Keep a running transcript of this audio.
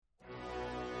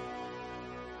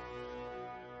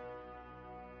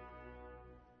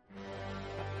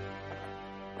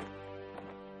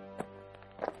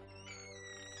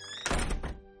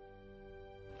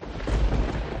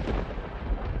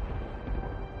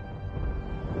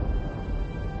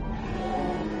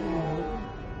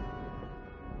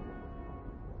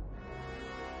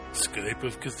Skype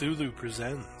of Cthulhu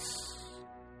presents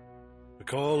The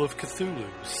Call of Cthulhu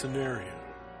scenario,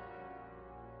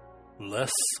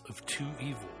 Less of Two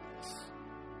Evils,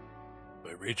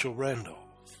 by Rachel Randolph.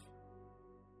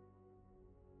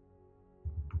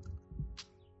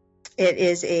 It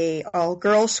is a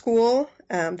all-girls school.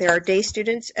 There are day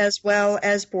students as well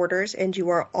as boarders, and you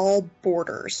are all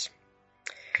boarders.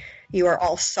 You are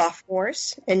all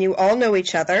sophomores, and you all know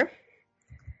each other.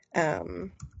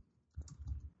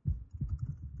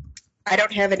 I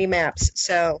don't have any maps,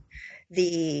 so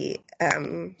the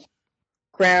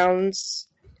grounds.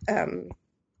 Well,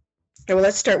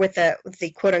 let's start with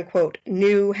the quote-unquote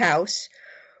new house,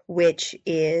 which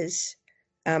is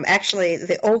actually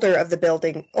the oldest of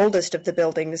the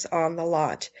buildings on the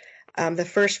lot. The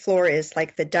first floor is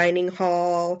like the dining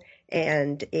hall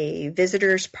and a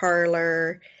visitor's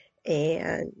parlor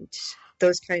and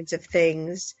those kinds of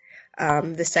things.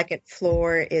 The second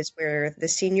floor is where the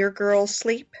senior girls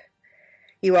sleep.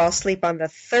 You all sleep on the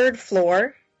third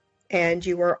floor, and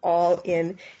you are all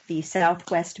in the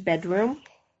southwest bedroom.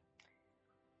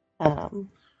 And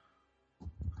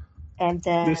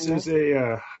then this is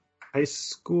a high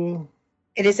school?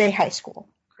 It is a high school.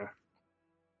 Okay.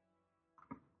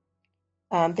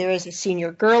 There is a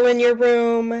senior girl in your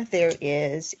room. There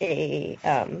is a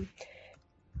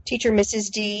teacher,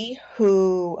 Mrs. D,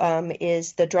 who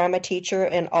is the drama teacher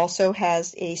and also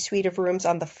has a suite of rooms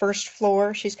on the first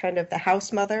floor. She's kind of the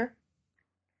house mother.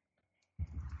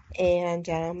 And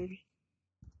I don't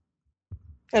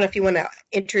know if you want to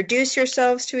introduce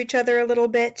yourselves to each other a little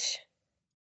bit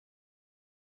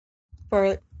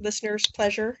for listeners'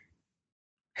 pleasure.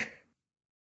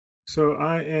 So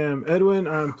I am Edwin.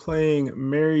 I'm playing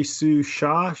Mary Sue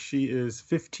Shaw. She is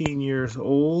 15 years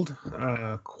old,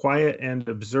 quiet and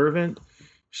observant.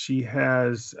 She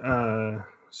has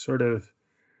sort of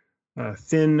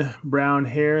thin brown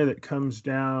hair that comes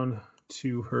down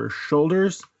to her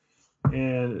shoulders.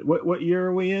 And what year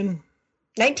are we in?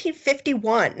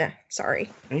 1951. Sorry.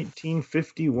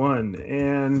 1951.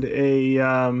 And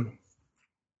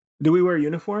do we wear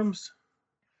uniforms?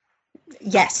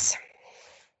 Yes.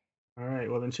 All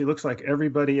right. Well, then she looks like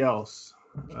everybody else.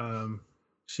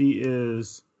 She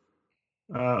is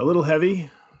a little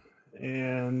heavy,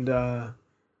 and yeah,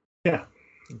 I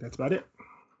think that's about it.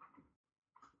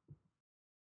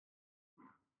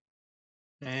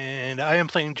 And I am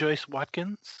playing Joyce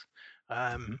Watkins.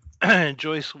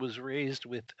 Joyce was raised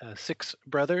with 6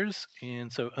 brothers,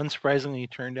 and so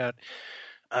unsurprisingly turned out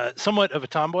somewhat of a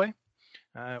tomboy.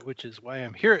 Which is why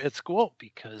I'm here at school,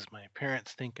 because my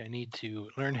parents think I need to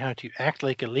learn how to act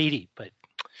like a lady, but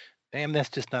damn, that's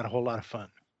just not a whole lot of fun.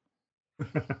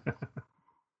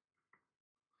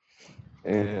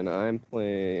 And I'm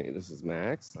playing, this is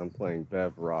Max, I'm playing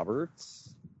Bev Roberts,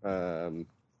 the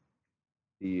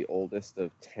oldest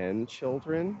of 10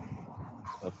 children,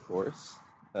 of course,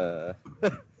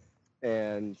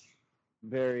 and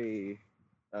very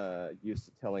used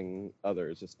to telling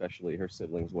others, especially her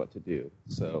siblings, what to do.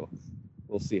 So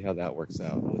we'll see how that works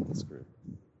out with this group.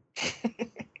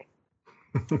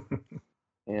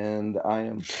 And I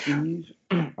am Steve.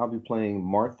 I'll be playing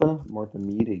Martha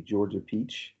Mead, a Georgia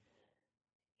peach.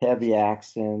 Heavy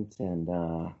accent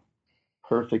and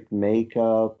perfect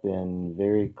makeup and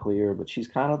very clear, but she's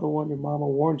kind of the one your mama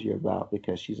warned you about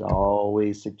because she's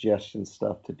always suggesting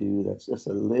stuff to do that's just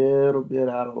a little bit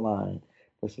out of line.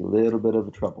 That's a little bit of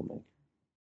a troublemaker.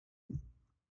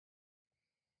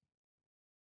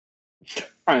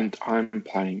 And I'm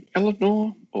playing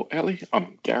Eleanor, or Ellie.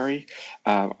 I'm Gary.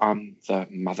 I'm the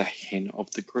mother hen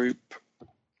of the group.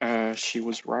 She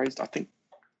was raised,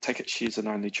 she's an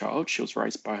only child. She was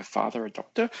raised by her father, a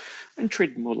doctor, and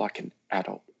treated more like an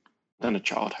adult than a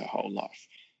child her whole life.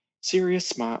 Serious,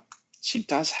 smart. She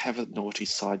does have a naughty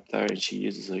side, though, and she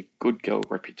uses a good girl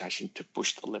reputation to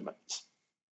push the limits.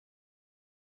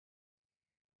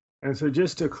 And so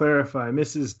just to clarify,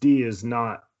 Mrs. D is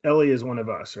not, Ellie is one of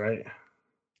us, right?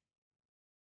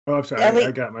 Oh, I'm sorry. I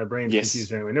got my brain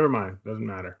confused anyway. Never mind. Doesn't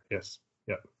matter. Yes.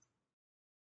 Yep.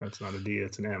 That's not a D.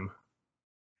 It's an M.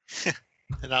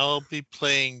 And I'll be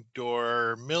playing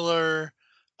Dor Miller.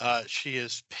 She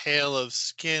is pale of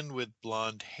skin with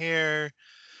blonde hair.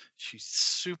 She's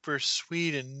super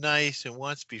sweet and nice and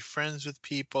wants to be friends with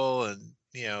people and,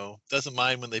 doesn't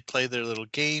mind when they play their little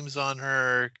games on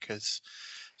her because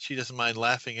she doesn't mind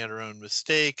laughing at her own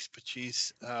mistakes, but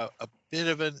she's a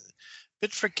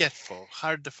bit forgetful,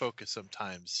 hard to focus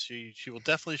sometimes. She will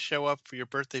definitely show up for your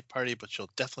birthday party, but she'll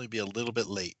definitely be a little bit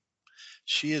late.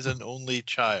 She is an only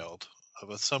child of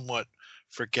a somewhat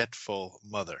forgetful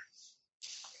mother.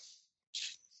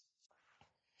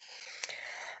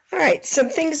 All right, some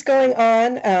things going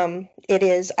on. It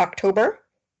is October,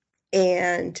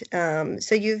 and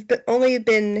so you've only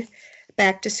been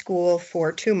back to school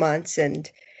for 2 months,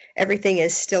 and everything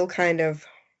is still kind of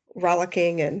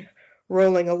rollicking and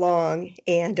rolling along.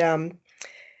 And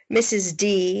Mrs.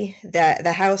 D,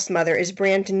 the house mother, is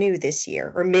brand new this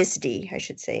year, or Ms. D, I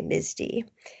should say, Ms. D.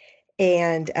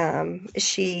 And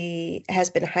she has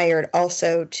been hired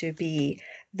also to be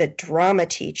the drama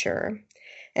teacher.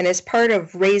 And as part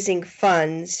of raising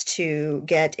funds to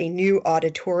get a new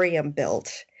auditorium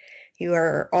built,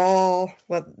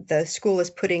 the school is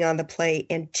putting on the play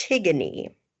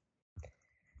Antigone,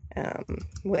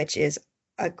 which is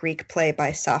a Greek play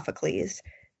by Sophocles.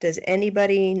 Does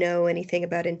anybody know anything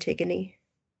about Antigone?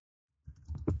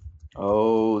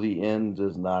 Oh, the end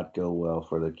does not go well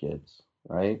for the kids,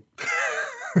 right?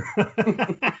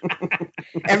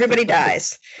 Everybody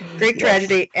dies. Greek Yes.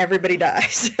 tragedy, everybody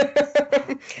dies.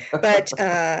 But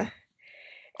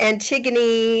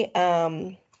Antigone,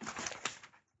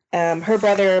 her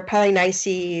brother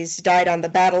Polynices died on the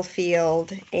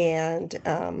battlefield, and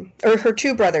or her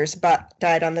two brothers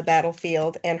died on the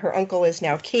battlefield, and her uncle is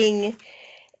now king,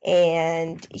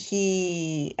 and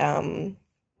he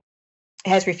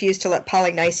has refused to let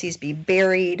Polynices be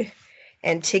buried.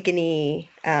 Antigone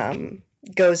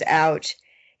goes out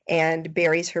and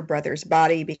buries her brother's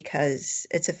body because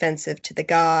it's offensive to the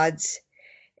gods,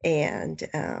 and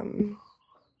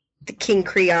the King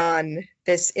Creon,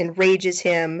 this enrages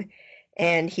him,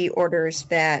 and he orders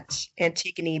that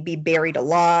Antigone be buried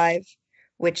alive,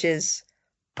 which is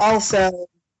also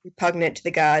repugnant to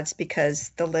the gods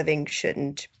because the living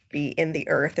shouldn't be in the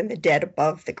earth and the dead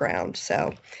above the ground.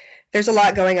 So there's a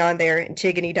lot going on there.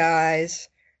 Antigone dies,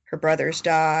 her brothers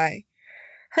die,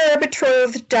 her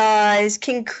betrothed dies,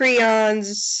 King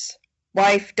Creon's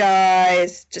wife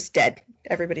dies, just dead.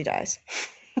 Everybody dies.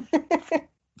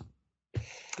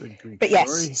 Good Greek But yes,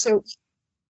 story. so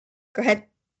go ahead.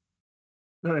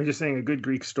 No, I'm just saying a good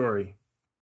Greek story.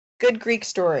 Good Greek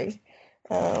story.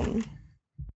 Kind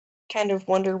of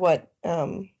wonder what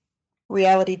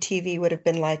reality TV would have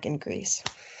been like in Greece.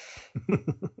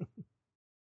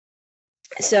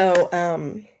 So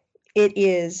it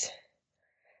is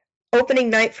opening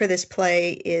night for this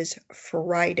play is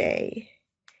Friday.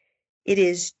 It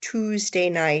is Tuesday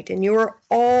night, and you're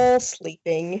all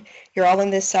sleeping. You're all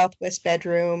in this southwest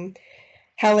bedroom.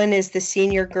 Helen is the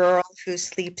senior girl who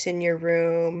sleeps in your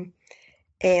room,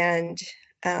 and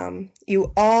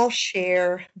you all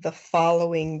share the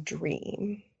following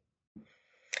dream.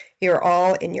 You're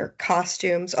all in your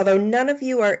costumes, although none of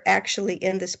you are actually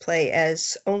in this play,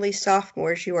 as only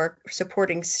sophomores. You are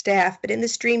supporting staff, but in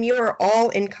this dream you are all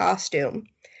in costume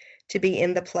to be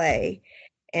in the play,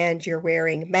 and you're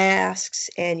wearing masks,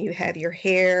 and you have your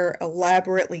hair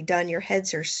elaborately done. Your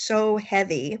heads are so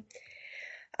heavy.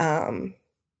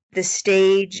 The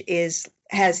stage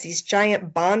has these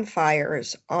giant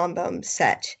bonfires on them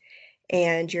set,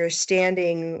 and you're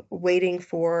standing waiting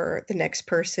for the next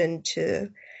person to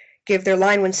give their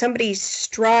line when somebody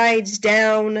strides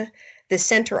down the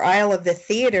center aisle of the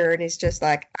theater and is just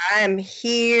like, I'm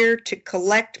here to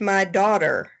collect my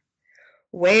daughter.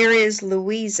 Where is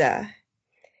Louisa?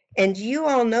 And you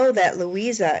all know that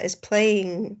Louisa is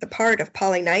playing the part of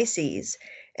Polynices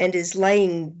and is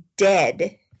laying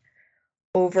dead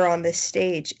over on this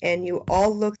stage, and you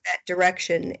all look that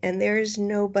direction and there's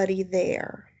nobody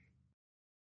there.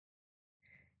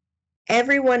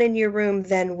 Everyone in your room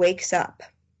then wakes up.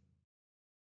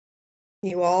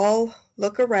 You all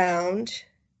look around,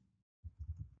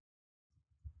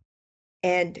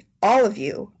 and all of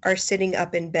you are sitting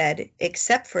up in bed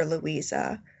except for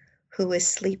Louisa, who is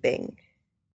sleeping.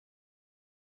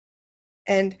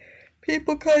 And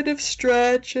people kind of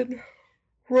stretch and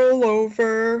roll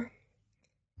over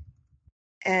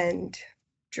and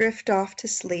drift off to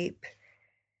sleep,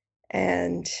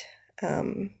 and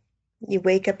you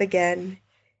wake up again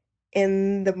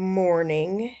in the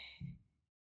morning,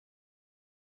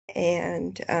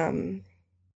 and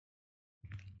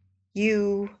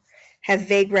you have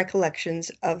vague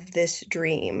recollections of this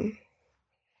dream.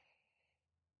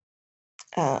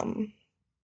 And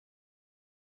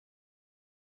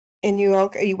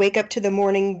you wake up to the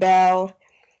morning bell,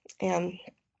 and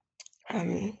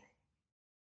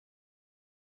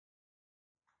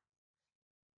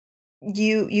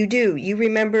you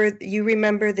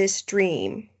remember this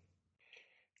dream.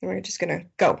 We're just gonna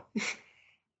go.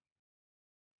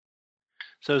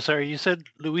 So sorry, you said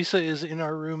Louisa is in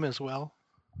our room as well?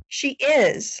 She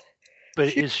is.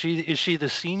 But is she the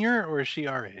senior, or is she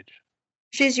our age?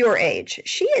 She's your age.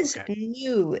 She is Okay.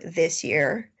 new this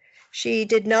year. She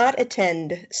did not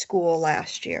attend school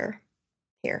last year.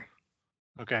 Here.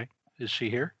 Okay. Is she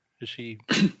here? Is she?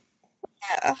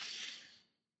 Yeah.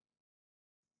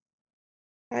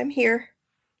 I'm here.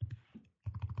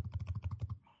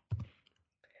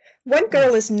 One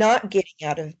girl is not getting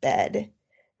out of bed.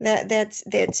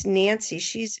 That's Nancy.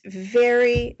 She's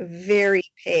very, very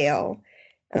pale.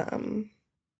 And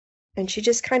she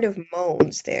just kind of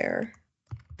moans there.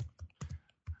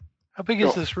 How big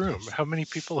is this room? How many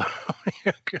people? How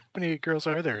many girls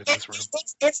are there in this room?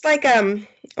 It's like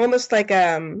almost like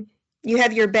you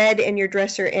have your bed and your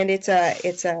dresser, and it's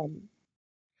kind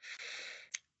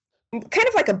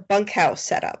of like a bunkhouse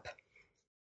setup.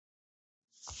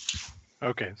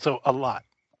 Okay, so a lot.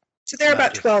 So there are Not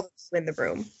about just- 12 in the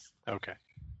room. Okay.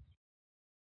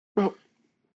 Well,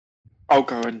 I'll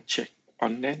go and check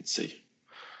on Nancy.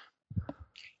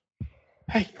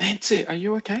 Hey, Nancy, are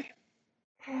you okay?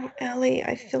 Oh, Ellie,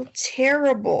 I feel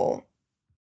terrible.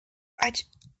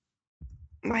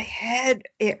 My head,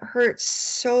 it hurts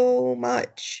so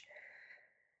much.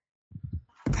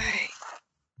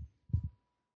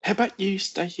 How about you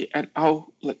stay here and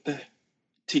I'll let the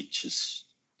teachers,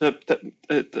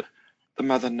 the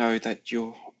mother know that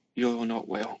you're not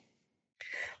well.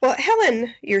 Well,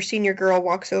 Helen, your senior girl,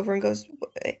 walks over and goes,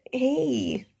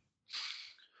 "Hey,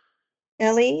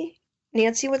 Ellie,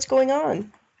 Nancy, what's going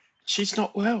on?" She's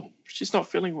not well. She's not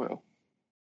feeling well.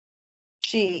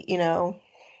 She,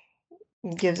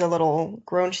 gives a little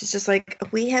groan. She's just like,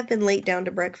 "We have been late down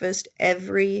to breakfast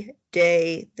every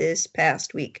day this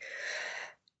past week.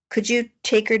 Could you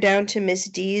take her down to Miss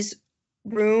D's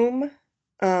room,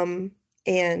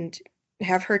 and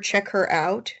have her check her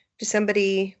out? Does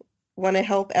somebody want to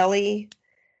help Ellie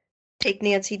take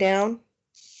Nancy down?"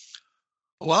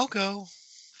 Oh, I'll go.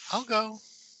 I'll go.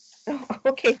 Oh,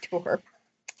 okay, Dor.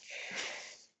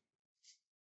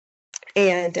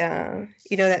 And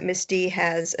you know that Miss D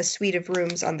has a suite of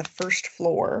rooms on the first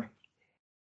floor.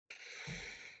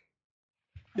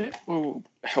 Yeah, we'll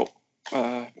help.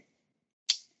 I'll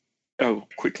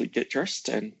quickly get dressed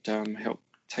and help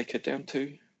take her down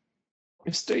to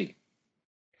Miss D.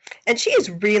 And she is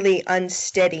really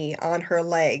unsteady on her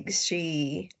legs.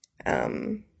 She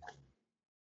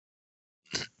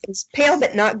is pale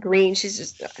but not green. She's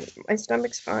just, my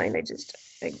stomach's fine.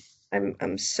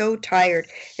 I'm so tired.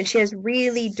 And she has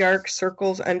really dark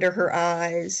circles under her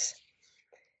eyes.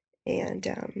 And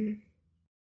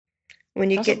when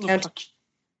you Doesn't get down look to... like.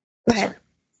 Go ahead. Sorry.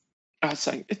 I was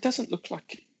saying it doesn't look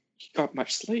like you got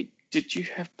much sleep. Did you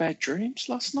have bad dreams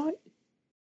last night?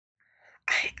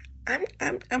 I'm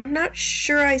not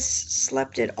sure I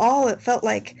slept at all. It felt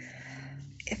like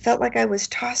I was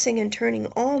tossing and turning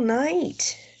all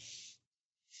night.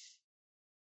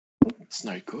 It's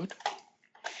no good.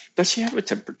 Does she have a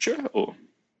temperature or?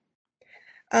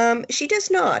 She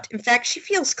does not. In fact, she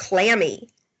feels clammy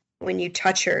when you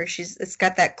touch her. It's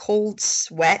got that cold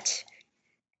sweat,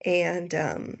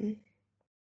 and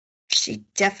she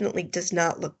definitely does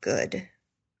not look good.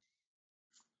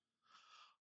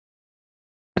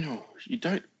 No, you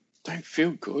don't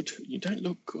feel good. You don't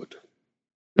look good.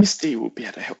 Miss D will be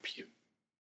able to help you.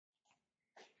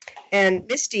 And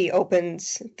Misty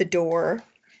opens the door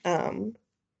at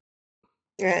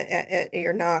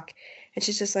your knock, and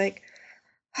she's just like,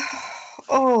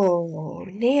 "Oh,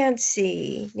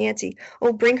 Nancy.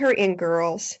 Oh, bring her in,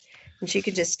 girls." And she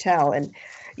could just tell. And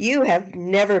you have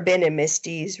never been in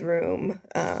Misty's room.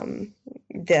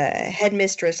 The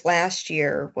headmistress last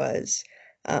year was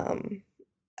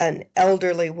an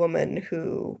elderly woman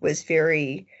who was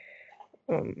very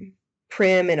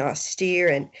prim and austere,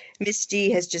 and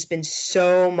Misty has just been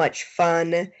so much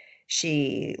fun.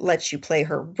 She lets you play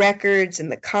her records in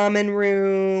the common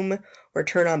room or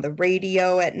turn on the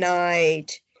radio at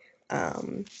night.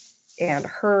 And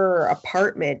her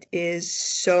apartment is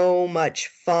so much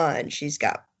fun. She's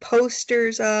got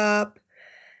posters up,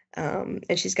 and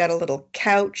she's got a little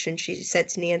couch, and she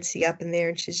sets Nancy up in there,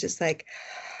 and she's just like,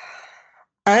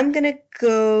 "I'm gonna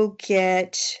go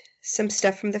get some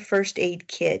stuff from the first aid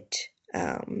kit.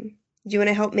 Do you want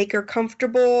to help make her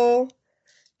comfortable?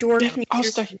 Dor, Yeah, can you I'll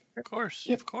just- stay. Of course.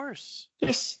 Yep. Of course.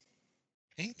 Yes.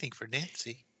 Anything for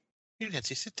Nancy. Here,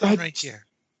 Nancy, sit down right here.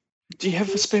 Do you have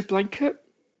a spare blanket?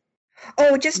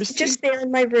 Oh, Misty? just there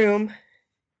in my room.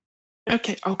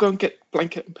 Okay, I'll go and get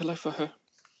blanket and pillow for her.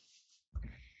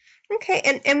 Okay,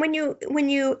 and when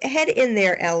you head in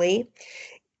there, Ellie,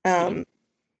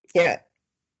 yeah,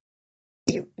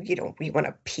 we want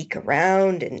to peek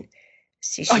around and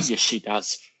see Oh, she's yes, she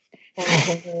does.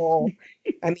 Oh,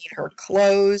 I mean, her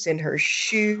clothes and her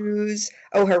shoes.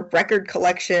 Oh, her record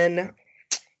collection.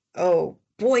 Oh,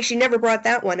 boy, she never brought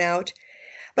that one out.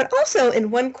 But also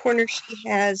in one corner, she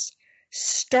has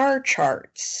star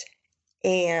charts,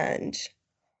 and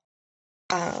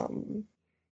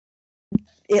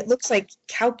it looks like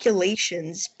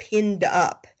calculations pinned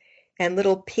up and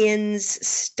little pins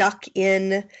stuck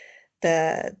in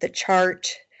the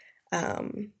chart.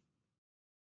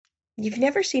 You've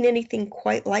never seen anything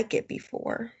quite like it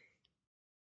before.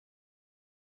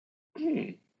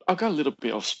 I got a little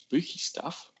bit of spooky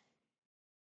stuff.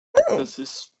 Oh. Does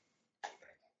this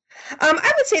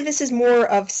I would say this is more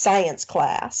of science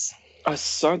class. a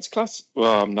science class?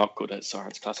 Well, I'm not good at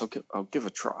science class. I'll give a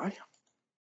try.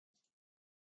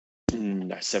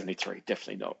 No, 73,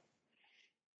 definitely not.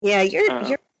 Yeah,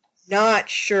 you're not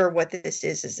sure what this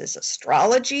is. Is this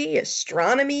astrology,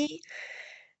 astronomy?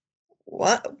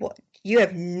 What? You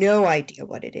have no idea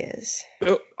what it is.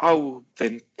 Well, I'll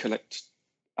then collect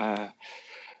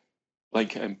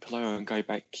blanket and pillow and go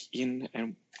back in.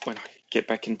 And when I get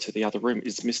back into the other room,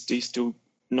 is Misty still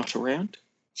not around?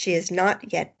 She is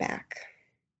not yet back.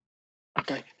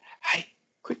 Okay. Hey,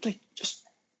 quickly, just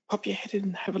pop your head in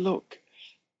and have a look.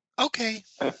 Okay.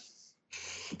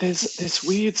 There's this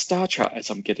weird star chart as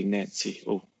I'm getting Nancy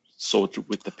all sorted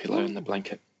with the pillow and the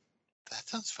blanket. That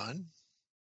sounds fun.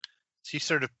 She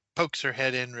sort of pokes her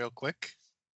head in real quick,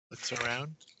 looks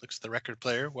around, looks at the record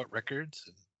player, what records,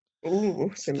 and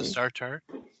Ooh, the star chart.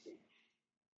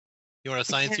 You want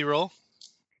a sciencey roll?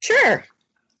 Sure.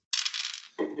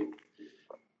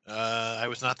 I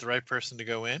was not the right person to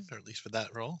go in, or at least for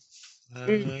that roll.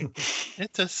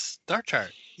 It's a star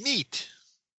chart. Neat.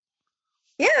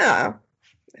 Yeah.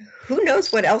 Who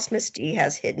knows what else Miss D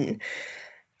has hidden?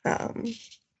 And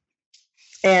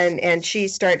she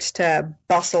starts to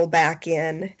bustle back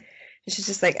in. And she's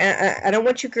just like, I don't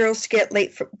want you girls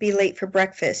to be late for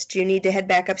breakfast. Do you need to head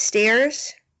back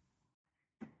upstairs?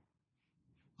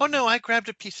 Oh no, I grabbed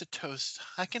a piece of toast.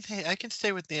 I can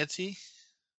stay with Nancy.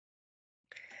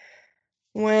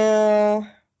 Well,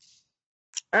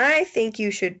 I think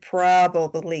you should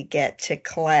probably get to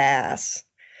class.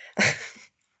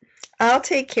 I'll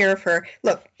take care of her.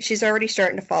 Look, she's already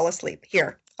starting to fall asleep.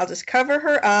 Here, I'll just cover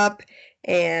her up,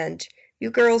 and you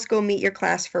girls go meet your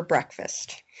class for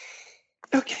breakfast.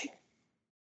 Okay,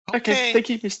 thank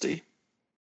you, Misty.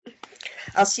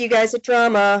 I'll see you guys at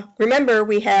drama. Remember,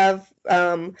 we have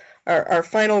our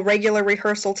final regular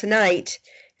rehearsal tonight,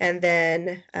 and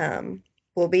then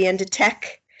we'll be into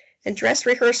tech and dress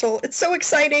rehearsal. It's so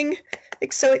exciting.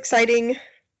 It's so exciting.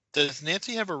 Does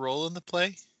Nancy have a role in the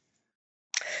play?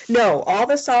 No, all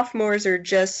the sophomores are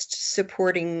just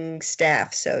supporting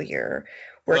staff, so you're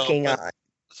working on.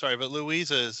 Sorry, but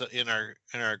Louisa is in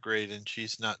our grade, and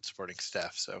she's not supporting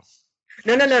staff. So.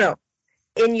 No.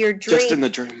 In your dream. Just in the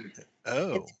dream.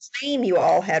 Oh. In the dream, you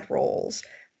all had roles,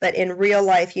 but in real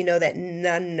life, you know that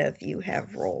none of you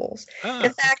have roles. Oh,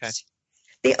 in fact,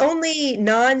 the only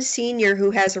non-senior who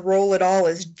has a role at all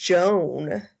is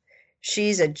Joan.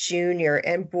 She's a junior,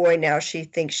 and boy, now she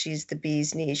thinks she's the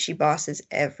bee's knees. She bosses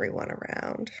everyone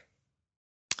around.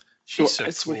 She's so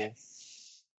cool.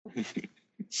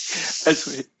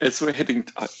 As we're heading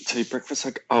to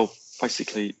breakfast, I'll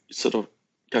basically sort of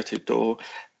go to the door.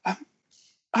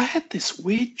 I had this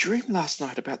weird dream last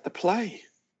night about the play.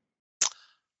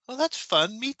 Oh, that's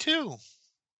fun. Me too.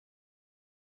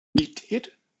 You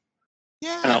did?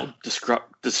 Yeah. And I'll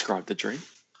describe the dream.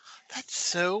 That's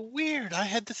so weird. I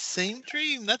had the same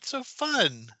dream. That's so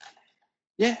fun.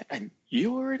 Yeah, and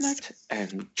you were in it,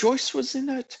 and Joyce was in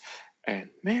it, and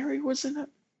Mary was in it.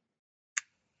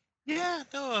 Yeah,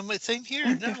 no, I'm same here.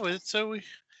 No, it's so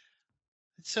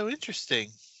interesting.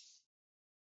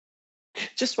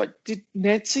 Just what did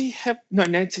Nancy have? No,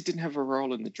 Nancy didn't have a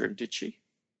role in the dream, did she?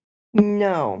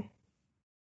 No.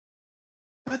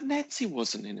 But Nancy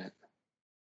wasn't in it.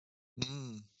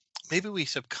 Maybe we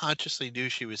subconsciously knew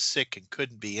she was sick and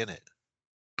couldn't be in it.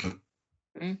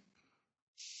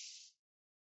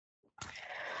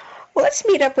 Well, let's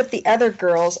meet up with the other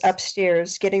girls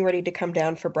upstairs getting ready to come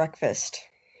down for breakfast.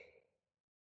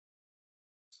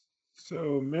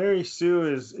 So Mary Sue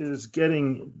is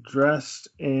getting dressed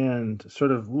and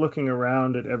sort of looking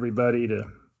around at everybody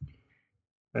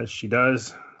as she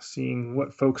does, seeing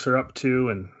what folks are up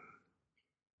to and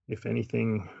if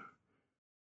anything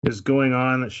is going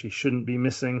on that she shouldn't be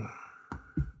missing.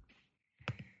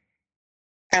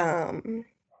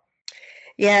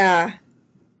 Yeah.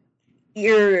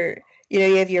 You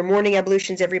have your morning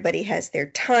ablutions. Everybody has their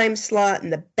time slot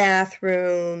in the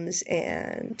bathrooms,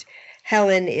 and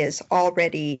Helen is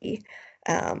already,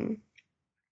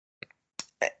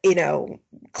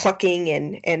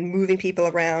 clucking and moving people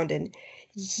around, and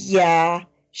yeah,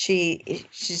 she's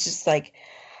just like,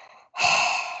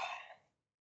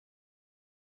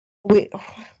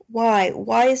 Why?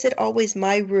 Why is it always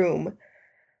my room?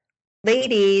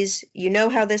 Ladies, you know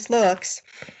how this looks.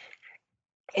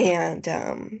 And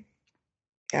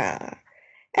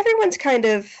everyone's kind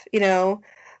of,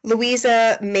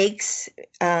 Louisa makes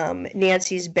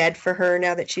Nancy's bed for her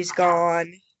now that she's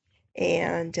gone.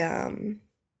 And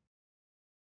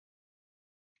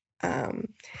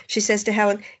she says to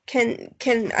Helen, "Can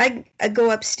I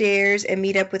go upstairs and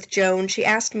meet up with Joan? She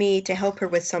asked me to help her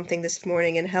with something this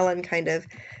morning." And Helen kind of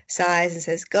sighs and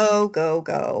says, "Go, go,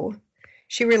 go.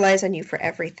 She relies on you for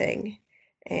everything."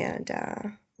 And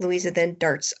Louisa then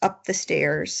darts up the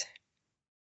stairs.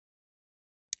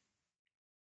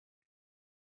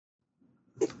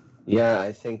 Yeah,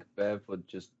 I think Bev would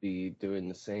just be doing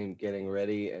the same, getting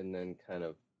ready, and then kind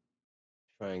of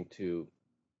trying to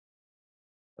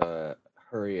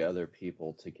hurry other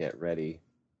people to get ready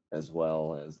as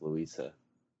well as Louisa.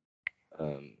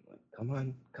 Come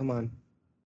on, come on.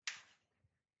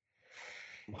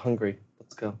 I'm hungry.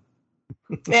 Let's go.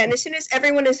 And as soon as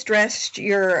everyone is dressed,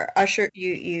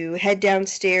 you head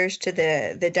downstairs to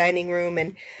the dining room,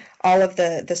 and all of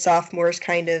the sophomores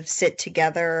kind of sit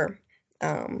together.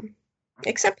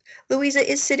 Except Louisa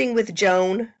is sitting with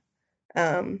Joan,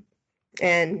 and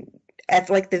at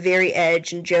like the very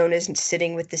edge, and Joan isn't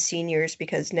sitting with the seniors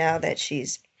because now that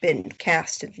she's been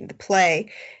cast in the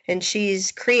play, and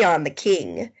she's Creon the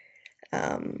King.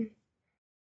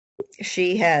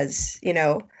 She has,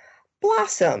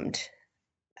 blossomed.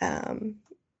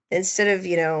 Instead of,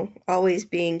 always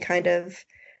being kind of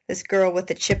this girl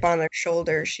with a chip on her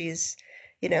shoulder, she's,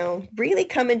 really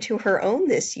come into her own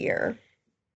this year.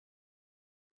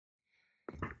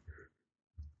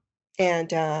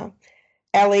 And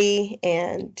Ellie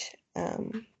and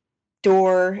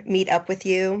Dor meet up with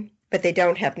you, but they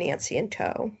don't have Nancy in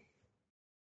tow.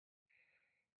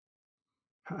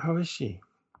 How is she?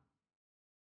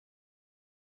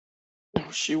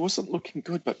 Oh, she wasn't looking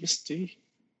good, but Miss D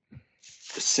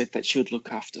said that she would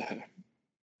look after her.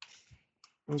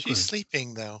 Okay. She's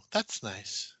sleeping though. That's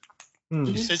nice. Hmm.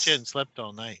 She said she hadn't slept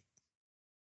all night.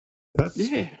 That's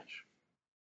Yeah.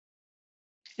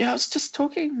 Yeah, I was just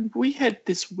talking. We had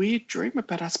this weird dream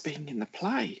about us being in the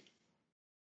play.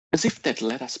 As if they'd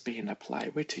let us be in the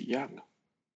play. We're too young.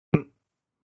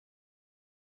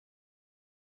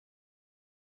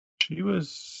 She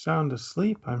was sound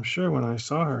asleep, I'm sure, when I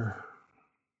saw her.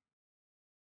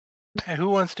 And who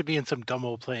wants to be in some dumb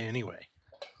old play anyway?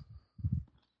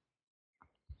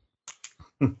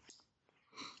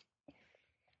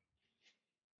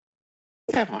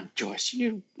 Come on, Joyce.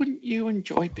 Wouldn't you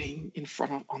enjoy being in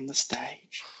front on the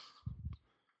stage?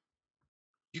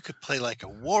 You could play like a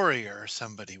warrior or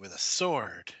somebody with a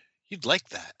sword. You'd like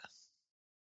that.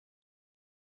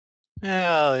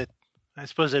 Well, I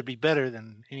suppose that'd be better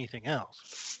than anything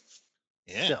else.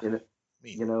 Yeah. Still. I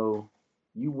mean, You know,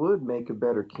 you would make a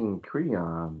better King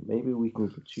Creon. Maybe we can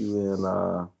get you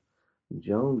in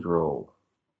Joan's role.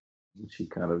 And she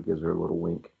kind of gives her a little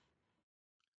wink.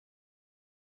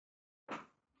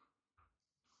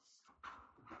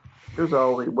 There's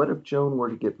always, what if Joan were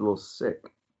to get a little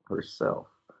sick herself?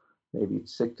 Maybe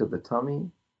sick to the tummy?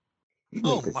 You'd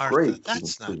oh, make a Martha, great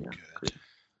that's King not Creon. good.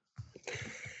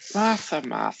 Martha,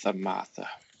 Martha, Martha.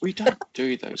 We don't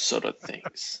do those sort of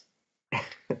things.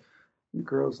 You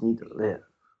girls need to live.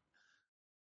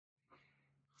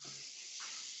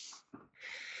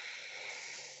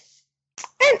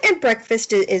 And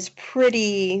breakfast is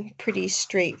pretty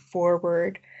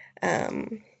straightforward.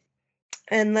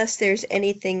 Unless there's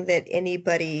anything that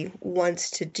anybody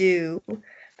wants to do,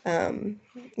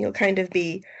 you'll kind of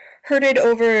be herded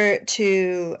over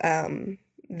to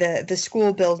the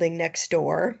school building next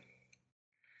door.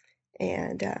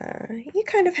 And you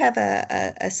kind of have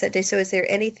a set day. So is there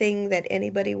anything that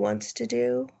anybody wants to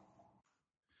do?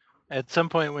 At some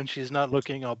point when she's not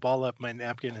looking, I'll ball up my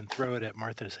napkin and throw it at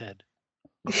Martha's head.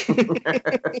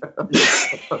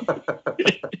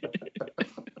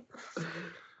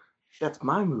 That's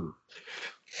my move.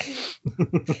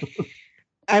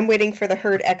 I'm waiting for the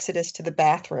herd exodus to the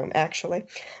bathroom, actually.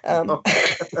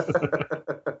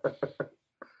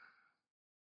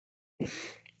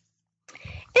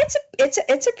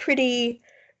 It's a pretty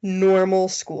normal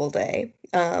school day.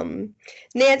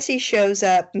 Nancy shows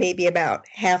up maybe about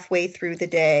halfway through the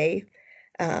day,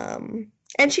 and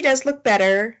she does look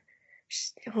better.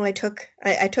 I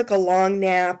took a long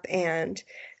nap, and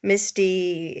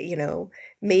Misty,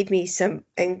 made me some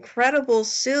incredible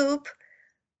soup.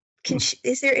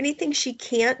 Is there anything she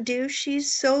can't do?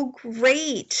 She's so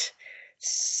great.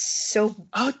 So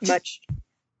much.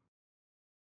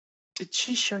 Did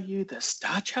she show you the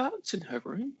star charts in her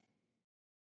room?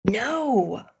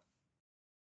 No.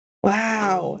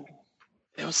 Wow.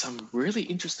 There was some really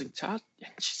interesting chat,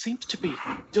 and she seems to be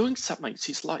doing something.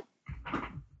 She's like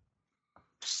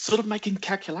sort of making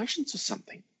calculations or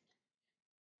something.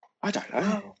 I don't know.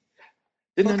 Wow.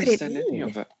 Didn't What could it understand any mean?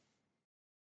 of it.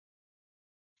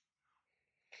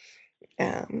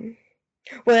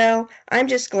 Well, I'm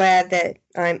just glad that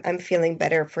I'm feeling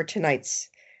better for tonight's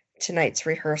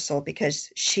rehearsal because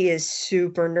she is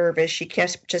super nervous. She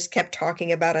just kept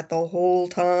talking about it the whole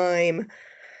time.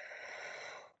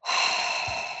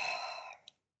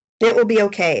 It will be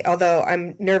okay, although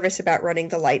I'm nervous about running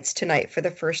the lights tonight for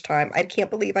the first time. I can't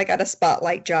believe I got a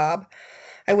spotlight job.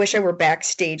 I wish I were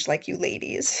backstage like you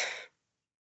ladies.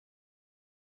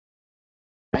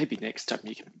 Maybe next time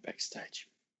you can be backstage.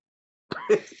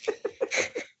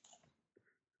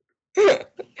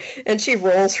 And she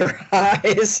rolls her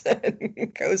eyes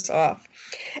and goes off.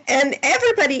 And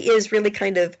everybody is really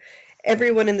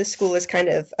everyone in the school is kind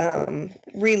of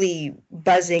really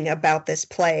buzzing about this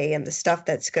play and the stuff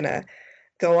that's going to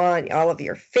go on. All of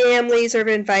your families are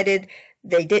invited.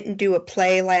 They didn't do a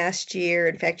play last year.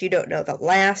 In fact, you don't know the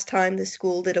last time the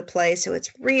school did a play, so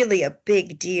it's really a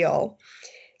big deal.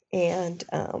 And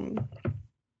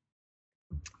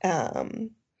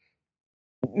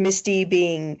Misty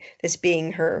being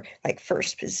her like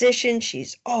first position,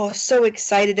 she's so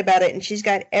excited about it, and she's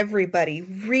got everybody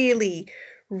really,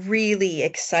 really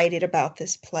excited about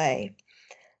this play.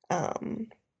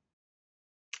 And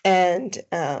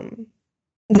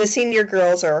the senior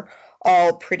girls are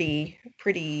all pretty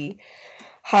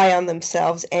high on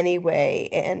themselves anyway,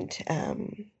 and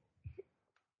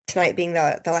tonight being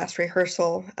the last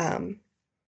rehearsal,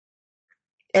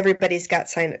 everybody's got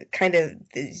kind of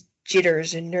these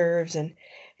jitters and nerves,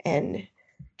 and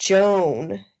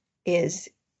Joan is,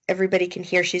 everybody can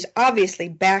hear, she's obviously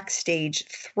backstage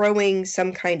throwing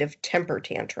some kind of temper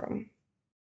tantrum.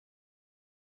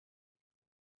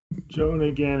 Joan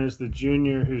again is the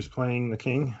junior who's playing the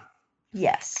king.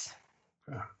 Yes.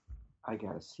 I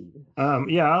gotta see this.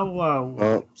 Yeah, I'll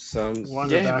Well, sounds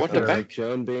wander back wonder there. back. like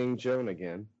Joan being Joan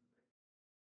again.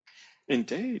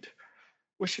 Indeed.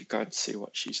 We should go and see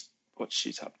what she's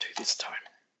up to this time.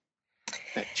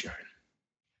 That Joan.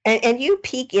 And you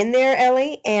peek in there,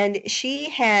 Ellie, and she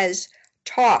has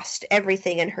tossed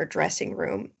everything in her dressing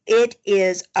room. It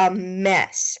is a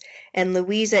mess. And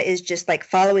Louisa is just like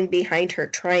following behind her,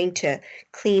 trying to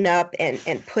clean up and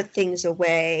put things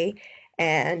away.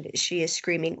 And she is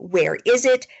screaming, "Where is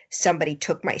it? Somebody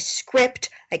took my script.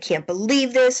 I can't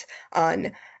believe this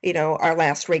on, our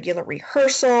last regular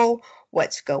rehearsal.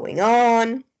 What's going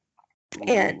on?"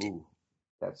 And Ooh,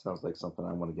 that sounds like something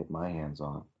I want to get my hands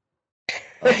on.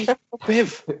 Hey,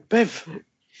 Bev,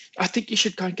 I think you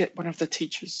should go and get one of the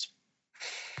teachers.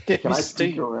 Get Can I Miss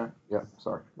peek D. around? Yeah,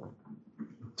 sorry.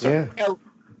 Yeah.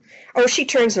 she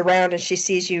turns around and she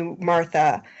sees you,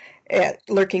 Martha,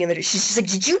 lurking in the door. She's just like,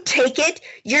 "Did you take it?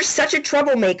 You're such a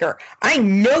troublemaker. I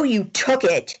know you took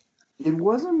it." It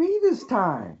wasn't me this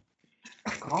time.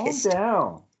 Calm Pissed.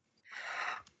 down.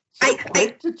 So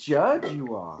quick to judge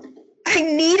you are. I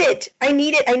need it. I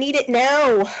need it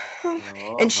now.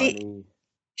 Oh, And honey.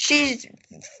 she's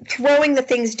throwing the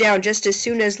things down just as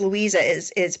soon as Louisa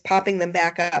is popping them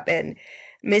back up, and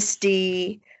Miss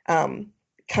D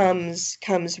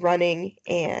comes running,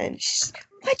 and she's,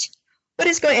 what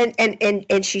is going,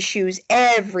 and she shoos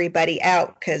everybody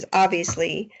out because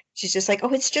obviously she's just like,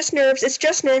 "Oh, it's just nerves,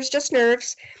 just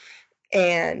nerves,"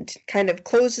 and kind of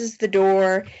closes the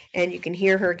door, and you can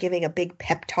hear her giving a big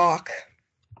pep talk.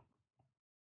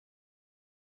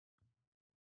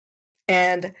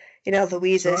 And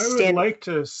Louisa So I would standing. like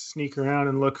to sneak around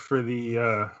and look for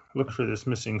this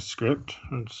missing script.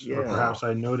 Or Yeah. perhaps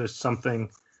I noticed something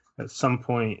at some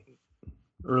point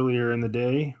earlier in the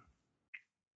day.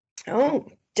 Oh,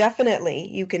 definitely.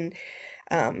 You can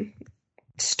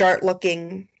start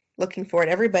looking for it.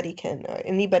 Everybody can.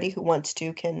 Anybody who wants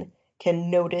to can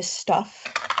notice stuff.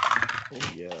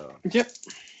 Oh, yeah. Yep.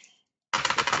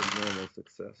 That's a normal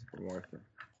success for Martha.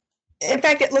 In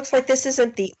fact, it looks like this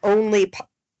isn't the only.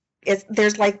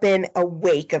 There's like been a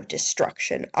wake of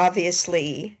destruction.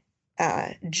 Obviously,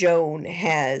 Joan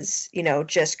has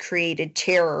just created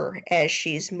terror as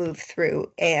she's moved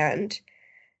through, and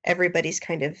everybody's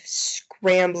kind of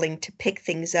scrambling to pick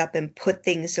things up and put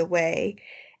things away,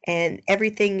 and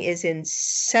everything is in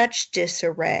such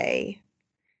disarray.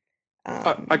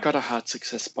 I got a hard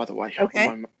success, by the way. Okay.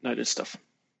 On my noted stuff.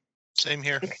 Same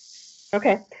here.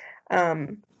 Okay.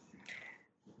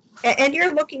 And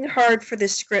you're looking hard for the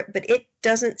script, but it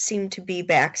doesn't seem to be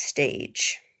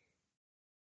backstage.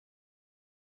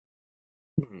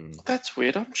 Hmm. That's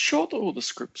weird. I'm sure that all the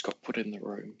scripts got put in the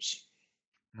rooms.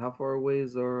 How far away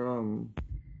is our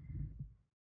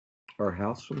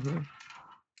house from here?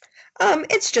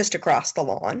 It's just across the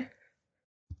lawn.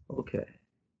 Okay.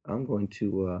 I'm going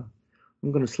to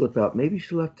slip out. Maybe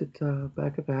she left it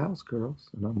back at the house, girls,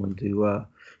 and I'm going to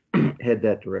head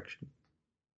that direction.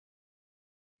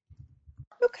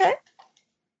 Okay.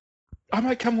 I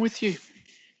might come with you.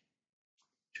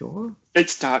 Sure.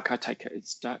 It's dark, I take it.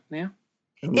 It's dark now.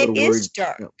 I'm a It little is worried.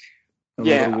 dark. I'm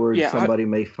Yeah, a little worried yeah, somebody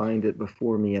may find it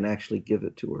before me and actually give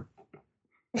it to her.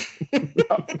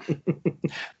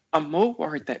 I'm more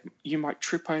worried that you might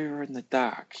trip over in the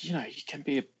dark. You know, you can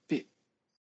be a bit.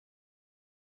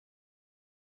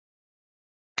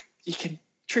 You can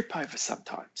trip over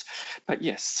sometimes. But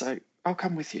yes, so I'll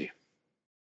come with you.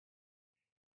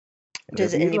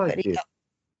 Does Whatever you like,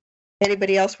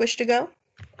 anybody else wish to go?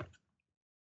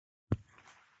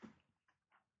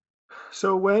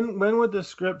 So when would the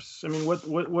scripts? I mean, what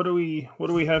do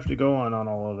we have to go on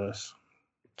all of this?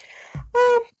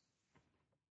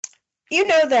 You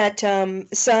know that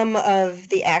some of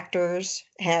the actors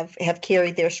have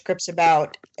carried their scripts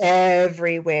about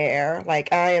everywhere.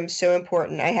 Like, I am so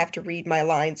important. I have to read my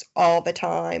lines all the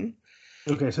time.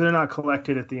 Okay, so they're not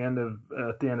collected at the end of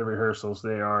rehearsals.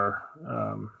 They are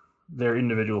their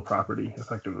individual property,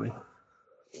 effectively.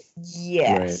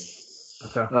 Yes.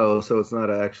 Okay. Oh, so it's not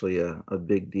actually a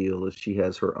big deal if she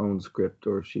has her own script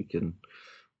or if she can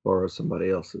borrow somebody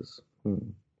else's.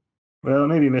 Well, it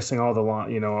may be missing all the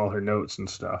all her notes and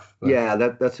stuff. But, yeah,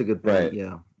 that's a good point. Right.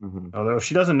 Yeah. although if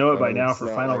she doesn't know it by now it's for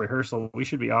not final like- rehearsal, we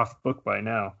should be off book by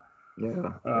now.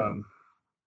 Yeah.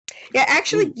 Yeah,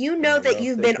 actually, you know that Or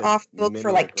you've else they been could off book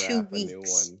for like 2 mimeograph a new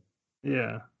weeks. one.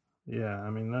 Yeah. I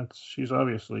mean, she's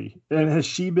obviously. And has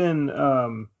she been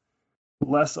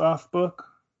less off book?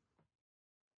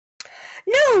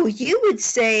 No, you would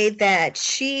say that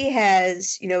she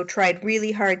has, tried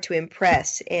really hard to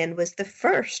impress and was the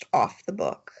first off the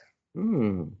book.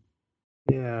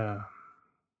 Yeah.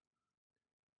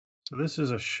 So this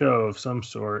is a show of some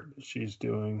sort that she's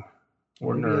doing,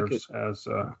 or Maybe nerves, as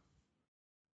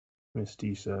Miss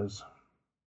D says.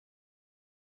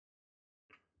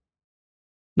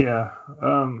 Yeah.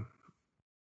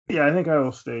 Yeah, I think I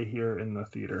will stay here in the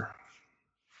theater.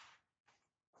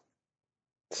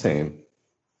 Same.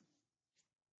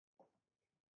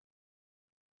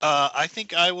 I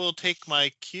think I will take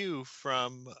my cue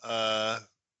from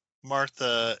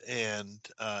Martha and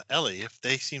Ellie. If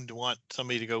they seem to want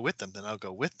somebody to go with them, then I'll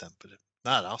go with them. But if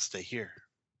not, I'll stay here.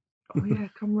 Oh yeah,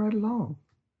 come right along.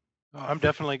 Oh, I'm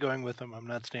definitely going with them. I'm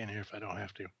not staying here if I don't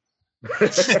have to.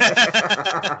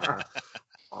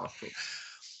 Awesome.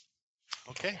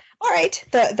 Okay. All right,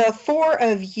 the four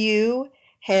of you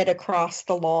head across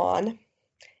the lawn,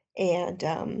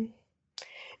 and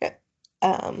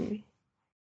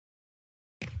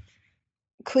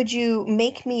could you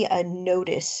make me a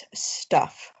notice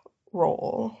stuff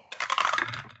roll?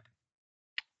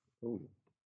 Ooh.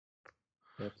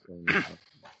 That's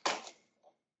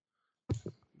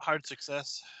Hard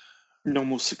success.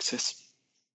 Normal success.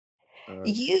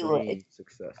 You-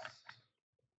 success.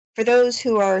 For those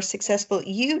who are successful,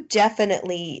 you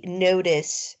definitely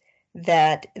notice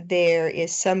that there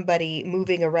is somebody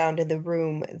moving around in the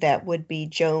room that would be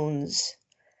Jones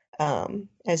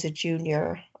as a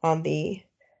junior on the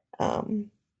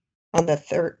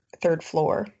third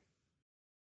floor.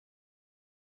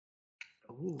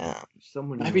 Ooh, Um,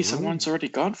 someone. in Maybe the room. someone's already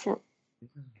gone for it.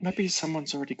 Maybe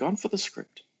someone's already gone for the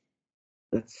script.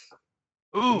 That's.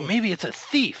 Ooh, maybe it's a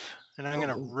thief, and I'm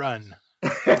gonna Ooh. run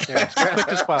there as quick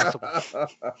as possible.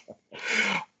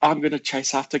 I'm going to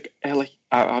chase after Ellie.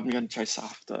 I'm going to chase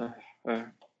after.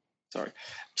 Sorry,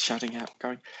 shouting out,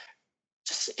 going.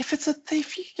 Just if it's a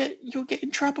thief, you'll get in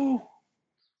trouble.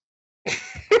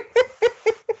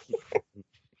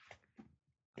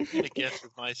 I'm gonna guess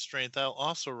with my strength, I'll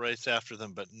also race after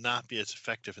them, but not be as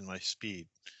effective in my speed.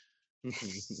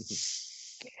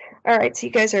 All right, so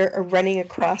you guys are running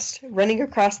across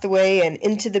the way and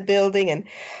into the building and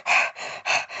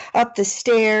up the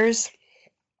stairs.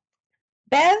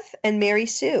 Bev and Mary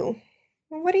Sue,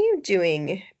 what are you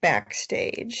doing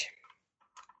backstage?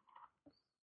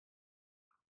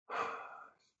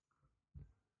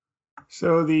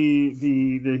 So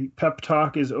the pep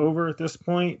talk is over at this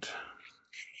point.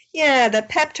 Yeah, the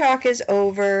pep talk is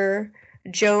over.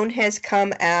 Joan has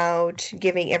come out,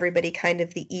 giving everybody kind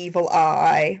of the evil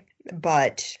eye,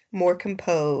 but more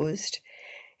composed.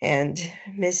 And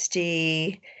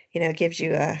Misty, gives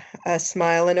you a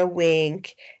smile and a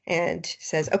wink and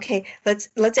says, "Okay, let's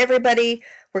everybody.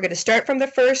 We're going to start from the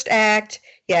first act.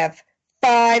 You have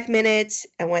 5 minutes.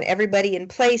 I want everybody in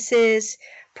places.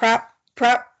 Prop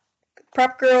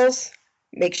girls,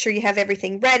 make sure you have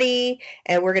everything ready,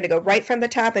 and we're going to go right from the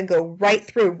top and go right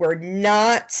through. We're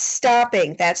not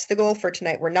stopping. That's the goal for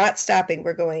tonight. We're not stopping.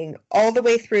 We're going all the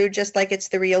way through just like it's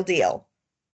the real deal.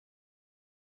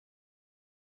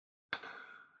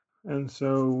 And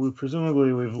so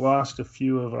presumably we've lost a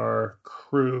few of our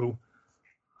crew.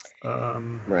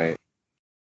 Right.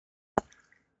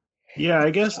 Yeah, I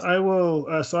guess I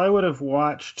will. So I would have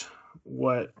watched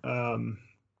what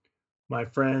my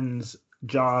friends'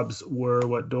 jobs were,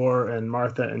 what Dor and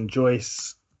Martha and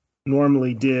Joyce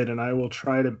normally did, and I will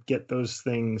try to get those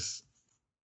things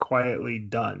quietly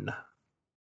done.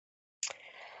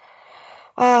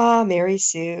 Ah, Mary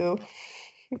Sue.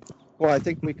 Well, I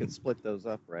think we could split those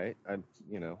up, right?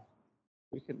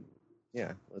 We could.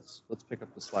 Yeah, let's pick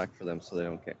up the slack for them so they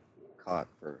don't get caught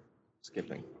for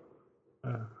skipping.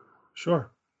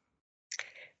 Sure.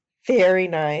 Very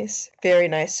nice. Very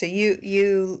nice. So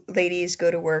you ladies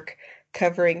go to work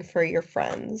covering for your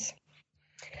friends.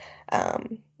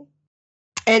 And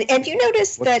you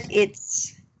notice that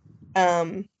it's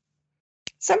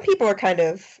some people are kind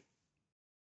of,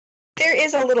 there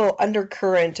is a little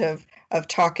undercurrent of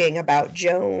talking about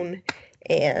Joan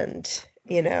and,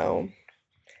 you know,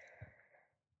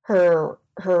 her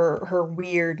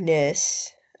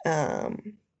weirdness.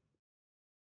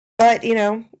 But, you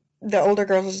know, the older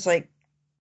girls are just like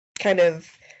kind of,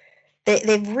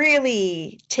 they've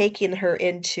really taken her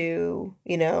into,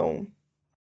 you know,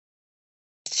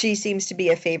 she seems to be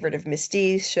a favorite of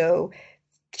Misty's, so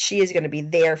she is going to be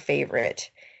their favorite.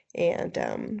 And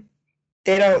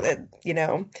they don't, you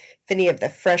know, if any of the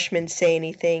freshmen say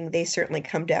anything, they certainly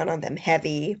come down on them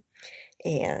heavy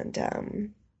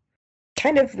and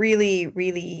kind of really,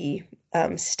 really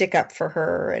stick up for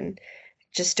her and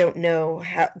just don't know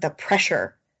how the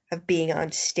pressure of being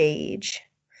on stage.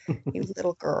 You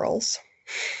little girls.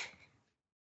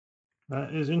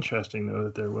 That is interesting, though,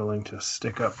 that they're willing to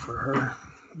stick up for her,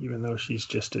 even though she's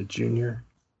just a junior.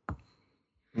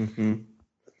 Mm-hmm.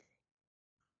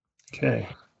 Okay.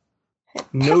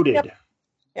 Noted.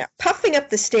 Puffing up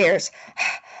the stairs.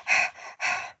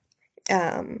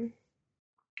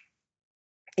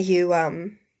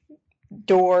 You,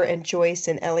 Dor and Joyce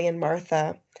and Ellie and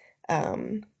Martha,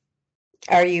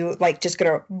 are you like just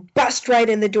gonna bust right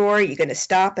in the door? Are you gonna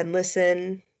stop and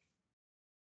listen?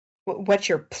 What's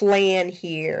your plan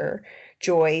here,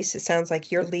 Joyce? It sounds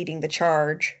like you're leading the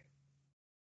charge.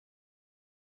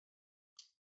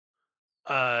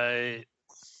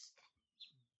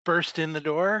 Burst in the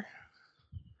door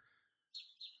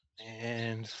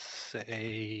and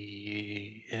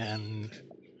say, and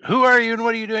who are you and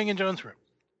what are you doing in Joan's room?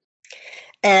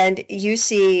 And you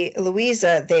see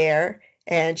Louisa there,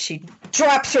 and she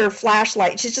drops her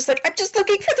flashlight. She's just like, I'm just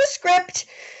looking for the script.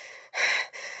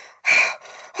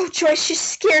 Oh, Joyce, she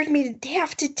scared me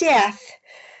half to death.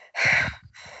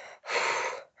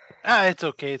 It's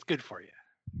okay. It's good for you.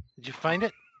 Did you find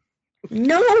it?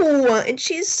 No, and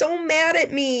she's so mad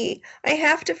at me. I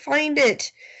have to find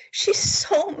it. She's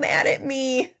so mad at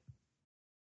me.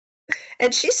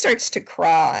 And she starts to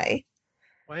cry.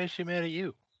 Why is she mad at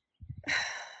you?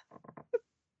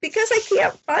 Because I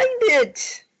can't find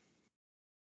it.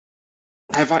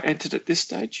 Have I entered at this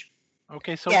stage?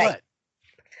 Okay, so Yeah. what?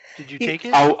 Did you take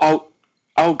it? I'll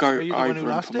go Are you the one over who and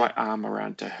lost put it? my arm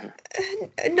around to her.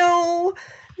 No,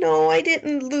 I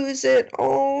didn't lose it.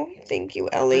 Oh, thank you,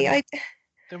 Ellie.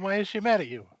 Then why is she mad at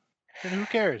you? Then who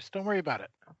cares? Don't worry about it.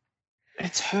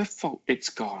 It's her fault. It's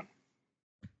gone.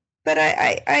 But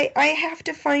I have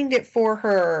to find it for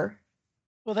her.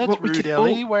 Well, that's Well, we rude, could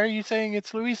Ellie. all- Why are you saying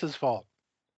it's Luisa's fault?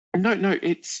 No,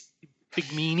 it's Big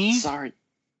meanie. sorry.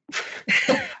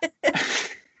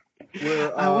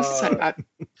 We're, I was saying,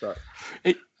 sorry.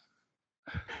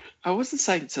 I wasn't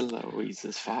saying it's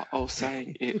Louisa's fault. I was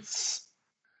saying it's.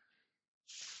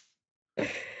 I'm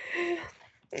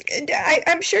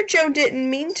sure Joan didn't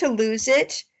mean to lose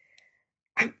it.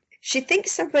 She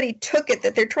thinks somebody took it,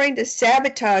 that they're trying to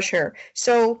sabotage her.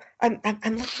 So I'm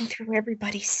looking through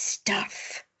everybody's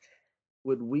stuff.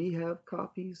 Would we have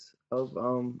copies of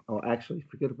oh, actually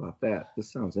forget about that.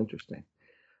 This sounds interesting.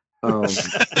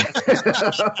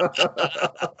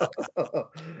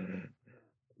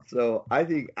 So I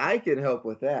think I can help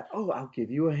with that. Oh, I'll give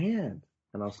you a hand,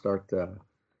 and I'll start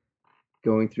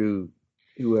going through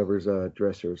whoever's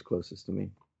dresser is closest to me.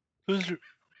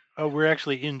 We're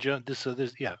actually in Joan. So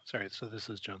this is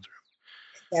Joan's room.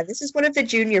 Yeah, this is one of the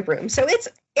junior rooms. So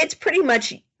it's pretty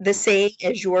much the same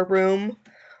as your room,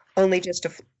 only just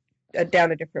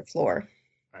down a different floor.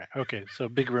 All right. Okay. So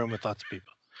big room with lots of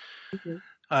people. Mm-hmm.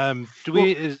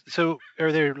 So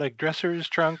are there like dressers,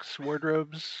 trunks,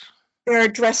 wardrobes? There are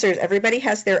dressers. Everybody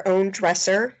has their own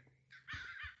dresser.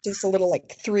 just a little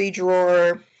like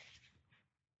 3-drawer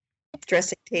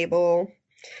dressing table.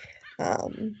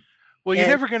 Well, you're and-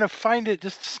 never going to find it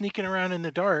just sneaking around in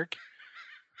the dark.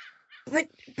 But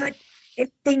if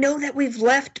they know that we've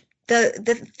left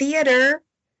the theater,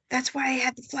 that's why I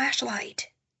had the flashlight.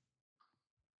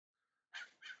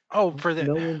 Oh, for the.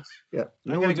 No one's. Yeah.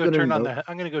 No I'm gonna one's go gonna turn on know. the.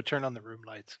 I'm gonna go turn on the room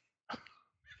lights.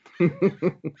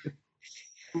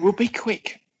 We'll be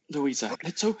quick, Louisa.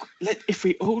 If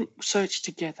we all search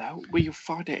together, we'll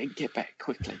find it and get back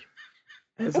quickly.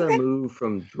 As Okay. I move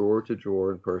from drawer to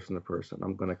drawer and person to person,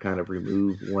 I'm going to kind of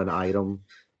remove one item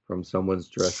from someone's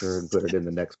dresser and put it in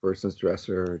the next person's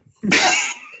dresser.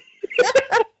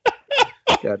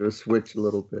 Got to switch a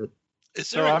little bit. Is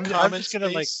So there a I'm common just gonna,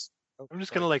 like, space? Oh, I'm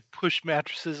just sorry. gonna like push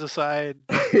mattresses aside,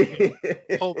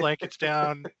 pull blankets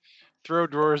down, throw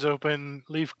drawers open,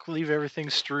 leave everything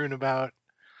strewn about,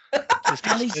 just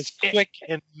as quick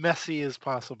and messy as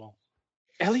possible.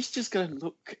 Ellie's just going to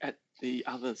look at the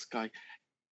others going,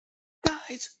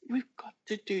 guys, we've got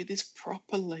to do this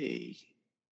properly.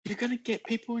 You're going to get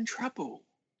people in trouble.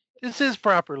 This is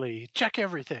properly. Check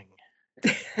everything.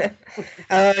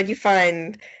 You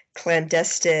find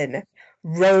clandestine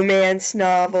romance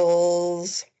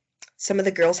novels. Some of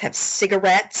the girls have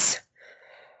cigarettes.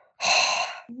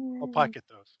 I'll pocket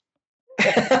those.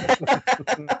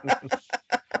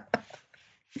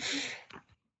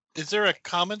 Is there a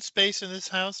common space in this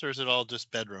house, or is it all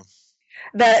just bedroom?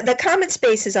 The common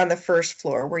space is on the first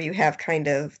floor, where you have kind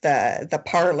of the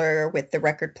parlor with the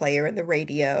record player and the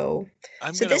radio.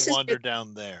 I'm So going this to is wander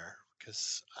down there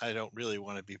because I don't really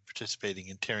want to be participating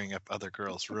in tearing up other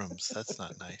girls' rooms. That's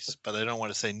not nice. But I don't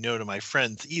want to say no to my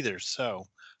friends either, so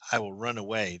I will run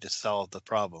away to solve the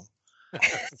problem.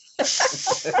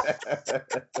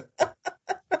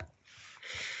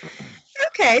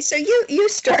 Okay, so you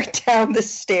start down the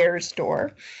stairs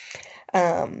door.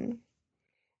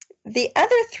 The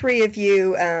other three of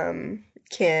you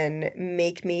can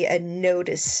make me a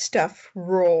notice stuff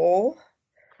roll.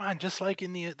 Come on, just like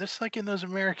in those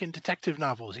American detective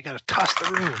novels, you got to toss the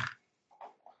room.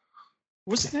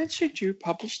 Was Nancy Drew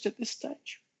published at this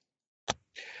stage?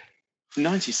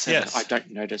 97, Yes. I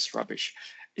don't notice rubbish.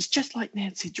 It's just like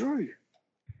Nancy Drew.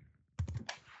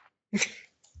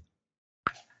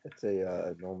 It's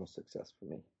a normal success for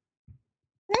me.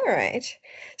 All right.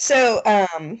 So,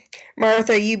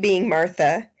 Martha, you being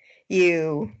Martha,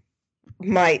 you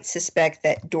might suspect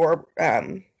that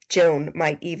Joan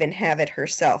might even have it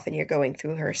herself, and you're going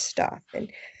through her stuff.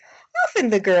 And often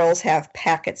the girls have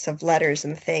packets of letters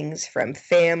and things from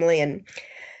family, and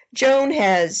Joan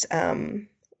has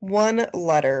one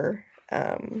letter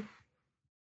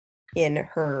in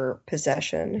her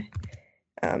possession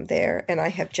there, and I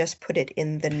have just put it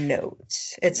in the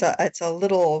notes. It's a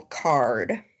little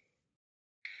card.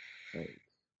 Right.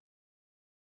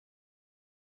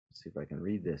 Let's see if I can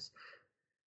read this.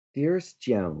 Dearest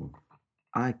Joan,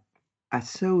 I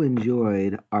so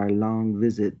enjoyed our long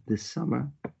visit this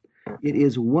summer. It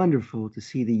is wonderful to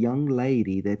see the young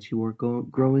lady that you are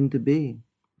growing to be.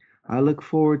 I look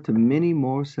forward to many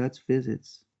more such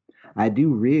visits. I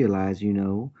do realize, you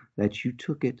know, that you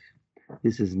took it.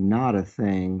 This is not a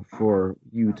thing for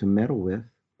you to meddle with.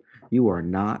 You are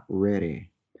not ready.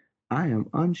 I am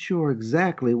unsure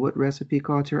exactly what recipe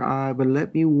caught your eye, but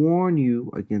let me warn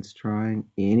you against trying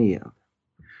any of them.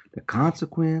 The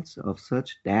consequence of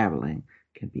such dabbling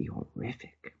can be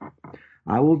horrific.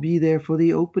 I will be there for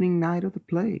the opening night of the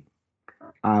play.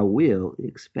 I will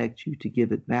expect you to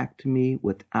give it back to me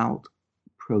without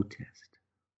protest.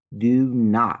 Do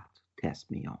not test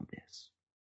me on this.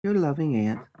 Your loving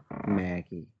Aunt,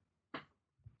 Maggie.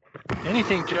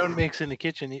 Anything Joan makes in the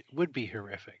kitchen, it would be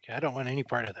horrific. I don't want any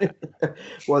part of that.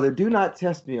 Well, the do not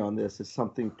test me on this is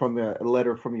something from a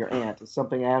letter from your aunt. It's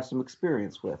something I have some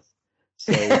experience with.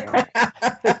 So,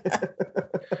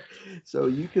 so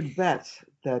you could bet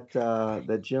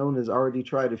that Joan has already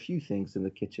tried a few things in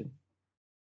the kitchen.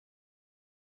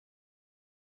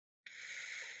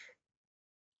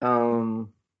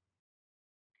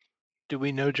 Do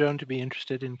we know Joan to be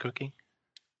interested in cooking?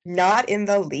 Not in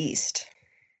the least.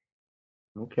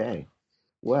 Okay.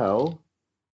 Well,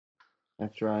 I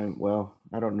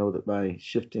don't know that my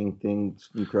shifting things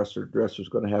from dresser is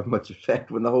going to have much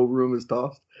effect when the whole room is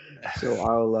tossed. So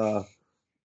I'll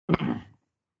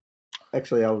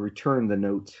I'll return the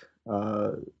note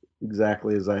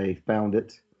exactly as I found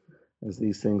it, as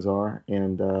these things are,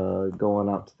 and go on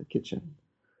out to the kitchen.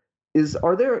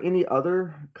 Are there any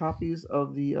other copies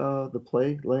of the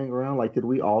play laying around? Like, did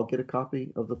we all get a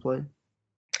copy of the play?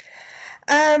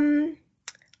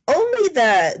 Only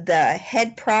the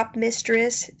head prop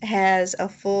mistress has a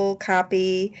full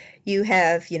copy. You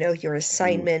have, your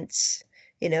assignments.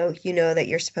 You know that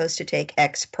you're supposed to take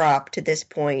X prop to this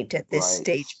point at this Right.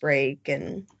 stage break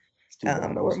and It's too bad.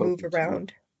 I or was move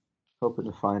around. hoping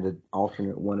to find an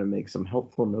alternate one and make some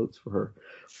helpful notes for her.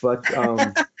 But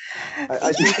I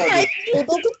You think I'll might be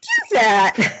able to do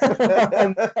that,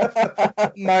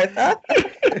 Martha.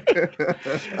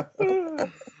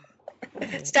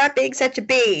 Stop being such a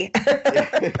bee.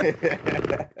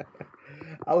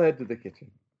 I'll head to the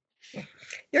kitchen.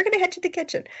 You're going to head to the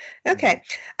kitchen. Okay.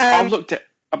 I'm gonna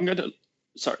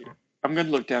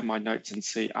look down my notes and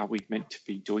see, are we meant to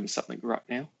be doing something right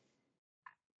now?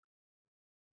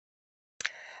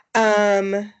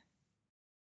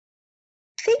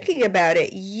 Thinking about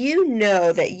it, you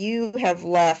know that you have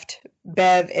left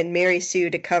Bev and Mary Sue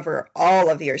to cover all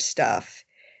of your stuff.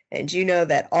 And you know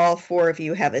that all four of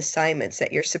you have assignments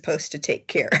that you're supposed to take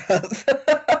care of.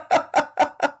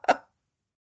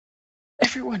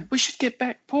 Everyone, we should get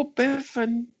back. Poor Bev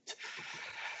and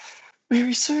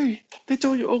Mary Sue. They're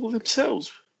doing it all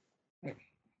themselves.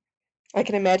 I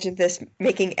can imagine this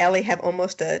making Ellie have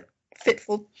almost a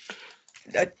fitful.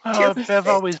 Oh, Bev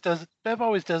always does it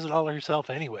all herself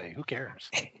anyway. Who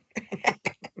cares?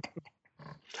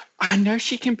 I know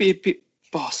she can be a bit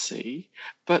bossy,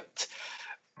 but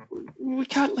we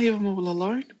can't leave them all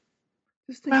alone.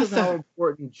 Just think of how Martha.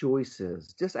 important Joyce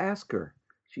is. Just ask her.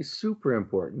 She's super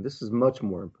important. This is much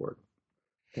more important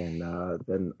than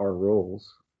our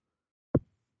roles.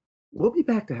 We'll be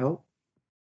back to help.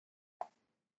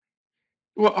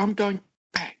 Well, I'm going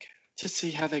back to see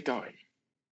how they're going.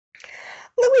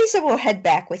 Louisa will head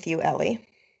back with you, Ellie.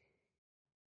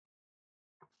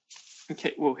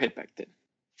 Okay, we'll head back then.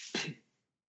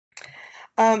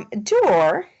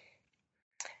 Dor,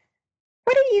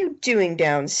 what are you doing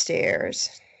downstairs?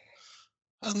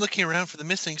 I'm looking around for the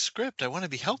missing script. I want to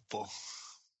be helpful.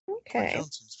 Okay.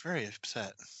 Johnson's very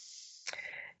upset.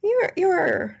 You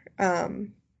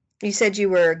said you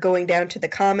were going down to the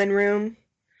common room,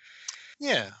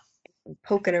 Yeah.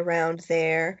 poking around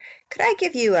there. Could I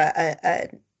give you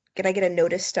could I get a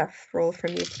notice stuff roll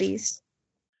from you, please?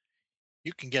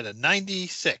 You can get a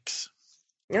 96,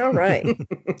 All right.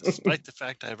 despite the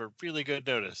fact I have a really good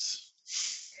notice.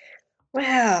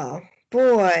 Wow,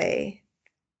 boy,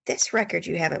 this record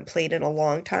you haven't played in a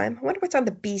long time. I wonder what's on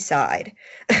the B-side.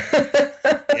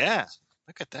 Yeah,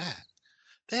 look at that.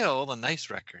 They have all the nice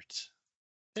records.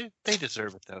 They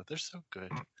deserve it, though. They're so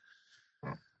good.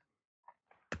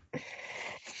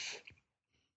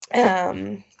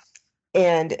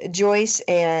 And Joyce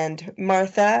and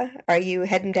Martha, are you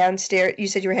heading downstairs? You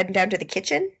said you were heading down to the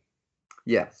kitchen?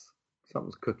 Yes.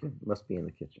 Something's cooking. Must be in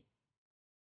the kitchen.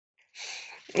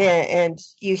 And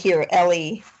you hear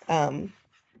Ellie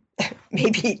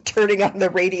maybe turning on the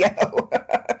radio,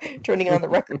 turning on the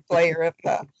record player of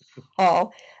the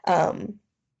hall.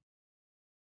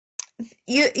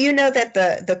 You know that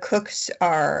the cooks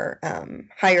are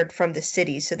hired from the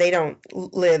city, so they don't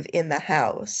live in the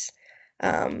house.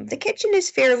 The kitchen is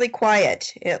fairly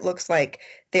quiet. It looks like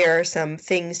there are some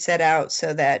things set out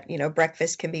so that,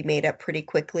 breakfast can be made up pretty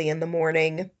quickly in the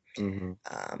morning.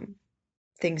 Mm-hmm.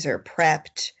 Things are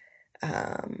prepped.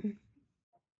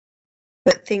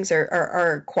 But things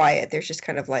are quiet. There's just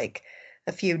kind of like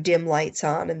a few dim lights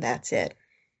on, and that's it.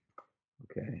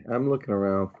 Okay. I'm looking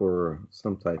around for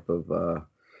some type of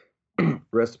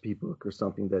recipe book or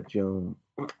something that Joan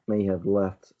may have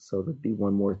left. So there'd be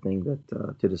one more thing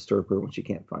that to disturb her when she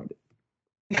can't find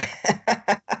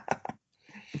it.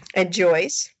 And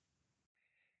Joyce?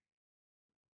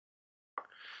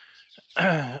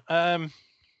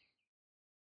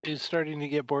 Is starting to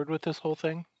get bored with this whole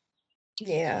thing.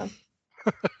 Yeah.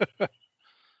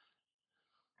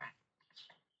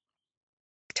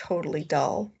 Totally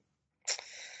dull.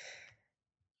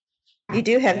 You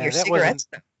do have your cigarettes.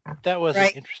 That wasn't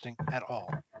right? interesting at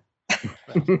all.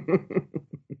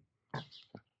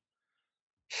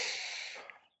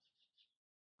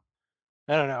 I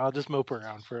don't know. I'll just mope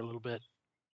around for a little bit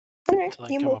until I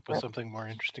come up with something more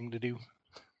interesting to do.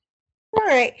 All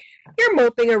right. You're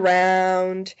moping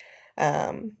around.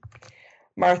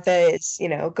 Martha is,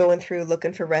 going through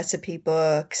looking for recipe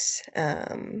books.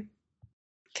 Can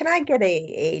I get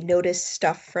a notice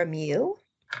stuff from you?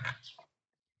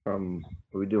 Are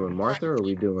we doing Martha or are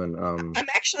we doing I'm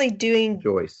actually doing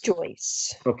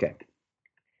Joyce. Okay.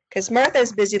 Because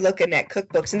Martha's busy looking at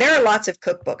cookbooks, and there are lots of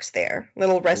cookbooks there,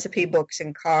 little recipe books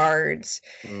and cards.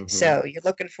 Mm-hmm. So you're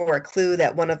looking for a clue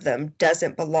that one of them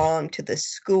doesn't belong to the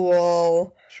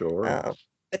school. Sure.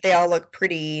 But they all look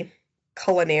pretty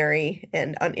culinary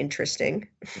and uninteresting.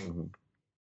 Mm-hmm.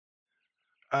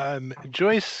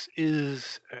 Joyce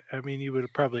is, I mean, you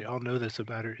would probably all know this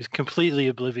about her, is completely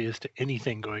oblivious to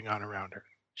anything going on around her.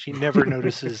 She never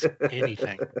notices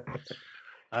anything.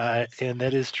 And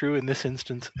that is true in this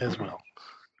instance as well.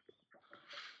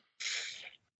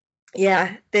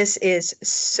 Yeah, this is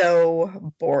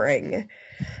so boring.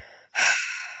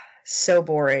 So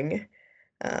boring.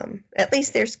 At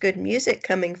least there's good music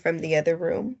coming from the other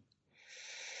room.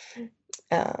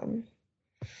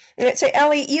 So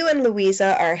Ellie, you and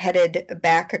Louisa are headed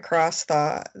back across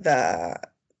the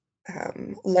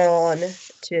lawn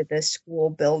to the school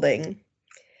building,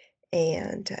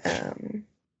 and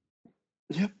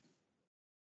Yep.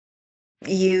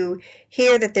 you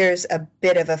hear that there's a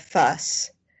bit of a fuss.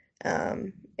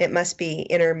 It must be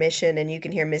intermission, and you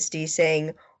can hear Miss D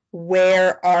saying,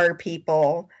 "Where are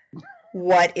people?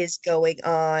 What is going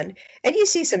on?" And you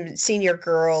see some senior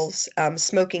girls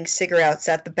smoking cigarettes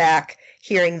at the back,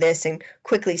 hearing this and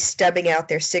quickly stubbing out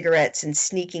their cigarettes and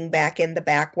sneaking back in the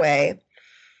back way.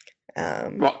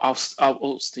 Well,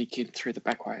 I'll sneak in through the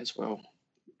back way as well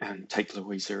and take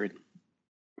Louisa in.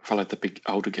 Follow the big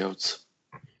older girls.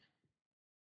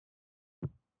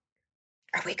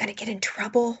 Are we going to get in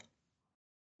trouble?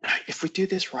 No, if we do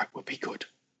this right, we'll be good.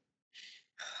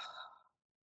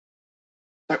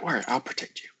 Don't worry, I'll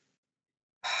protect you.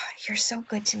 You're so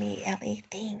good to me, Ellie.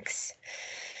 Thanks.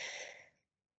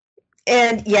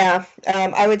 And yeah,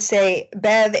 I would say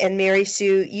Bev and Mary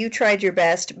Sue, you tried your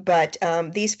best, but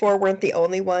these four weren't the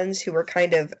only ones who were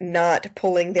kind of not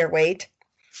pulling their weight.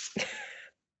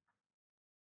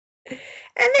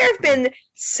 And there have been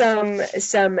some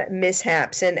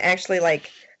mishaps, and actually,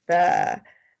 like the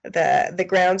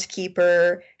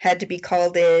groundskeeper had to be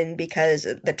called in because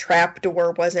the trap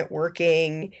door wasn't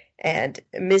working, and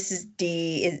Mrs.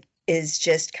 D is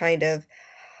just kind of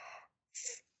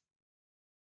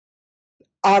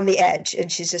on the edge, and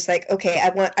she's just like, okay,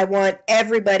 I want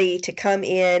everybody to come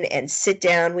in and sit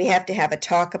down. We have to have a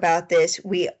talk about this.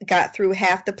 We got through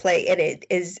half the play, and it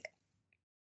is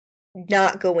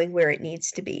not going where it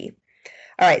needs to be.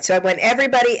 All right, so I want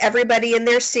everybody in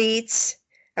their seats.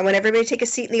 I want everybody to take a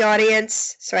seat in the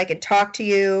audience so I can talk to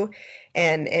you.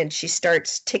 And she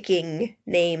starts ticking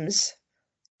names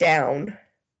down.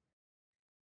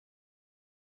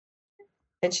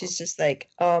 And she's just like,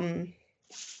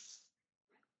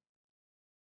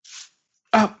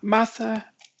 Martha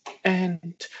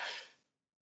and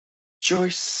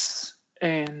Joyce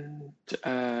and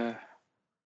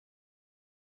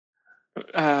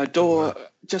Dora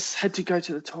just had to go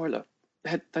to the toilet.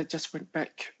 They just went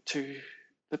back to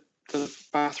the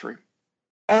bathroom.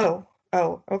 Oh,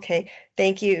 okay.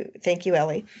 Thank you,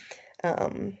 Ellie.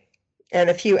 And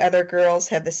a few other girls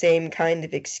have the same kind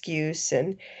of excuse,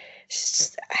 and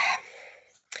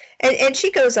and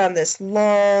she goes on this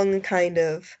long kind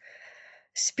of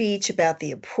speech about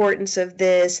the importance of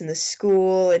this in the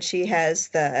school, and she has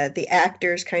the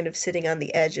actors kind of sitting on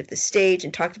the edge of the stage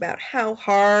and talked about how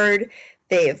hard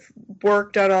they have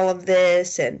worked on all of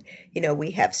this, and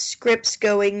we have scripts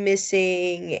going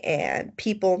missing and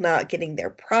people not getting their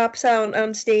props out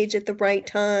on stage at the right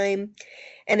time,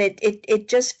 and it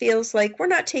just feels like we're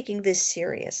not taking this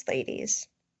serious, ladies.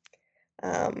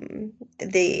 How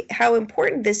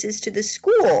important this is to the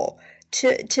school.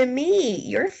 To me,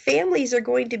 your families are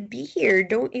going to be here.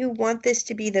 Don't you want this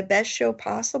to be the best show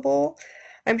possible?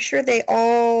 I'm sure they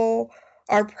all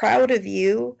are proud of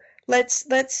you. Let's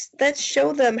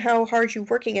show them how hard you're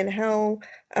working and how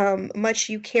much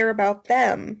you care about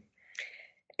them.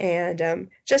 And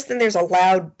just then there's a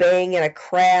loud bang and a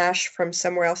crash from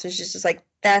somewhere else. It's just like,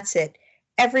 that's it.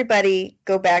 Everybody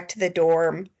go back to the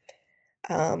dorm.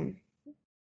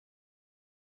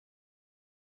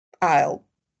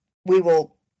 We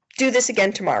will do this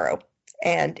again tomorrow,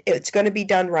 and it's going to be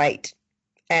done right.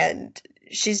 And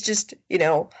she's just,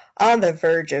 on the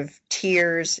verge of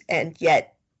tears and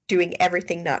yet doing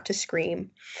everything not to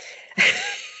scream.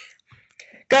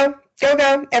 Go,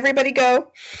 everybody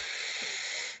go.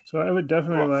 So I would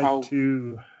definitely like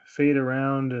to fade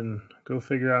around and go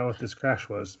figure out what this crash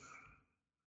was.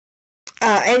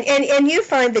 And you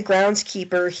find the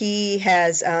groundskeeper. He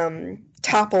has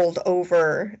toppled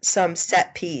over some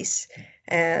set piece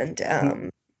and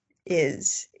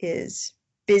is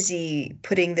busy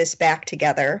putting this back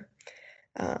together.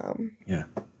 Yeah.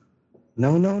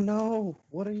 No.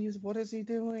 What is he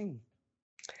doing?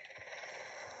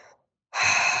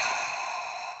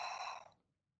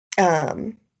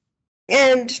 And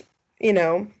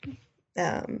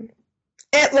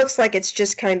it looks like it's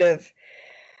just kind of.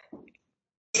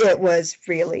 It was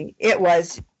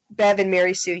Bev and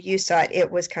Mary Sue, you saw it. It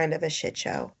was kind of a shit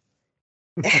show.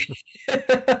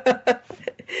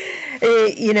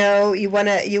 You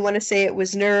wanna say it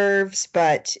was nerves,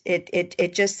 but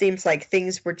it just seems like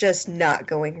things were just not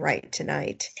going right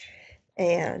tonight,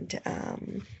 and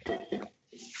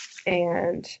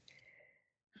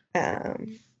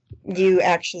you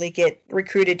actually get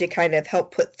recruited to kind of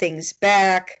help put things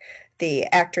back. The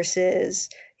actresses,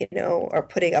 are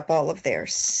putting up all of their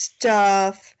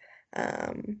stuff.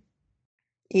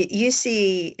 You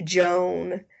see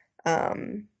Joan.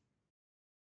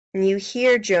 And you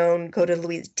hear Joan go to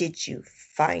Louise. Did you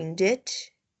find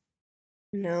it?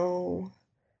 No.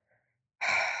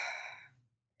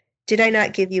 Did I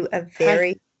not give you a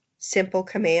very simple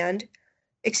command?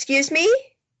 Excuse me?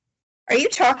 Are you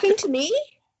talking to me?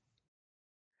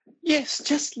 Yes,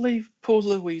 just leave poor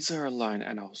Louisa alone,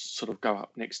 and I'll sort of go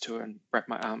up next to her and wrap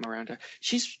my arm around her.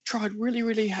 She's tried really,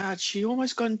 really hard. She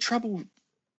almost got in trouble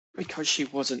because she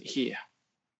wasn't here.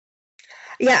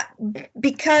 Yeah,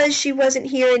 because she wasn't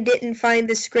here and didn't find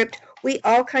the script, we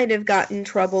all kind of got in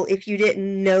trouble if you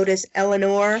didn't notice,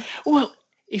 Eleanor. Well,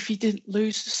 if you didn't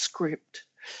lose the script,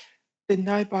 then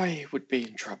nobody would be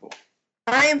in trouble.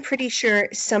 I am pretty sure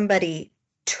somebody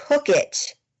took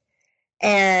it,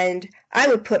 and I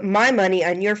would put my money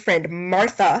on your friend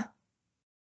Martha.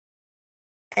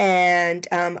 And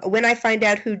when I find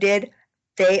out who did,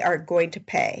 they are going to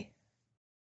pay.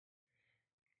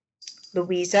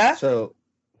 Louisa? So,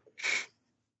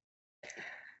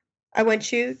 I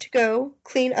want you to go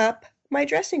clean up my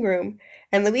dressing room.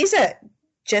 And Louisa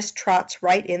just trots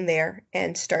right in there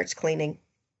and starts cleaning.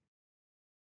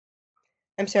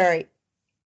 I'm sorry.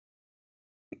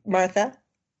 Martha?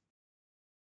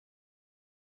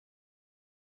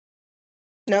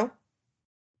 No?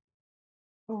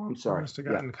 Oh, I'm I sorry. must have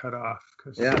gotten cut off.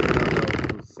 'Cause Yeah, no,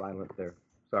 it was silent there.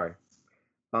 Sorry.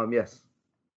 Yes.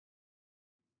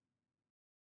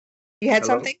 You had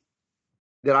Hello? something?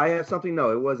 Did I have something?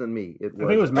 No, it wasn't me. It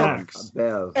think it was Max.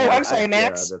 Bev. Oh, I'm sorry,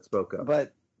 Max. That spoke up.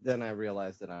 But then I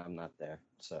realized that I'm not there,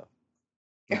 so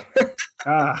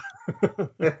Ah.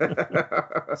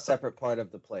 a separate part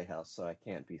of the playhouse, so I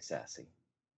can't be sassy.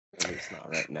 At least not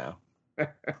right now. Well,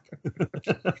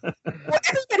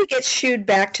 everybody gets shooed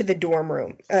back to the dorm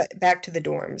room, back to the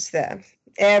dorms.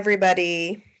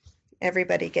 Everybody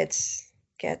gets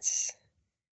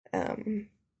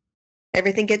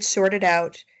everything gets sorted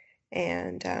out,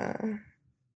 and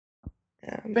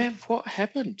Bev, what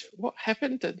happened? What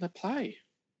happened in the play?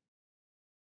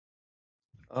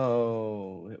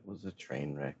 Oh, it was a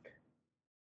train wreck.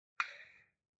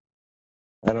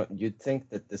 You'd think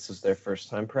that this was their first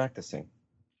time practicing.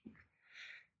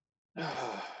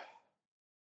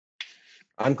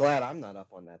 I'm glad I'm not up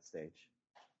on that stage.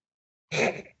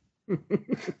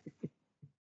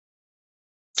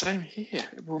 Same here.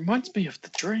 It reminds me of the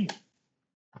dream.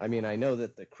 I mean, I know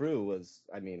that the crew was.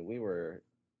 I mean, we were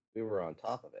on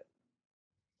top of it.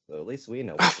 So at least we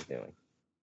know what we're doing.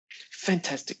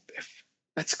 Fantastic, Bev.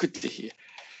 That's good to hear.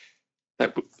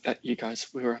 That you guys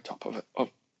were on top of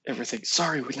everything.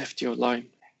 Sorry we left you alone.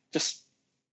 Just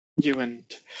you and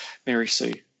Mary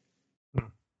Sue.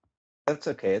 That's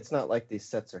okay. It's not like these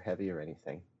sets are heavy or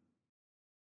anything.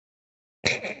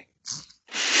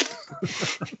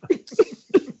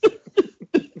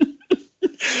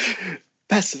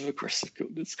 Passive aggressive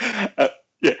goodness.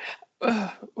 Yeah.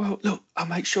 Well, look, I'll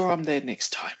make sure I'm there next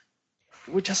time.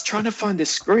 We're just trying to find the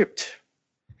script.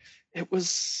 It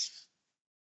was.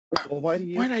 Well, why do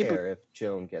you weren't care if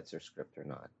Joan gets her script or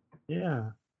not?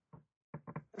 Yeah.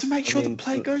 To make sure the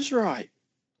play goes right.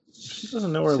 She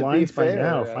doesn't know her To be lines by fair,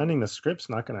 now. Finding the script's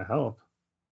not going to help.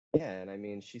 Yeah, and I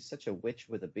mean, she's such a witch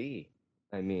with a B.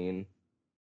 I mean.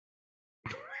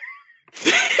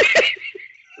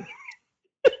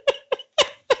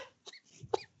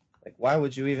 Like, why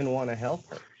would you even want to help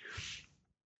her?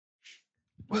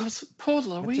 Well, poor Just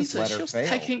Louisa, let she her was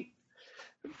fail.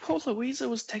 Poor Louisa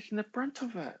was taking the brunt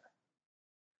of it.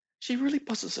 She really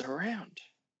bosses it around.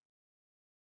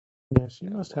 Yeah, she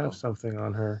must have something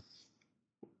on her.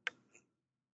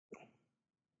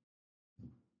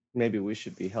 Maybe we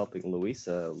should be helping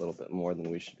Louisa a little bit more than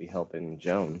we should be helping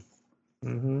Joan.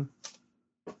 Mm-hmm.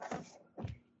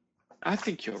 I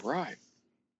think you're right.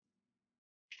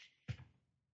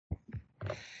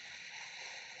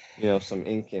 You know, some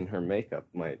ink in her makeup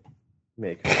might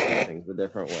make her see things a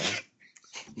different way.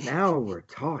 Now we're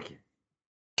talking.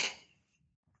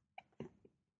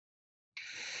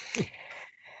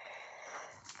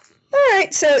 all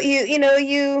right. So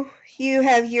you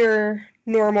have your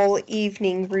normal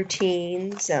evening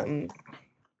routines,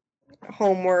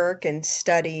 homework and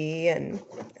study, and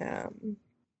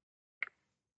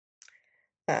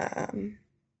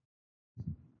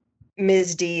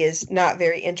Ms. D is not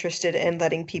very interested in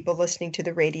letting people listening to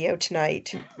the radio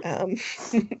tonight.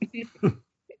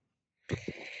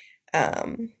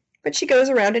 But she goes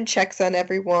around and checks on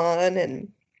everyone,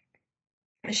 and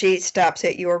she stops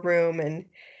at your room, and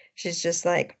she's just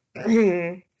like,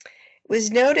 it was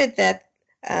noted that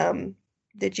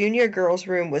the junior girls'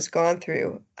 room was gone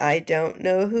through. I don't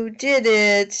know who did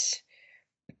it.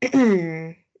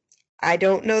 I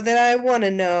don't know that I want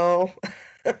to know.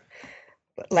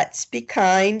 But let's be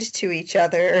kind to each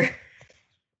other.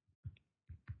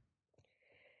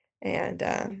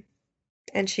 And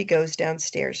she goes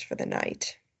downstairs for the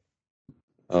night.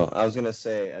 Oh, I was gonna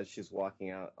say, as she's walking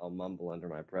out, I'll mumble under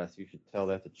my breath, "You should tell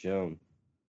that to Joan."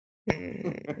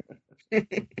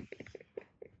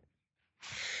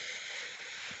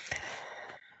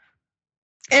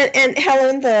 And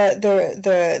Helen,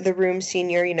 the room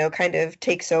senior, kind of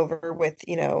takes over with,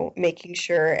 making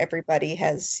sure everybody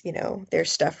has, their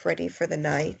stuff ready for the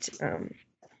night.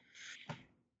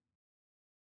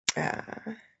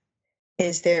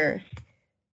 Is there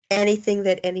anything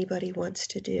that anybody wants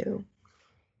to do?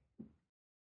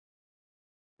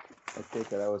 I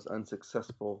take it I was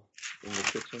unsuccessful in the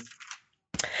kitchen.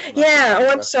 Yeah, oh,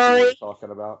 I'm sorry.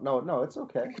 Talking about no, it's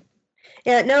okay.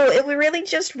 Yeah, no, it was really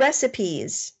just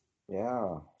recipes.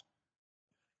 Yeah.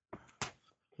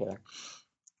 Okay.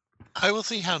 I will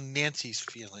see how Nancy's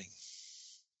feeling.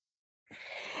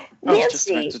 I was just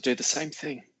about Nancy, to do the same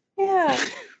thing. yeah.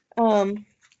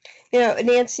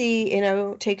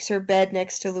 Nancy, takes her bed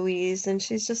next to Louise, and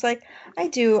she's just like,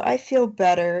 I feel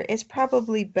better. It's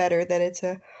probably better that it's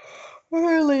a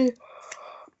early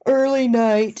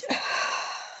night.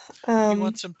 You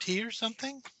want some tea or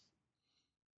something?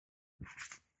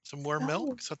 Some warm Oh.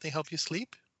 milk? Something help you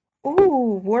sleep?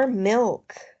 Ooh, warm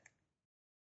milk.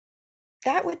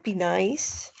 That would be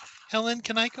nice. Helen,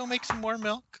 can I go make some warm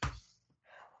milk?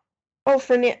 Oh,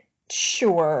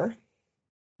 sure.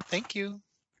 Thank you.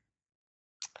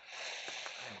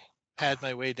 Pad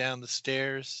my way down the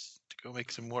stairs to go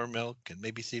make some more milk and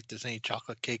maybe see if there's any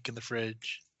chocolate cake in the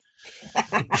fridge.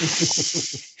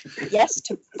 Yes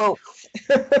to both.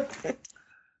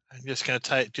 I'm just gonna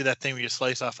do that thing where you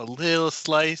slice off a little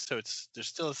slice, so there's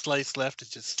still a slice left.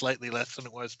 It's just slightly less than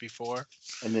it was before.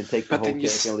 And then take the But whole then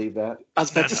cake and leave that. I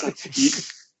was about to say,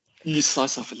 you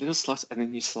slice off a little slice, and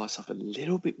then you slice off a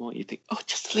little bit more. You think, oh,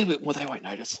 just a little bit more, they won't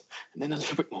notice. And then a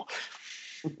little bit more.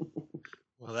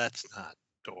 Well, that's not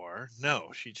Dor.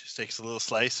 No, she just takes a little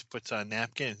slice, puts on a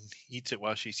napkin, and eats it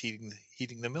while she's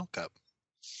heating the milk up.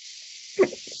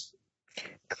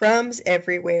 Crumbs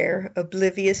everywhere,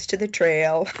 oblivious to the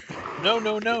trail. No,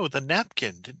 the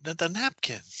napkin. The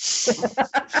napkin.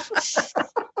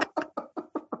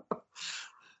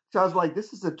 Sounds like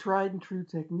this is a tried and true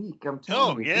technique. I'm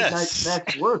telling you. Yes. Midnight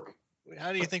snacks work.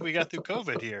 How do you think we got through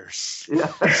COVID here?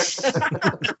 Yeah.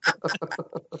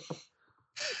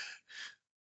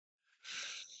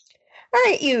 All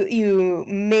right, you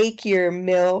make your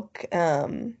milk,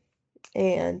 and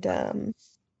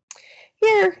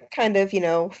you're kind of,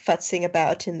 futzing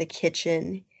about in the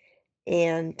kitchen.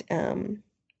 And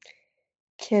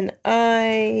can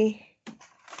I?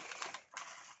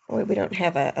 Oh, wait, we don't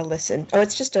have a listen. Oh,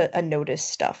 it's just a notice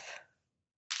stuff.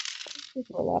 We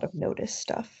do a lot of notice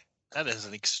stuff. That is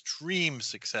an extreme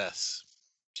success.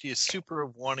 She is super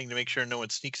wanting to make sure no one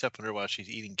sneaks up on her while she's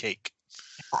eating cake.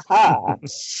 Aha!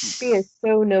 She is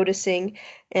so noticing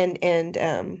and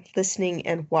listening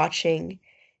and watching.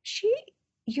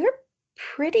 You're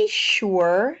pretty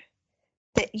sure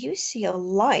that you see a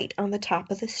light on the top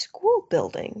of the school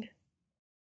building.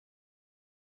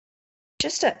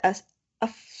 Just a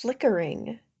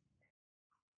flickering.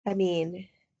 I mean,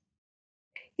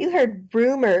 you heard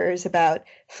rumors about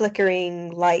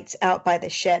flickering lights out by the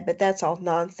shed, but that's all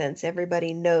nonsense.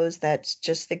 Everybody knows that's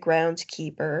just the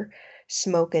groundskeeper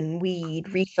smoking weed,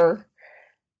 reefer.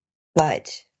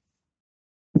 But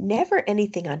never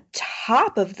anything on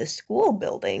top of the school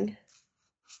building.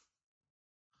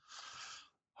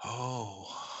 Oh,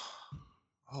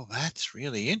 that's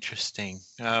really interesting.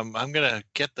 I'm gonna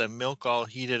get the milk all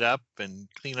heated up and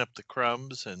clean up the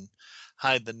crumbs and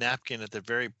hide the napkin at the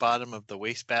very bottom of the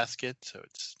wastebasket so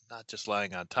it's not just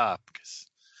lying on top. Because,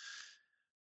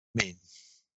 I mean,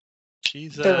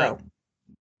 she's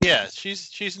yeah,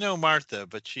 she's no Martha,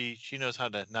 but she knows how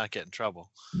to not get in trouble.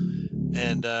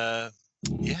 And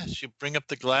yeah, she'll bring up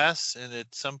the glass, and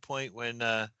at some point when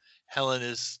Helen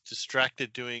is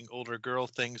distracted doing older girl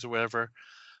things or whatever,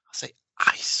 I'll say,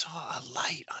 I saw a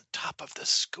light on top of the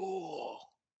school.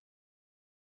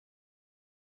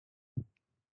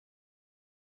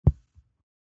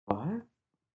 What?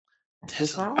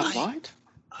 There's a This light Light?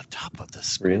 on top of the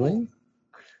school. Really?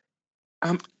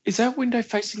 Is our window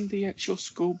facing the actual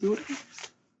school building?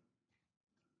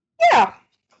 Yeah.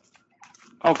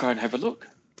 I'll go and have a look.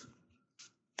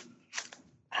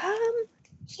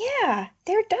 Yeah,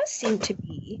 there does seem to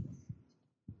be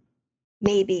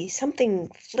maybe something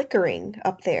flickering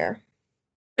up there.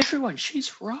 Everyone,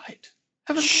 she's right.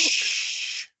 Have a look.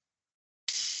 Shh.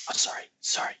 Oh,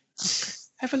 sorry.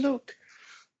 Have a look.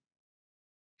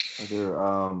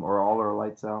 Are all our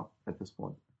lights out at this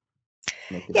point?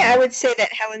 Make it Yeah, I out. would say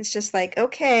that Helen's just like,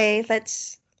 okay,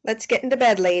 let's get into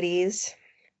bed, ladies.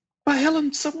 But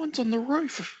Helen, someone's on the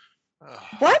roof. Oh.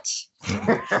 What?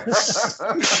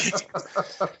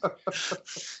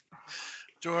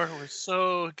 Dor was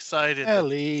so excited that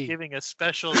Ellie. he's giving a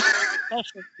special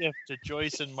gift to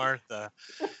Joyce and Martha.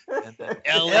 And then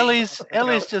Ellie's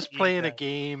just being playing a that-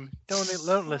 game.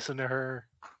 Don't listen to her.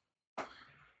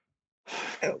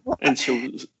 And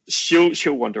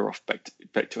she'll wander off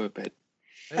back to her bed.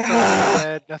 It's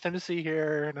all right. Nothing to see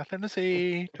here. Nothing to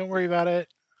see. Don't worry about it.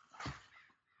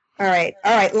 All right,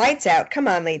 lights out. Come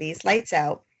on, ladies, lights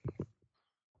out.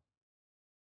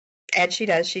 And she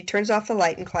does. She turns off the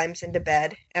light and climbs into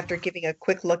bed after giving a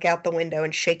quick look out the window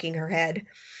and shaking her head.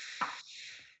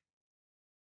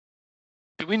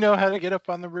 Do we know how to get up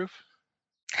on the roof?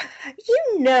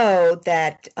 You know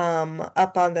that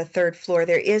up on the third floor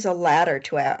there is a ladder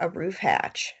to a roof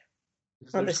hatch.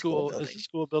 Is On the the school is building. the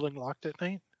school building locked at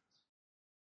night?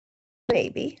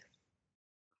 Maybe.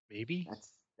 Maybe.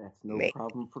 That's no May-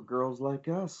 problem for girls like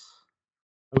us.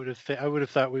 I would have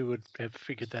thought we would have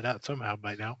figured that out somehow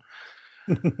by now.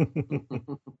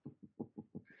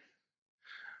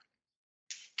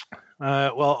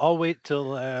 Well, I'll wait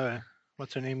till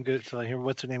what's her name go till I hear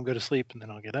what's her name go to sleep, and then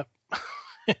I'll get up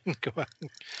and go out.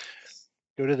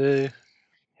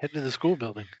 Head to the school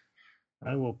building.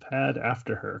 I will pad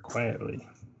after her quietly.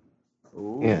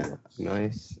 Ooh. Yeah,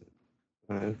 nice.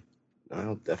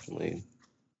 I'll definitely,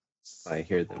 if I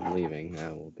hear them leaving, I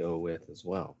will go with as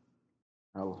well.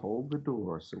 I'll hold the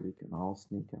door so we can all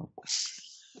sneak out.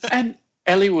 And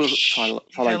Ellie will follow.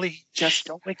 Ellie, Just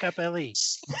don't wake up Ellie.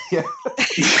 Yeah.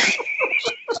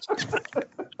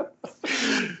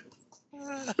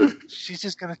 She's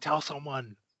just gonna tell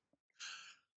someone.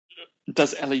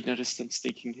 Does Ellie notice them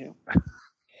sneaking here?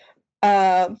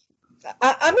 I'm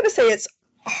going to say it's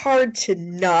hard to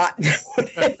not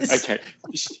notice. Okay,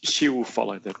 she will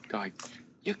follow the guy.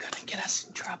 You're gonna get us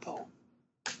in trouble.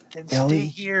 Then Ellie?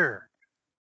 stay here.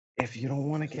 If you don't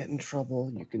want to get in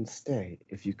trouble, you can stay.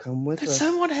 If you come with But us,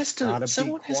 someone has gotta to. be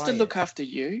Someone has to quiet. look after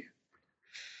you.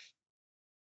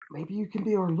 Maybe you can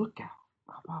be our lookout.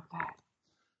 How about that?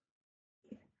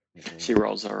 She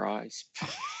rolls her eyes.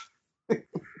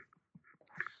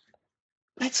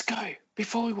 Let's go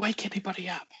before we wake anybody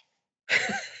up.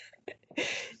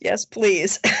 Yes,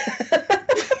 please.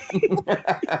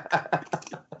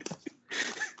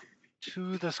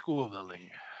 To the school building.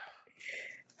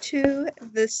 To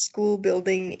the school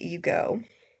building you go.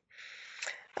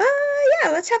 Yeah,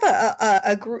 let's have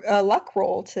a luck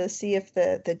roll to see if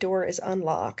the door is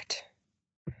unlocked.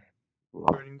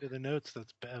 According to the notes,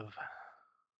 that's Bev.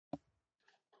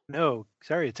 No,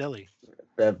 sorry, it's Ellie.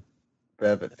 Bev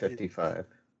at 55.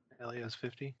 Ellie has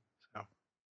 50.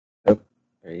 So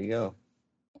There you go.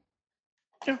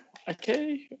 Yeah,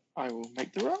 okay. I will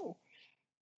make the roll.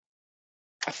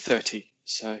 A 30,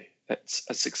 so that's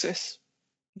a success.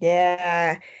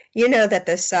 Yeah, you know that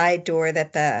the side door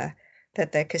that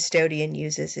the custodian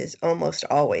uses is almost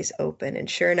always open, and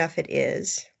sure enough, it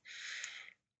is.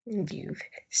 You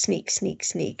sneak.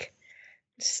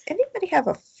 Does anybody have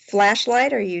a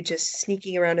flashlight? Or are you just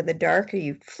sneaking around in the dark? Are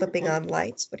you flipping on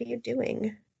lights? What are you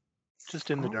doing? just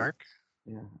in the Oh. dark.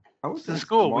 Yeah. I would It's the think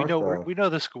school. Martha- We know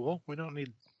the school. We don't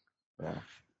need. Yeah.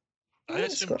 I Yeah,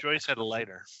 assume so- Joyce had a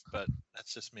lighter, but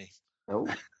that's just me. Oh.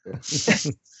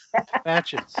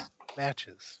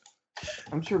 Matches.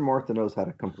 I'm sure Martha knows how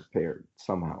to come prepared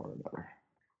somehow or another.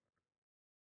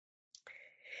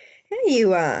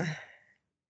 You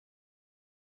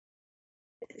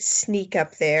sneak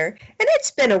up there, and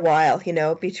it's been a while, you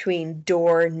know, between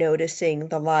Dor noticing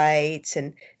the lights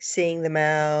and seeing them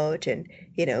out, and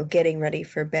getting ready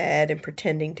for bed and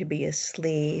pretending to be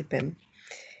asleep. And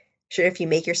sure, if you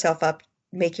make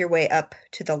your way up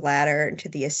to the ladder and to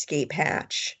the escape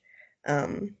hatch,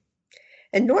 and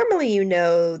normally you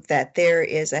know that there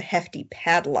is a hefty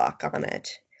padlock on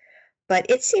it, but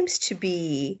it seems to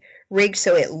be rigged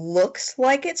so it looks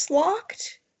like it's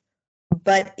locked,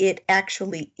 but it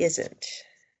actually isn't.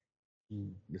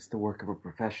 It's the work of a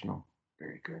professional.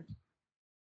 Very good.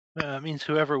 It means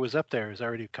whoever was up there has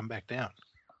already come back down.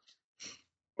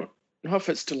 No, if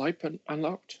it's still open,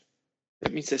 unlocked,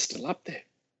 that means they're still up there.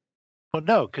 Well,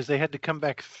 no, because they had to come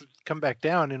back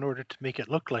down in order to make it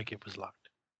look like it was locked.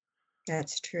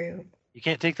 That's true. You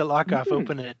can't take the lock off, Hmm.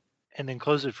 open it, and then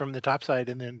close it from the top side,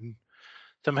 and then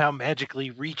somehow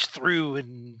magically reach through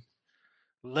and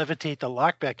levitate the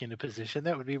lock back into position.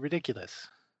 That would be ridiculous.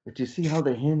 But you see how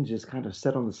the hinge is kind of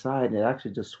set on the side and it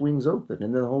actually just swings open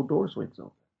and then the whole door swings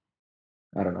open.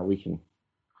 I don't know. We can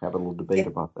have a little debate Yeah.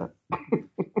 about that.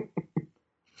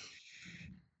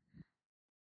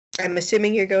 I'm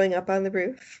assuming you're going up on the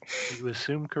roof. You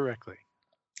assume correctly.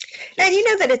 And you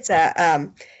know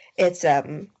that it's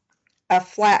a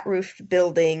flat roofed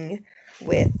building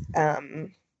with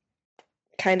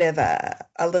kind of a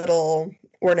little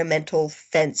ornamental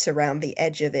fence around the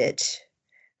edge of it.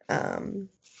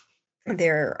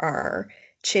 There are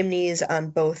chimneys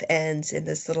on both ends in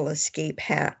this little escape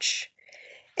hatch.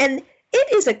 And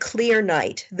it is a clear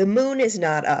night. The moon is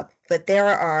not up, but there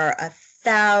are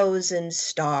 1,000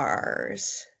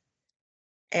 stars.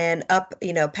 And up,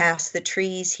 past the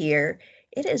trees here,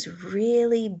 it is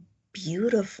really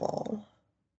beautiful.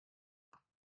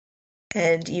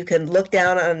 And you can look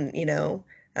down on,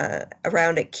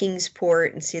 around at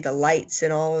Kingsport and see the lights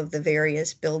in all of the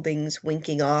various buildings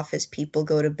winking off as people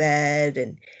go to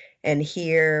bed, and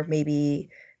hear maybe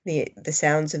the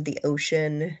sounds of the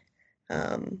ocean,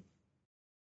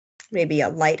 maybe a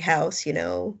lighthouse,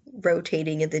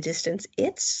 rotating in the distance.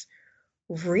 It's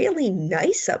really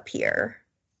nice up here.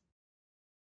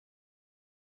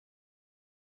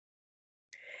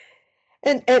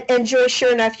 And Joyce,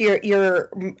 sure enough, you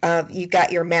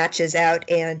got your matches out,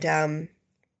 and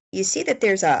you see that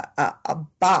there's a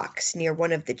box near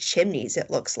one of the chimneys, it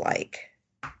looks like.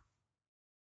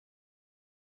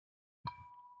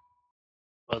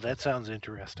 Well, that sounds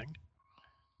interesting.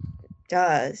 It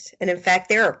does. And in fact,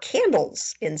 there are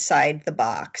candles inside the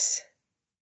box.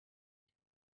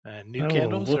 New I will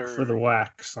candles look or for the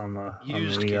wax on the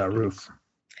used candles? roof.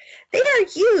 They are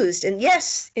used, and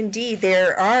yes, indeed,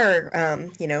 there are,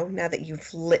 now that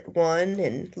you've lit one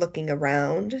and looking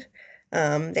around,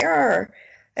 there are,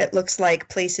 it looks like,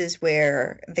 places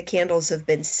where the candles have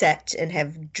been set and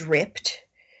have dripped.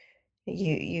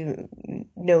 You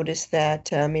notice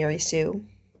that, Mary Sue?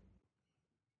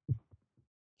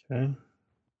 Okay. And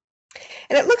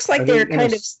it looks like I they're think in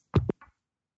kind a of...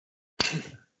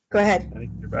 Go ahead.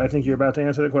 I think you're about to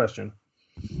answer the question.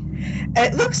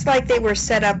 It looks like they were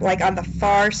set up like on the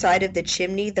far side of the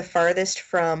chimney, the farthest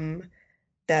from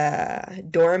the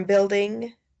dorm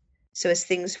building, so as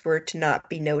things were to not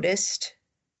be noticed.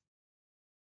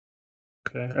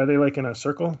 Okay. Are they like in a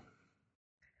circle?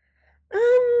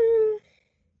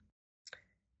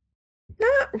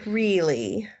 Not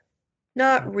really.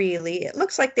 Not really. It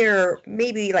looks like there are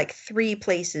maybe like 3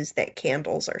 places that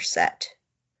candles are set.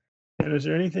 And is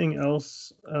there anything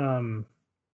else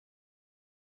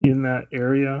in that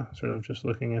area? Sort of just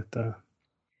looking at the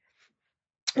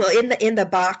Well, in the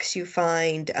box you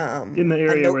find in the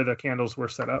area where the candles were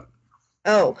set up.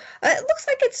 Oh, it looks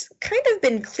like it's kind of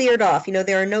been cleared off.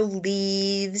 There are no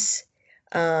leaves.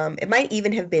 It might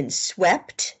even have been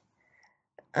swept.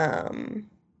 You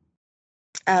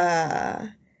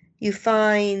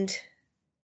find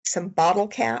some bottle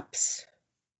caps.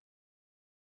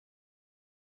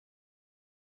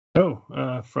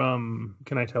 Oh, from,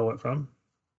 can I tell what from?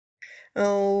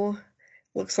 Oh,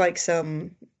 looks like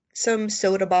some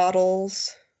soda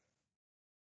bottles.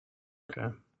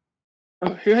 Okay.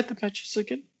 Oh, who had the matches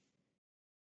again?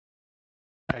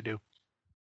 I do.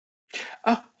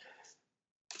 Oh,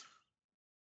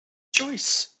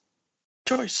 Joyce,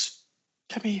 come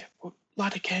here. We'll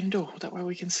light a candle. That way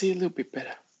we can see a little bit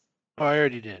better. Oh, I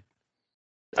already did.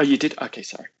 Oh, you did? Okay,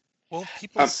 sorry. Won't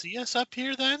people see us up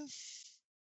here then?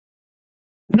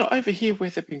 Not over here where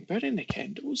they've been burning the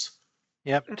candles.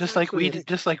 Yep, That's just like we actually- did,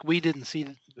 just like we didn't see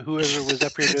whoever was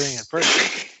up here doing it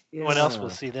first. No one else will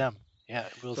see them. Yeah,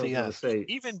 we'll see us.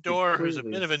 Even Dor, who's a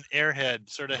bit of an airhead,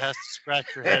 sort of has to scratch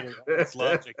her head at his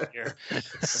logic here.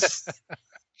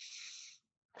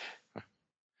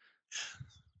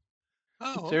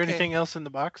 Oh, Is there okay. anything else in the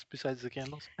box besides the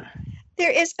candles?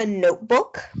 There is a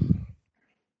notebook,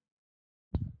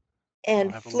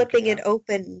 and have a look at flipping it that.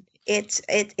 open,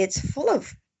 it's full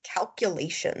of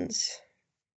calculations.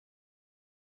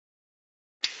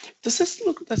 Does this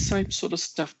look the same sort of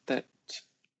stuff that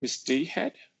Miss D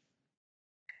had?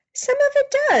 Some of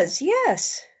it does,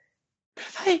 yes.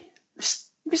 Hey,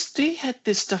 Miss D had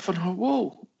this stuff on her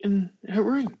wall in her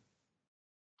room.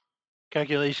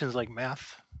 Calculations like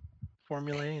math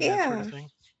formulae, and that sort of Yeah.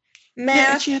 thing. Yeah, and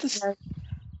Math. she had a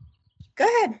Go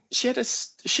ahead. she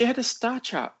had a star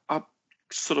chart. I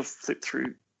sort of flipped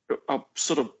through. I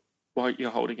sort of while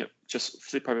you're holding it, just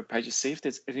flip over pages, see if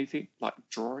there's anything like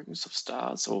drawings of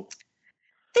stars or.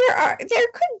 There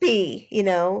could be,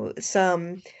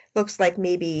 some looks like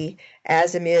maybe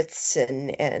azimuths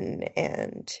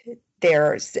and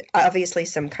there's obviously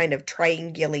some kind of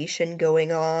triangulation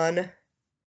going on.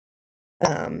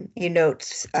 You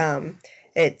note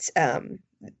it's on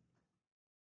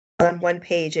one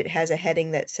page it has a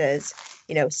heading that says,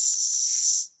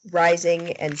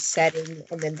 rising and setting,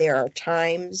 and then there are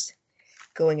times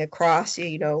going across.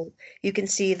 You can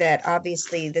see that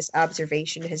obviously this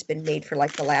observation has been made for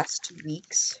like the last 2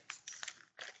 weeks.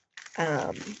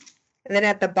 And then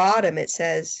at the bottom it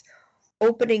says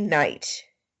opening night,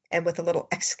 and with a little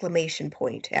exclamation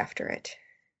point after it.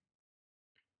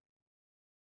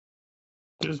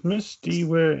 Does Miss D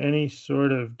wear any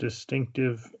sort of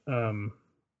distinctive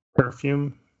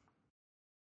perfume?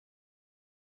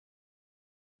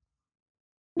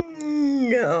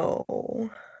 No.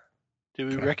 Do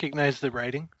we recognize the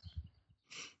writing?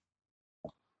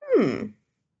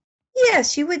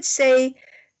 Yes, you would say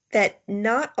that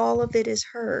not all of it is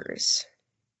hers,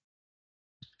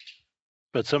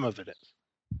 But some of it is.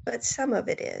 but some of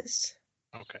it is.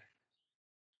 Okay.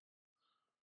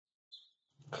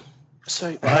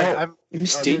 So, I'm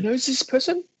Miss D knows this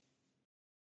person?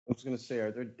 I was going to say,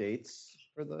 are there dates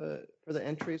for the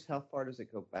entries? How far does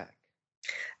it go back?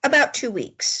 About 2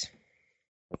 weeks.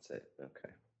 That's it. Okay.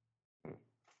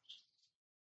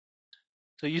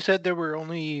 So you said there were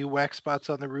only wax spots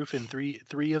on the roof and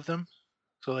three of them?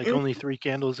 So like only 3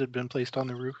 candles had been placed on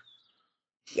the roof?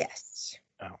 Yes.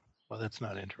 Oh, well, that's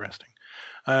not interesting.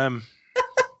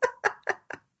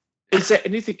 Is there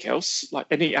anything else, like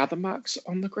any other marks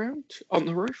on the ground, on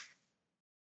the roof?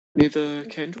 Near the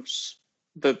candles?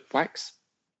 The wax?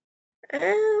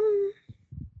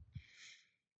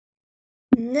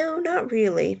 No, not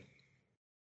really.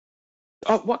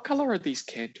 Oh, what color are these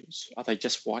candles? Are they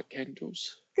just white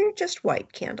candles? They're just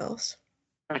white candles.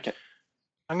 Okay.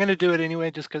 I'm going to do it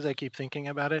anyway just because I keep thinking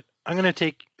about it. I'm going to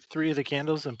take 3 of the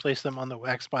candles and place them on the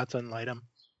wax spots and light them.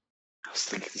 I was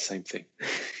thinking the same thing.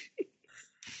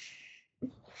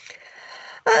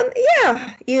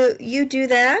 Yeah, you do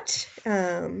that.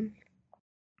 Then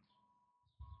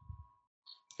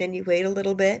you wait a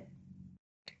little bit.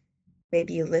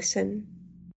 Maybe you listen.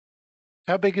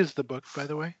 How big is the book, by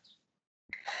the way?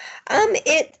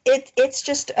 It's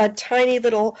just a tiny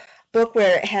little book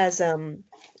where it has the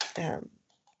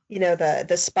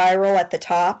spiral at the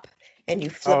top, and you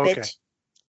flip it.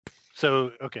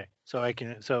 So I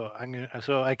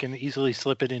can easily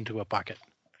slip it into a pocket.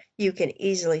 You can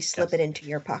easily slip it into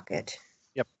your pocket.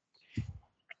 Yep.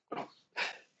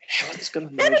 Helen's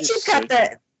gonna Now that notice.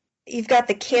 you've got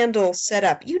the candle set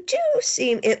up, you do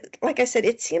seem it. Like I said,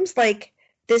 it seems like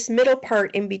this middle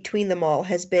part in between them all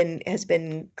has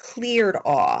been cleared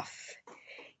off,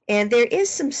 and there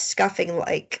is some scuffing.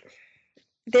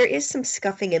 There is some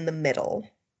scuffing in the middle.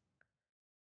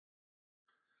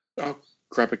 I'll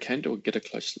grab a candle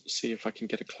and see if I can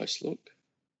get a close look.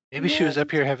 Maybe she was up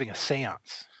here having a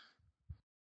seance.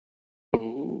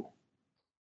 Ooh.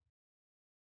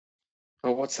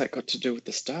 Well, what's that got to do with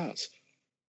the stars?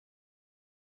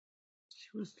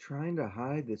 She was trying to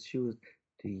hide that she was.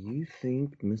 Do you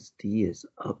think Miss D is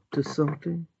up to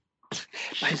something?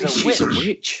 Maybe she's a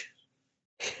witch.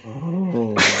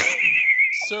 Oh.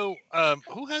 So,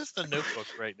 who has the notebook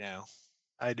right now?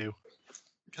 I do.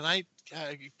 Can I,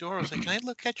 Doros, can I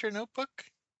look at your notebook?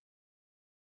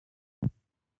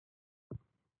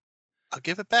 I'll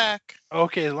give it back.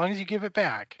 Okay, as long as you give it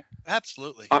back.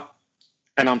 Absolutely.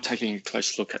 And I'm taking a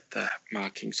close look at the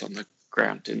markings on the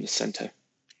ground in the center.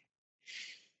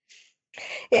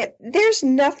 Yeah, there's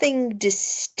nothing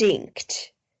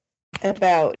distinct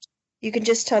about. You can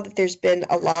just tell that there's been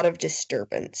a lot of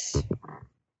disturbance.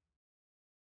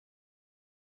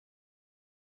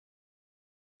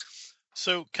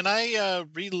 So can I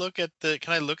look at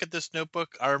this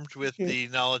notebook armed with the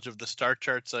knowledge of the star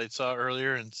charts I saw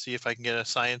earlier and see if I can get a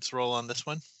science roll on this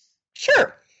one?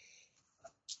 Sure.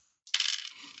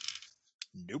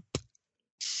 Nope.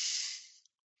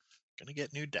 Gonna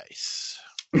get new dice.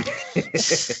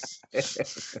 This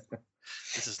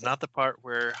is not the part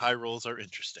where high rolls are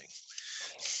interesting.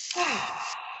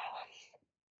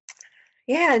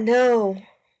 Yeah, no.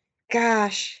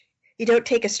 Gosh, you don't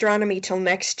take astronomy till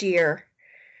next year.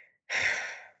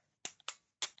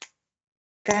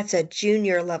 That's a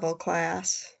junior level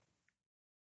class.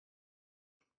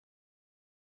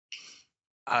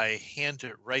 I hand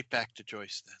it right back to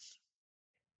Joyce then.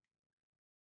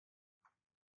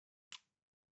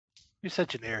 You're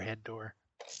such an airhead, Dor.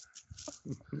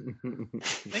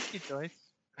 Thank you, Joyce.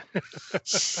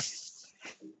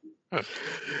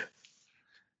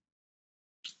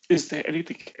 Is there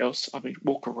anything else? I mean,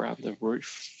 walk around the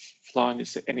roof line.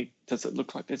 Is there any? Does it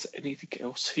look like there's anything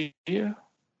else here?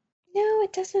 No,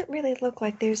 it doesn't really look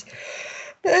like there's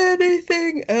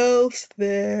anything else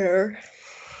there.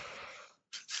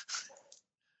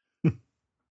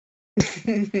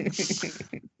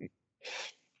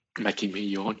 Making me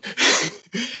yawn.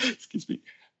 Excuse me.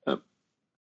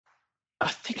 I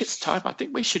think it's time. I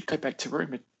think we should go back to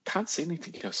room. I can't see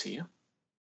anything else here.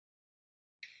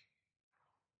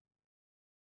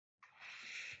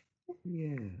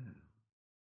 Yeah.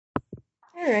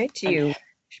 All right, do you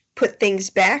put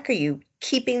things back? Are you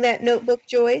keeping that notebook,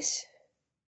 Joyce?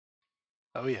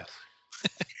 Oh yes.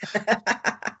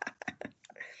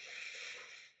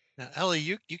 Now, Ellie,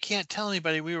 you can't tell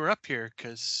anybody we were up here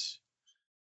because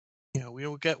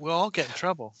we'll all get in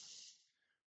trouble.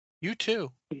 You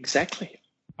too. Exactly.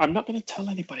 I'm not going to tell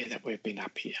anybody that we've been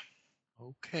up here.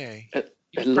 Okay. It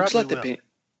You looks like probably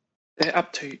they're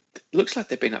up to. Looks like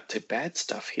they've been up to bad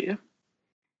stuff here.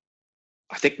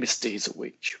 I think Miss D's a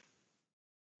witch.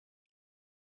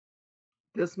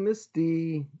 Does Miss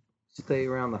D stay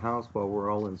around the house while we're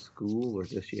all in school, or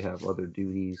does she have other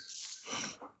duties?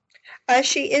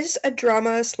 She is a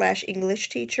drama / English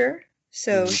teacher,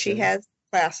 so she Okay. has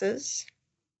classes.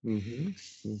 Mm-hmm.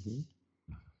 Mm-hmm.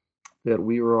 That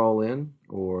we were all in,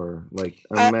 or like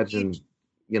I You- imagine,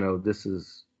 this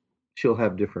is she'll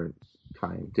have different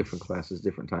classes,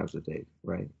 different times of day,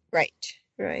 right?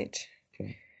 Right.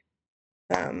 Okay.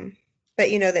 But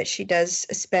you know that she does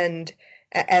spend,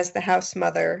 as the house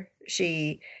mother,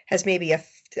 she has maybe a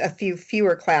few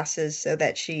fewer classes so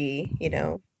that she,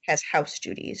 has house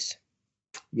duties.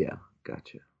 Yeah,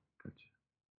 gotcha.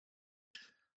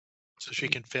 So she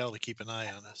can fail to keep an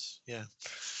eye on us. Yeah.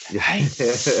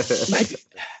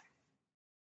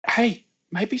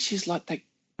 Maybe she's like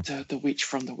the witch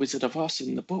from the Wizard of Oz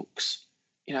in the books.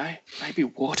 Maybe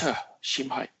water. She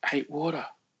might hate water.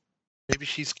 Maybe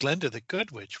she's Glenda the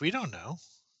Good Witch. We don't know.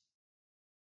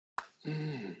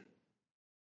 Mm.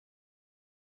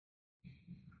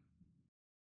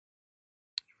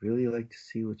 Really like to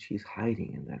see what she's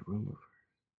hiding in that room of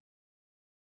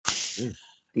hers.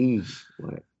 Steve,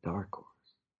 what a dark horse.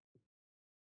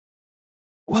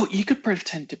 Well, you could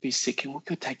pretend to be sick and we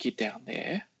could take you down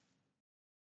there.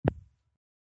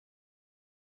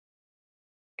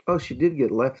 Oh, she did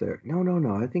get left there.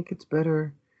 No. I think it's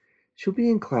better. She'll be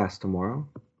in class tomorrow.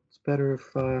 It's better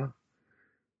if,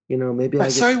 maybe I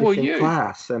get so will sick in you.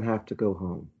 class and have to go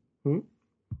home.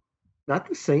 Not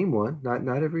the same one.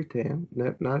 Not every time.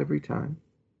 Not every time.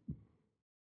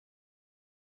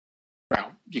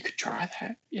 Well, you could try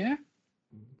that, yeah?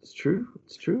 It's true.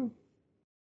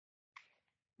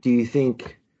 Do you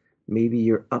think maybe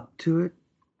you're up to it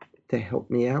to help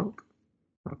me out?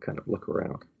 I'll kind of look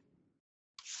around.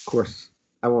 Of course,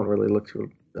 I won't really look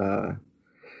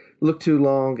too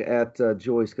long at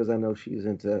Joyce because I know she's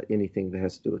into anything that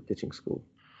has to do with ditching school.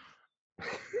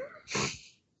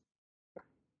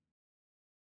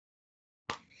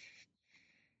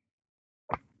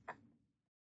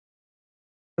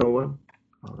 No one?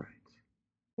 All right.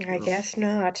 I guess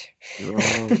not. You're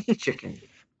all chicken.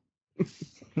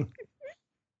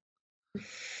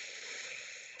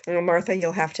 Well, Martha,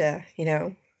 you'll have to,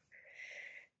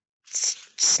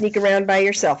 sneak around by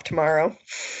yourself tomorrow.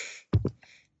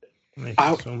 Makes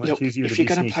it so much easier if to you're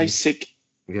be going to play sneaky. sick,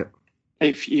 Yep.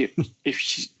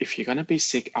 if you're going to be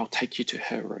sick, I'll take you to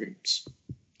her rooms,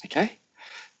 okay?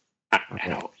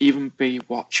 And I'll even be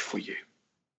watch for you.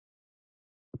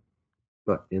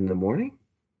 But in the morning?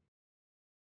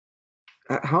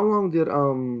 How long did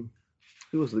who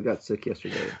was that got sick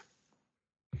yesterday?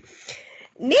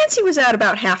 Nancy was out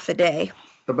about half the day.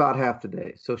 About half the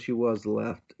day. So she was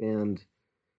left, and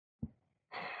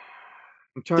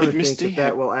I'm trying Did to Miss think D if that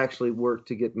have- will actually work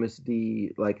to get Miss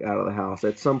D out of the house.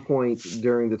 At some point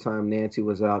during the time Nancy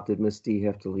was out, did Miss D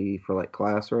have to leave for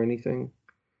class or anything?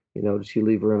 Did she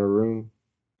leave her in her room?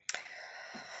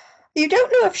 You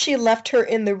don't know if she left her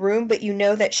in the room, but you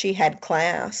know that she had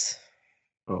class.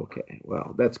 Okay,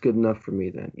 well, that's good enough for me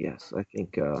then. Yes, I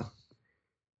think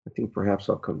perhaps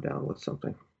I'll come down with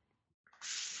something.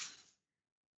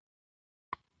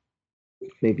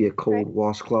 Maybe a cold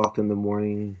washcloth in the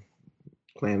morning,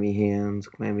 clammy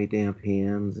damp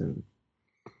hands, and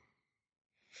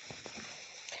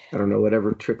I don't know,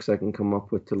 whatever tricks I can come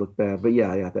up with to look bad. But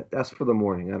yeah, that's for the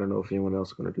morning. I don't know if anyone else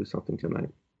is going to do something tonight.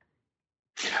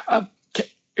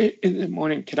 In the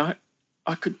morning,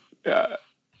 I could,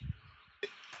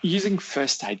 using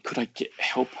first aid, could I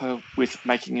help her with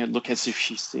making her look as if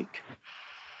she's sick?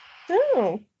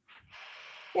 Oh.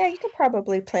 Yeah, you could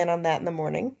probably plan on that in the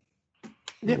morning.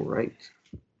 Yep. All right.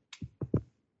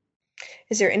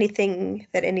 Is there anything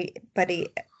that anybody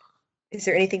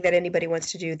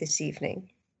wants to do this evening?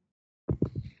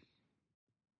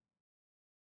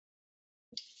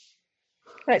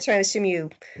 All right, so I assume you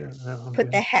Yeah, I'm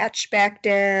put the good. hatch back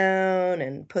down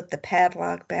and put the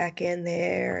padlock back in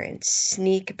there and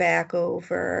sneak back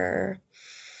over,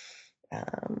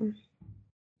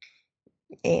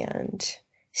 and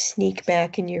sneak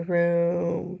back in your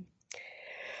room.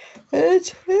 It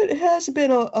has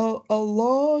been a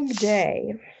long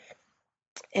day,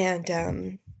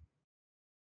 and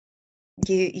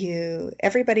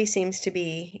everybody seems to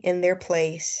be in their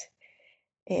place,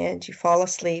 and you fall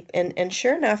asleep, and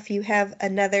sure enough, you have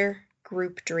another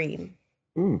group dream.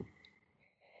 Mm.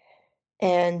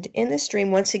 And in this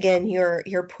dream, once again,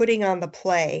 you're putting on the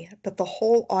play, but the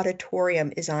whole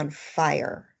auditorium is on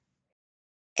fire.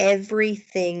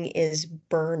 Everything is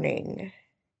burning.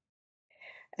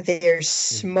 There's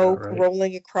Seems about smoke right.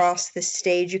 rolling across the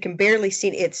stage. You can barely see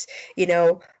it. It's,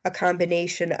 a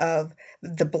combination of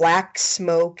the black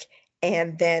smoke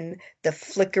and then the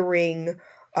flickering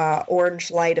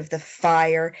orange light of the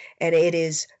fire, and it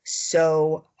is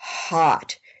so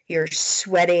hot. You're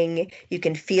sweating. You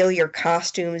can feel your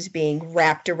costumes being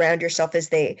wrapped around yourself as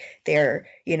they're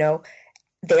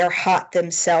hot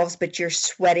themselves, but you're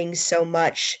sweating so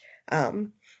much.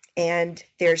 And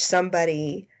there's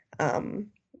somebody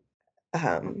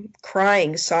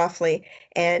crying softly,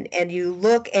 and you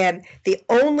look, and the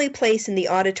only place in the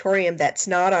auditorium that's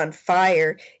not on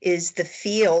fire is the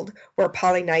field where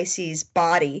Polynices'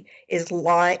 body is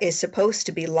supposed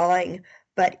to be lying,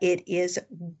 but it is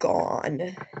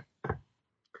gone.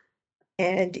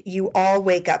 And you all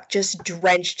wake up just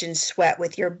drenched in sweat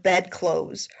with your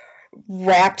bedclothes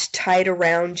wrapped tight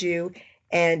around you,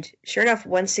 and sure enough,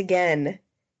 once again,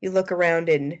 you look around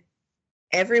and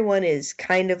everyone is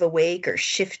kind of awake or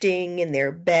shifting in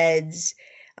their beds,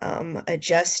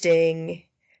 adjusting.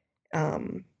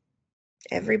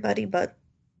 Everybody but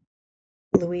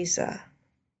Louisa.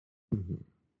 Mhm.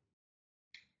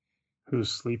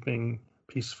 Who's sleeping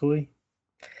peacefully,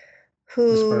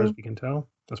 as far as Who, we can tell?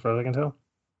 As far as I can tell.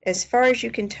 as far as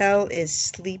you can tell, is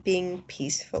sleeping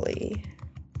peacefully.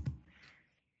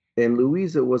 And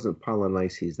Louisa wasn't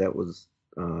Polynices. That was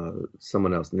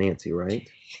someone else, Nancy, right?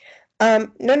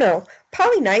 No.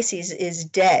 Polynices is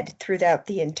dead throughout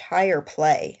the entire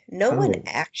play. No one Oh.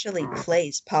 actually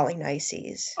plays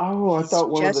Polynices. Oh, I He's thought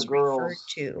one of the just referred girls,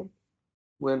 to.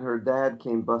 when her dad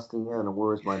came busting in,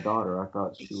 where's my daughter? I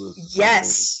thought she was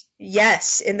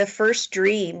Yes, in the first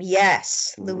dream,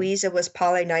 yes. Mhm. Louisa was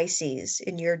Polynices.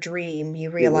 In your dream, you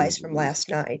It was realized from Louisa. last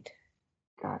night.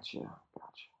 Gotcha.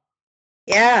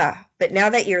 Yeah, but now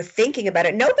that you're thinking about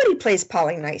it, nobody plays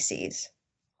Polynices.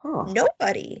 Huh.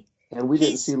 Nobody. And we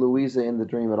didn't He's see Louisa in the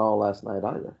dream at all last night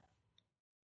either.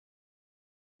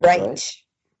 Right?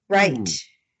 right.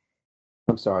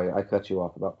 I'm sorry, I cut you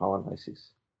off about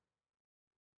Polynices.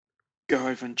 Go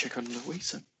over and check on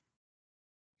Louisa.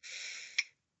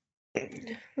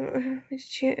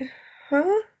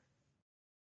 Huh?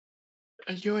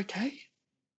 Are you okay?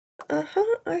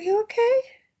 Uh-huh. Are you okay?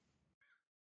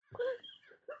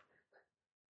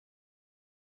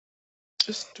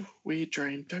 Just a weird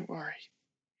dream. Don't worry.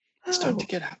 It's time to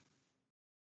get up.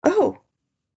 Oh.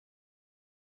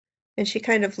 And she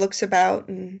kind of looks about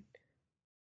and,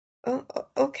 oh,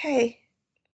 okay.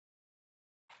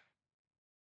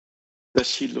 Does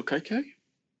she look okay?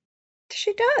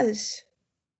 She does.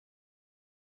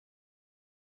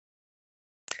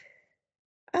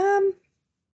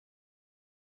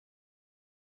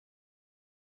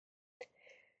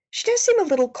 She does seem a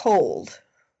little cold.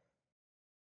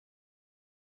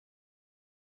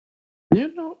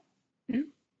 You're not.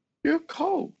 You're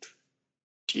cold.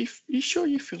 You sure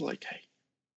you feel okay?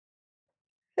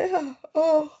 Yeah.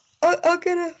 Oh, I'll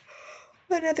get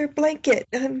another blanket.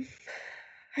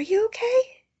 Are you okay?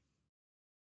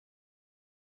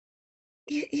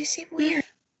 You seem weird.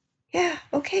 Yeah,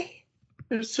 okay.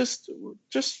 It's just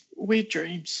weird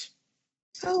dreams.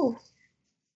 Oh.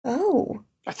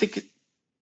 I think it.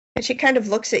 And she kind of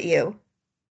looks at you.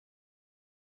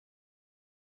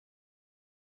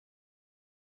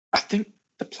 I think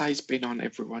the play's been on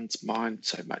everyone's mind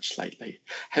so much lately,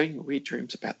 having weird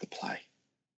dreams about the play.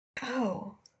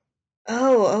 Oh,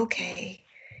 okay.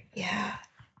 Yeah,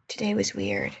 today was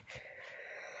weird.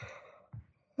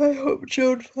 I hope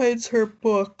Joan finds her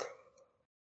book.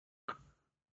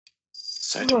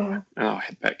 So do I. And I'll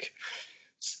head back.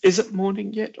 Is it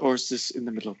morning yet, or is this in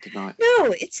the middle of the night? No,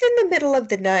 it's in the middle of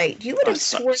the night. You would have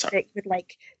sworn sorry. that you would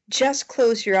just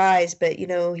close your eyes, but you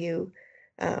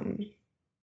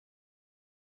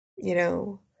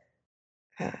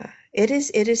It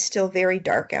is still very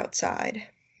dark outside.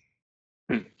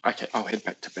 Okay, I'll head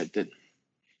back to bed then,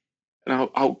 and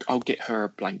I'll get her a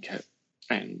blanket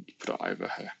and put it over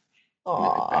her, and then head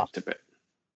Aw. back to bed.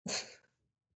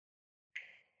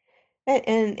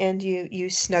 And you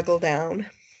snuggle down.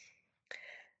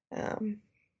 Um,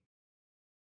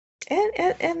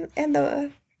 and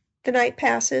the night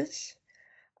passes.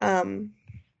 Once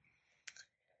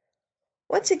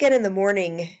again in the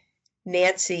morning,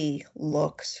 Nancy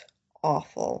looks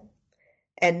awful.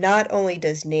 And not only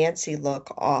does Nancy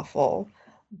look awful,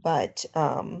 but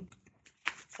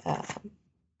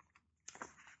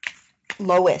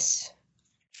Lois,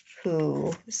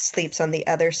 who sleeps on the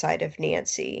other side of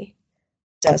Nancy,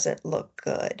 doesn't look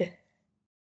good.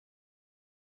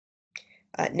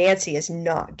 Nancy is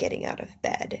not getting out of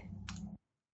bed.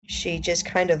 She just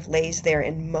kind of lays there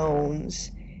and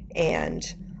moans, and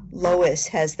Lois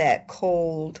has that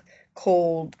cold,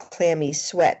 clammy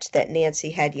sweat that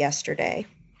Nancy had yesterday.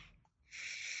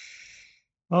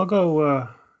 I'll go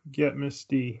get Miss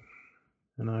D,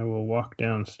 and I will walk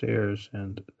downstairs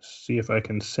and see if I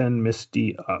can send Miss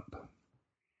D up.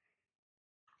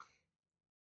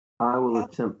 I will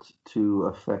attempt to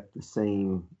affect the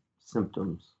same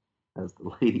symptoms as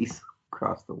the ladies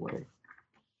across the way.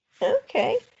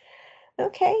 Okay.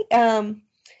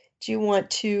 Do you want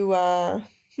to,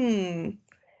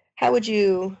 how would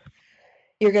you're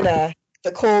gonna,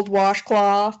 the cold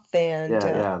washcloth and,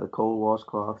 Yeah, the cold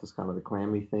washcloth is kind of the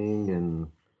clammy thing, and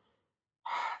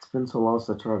it's been so long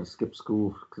since I tried to skip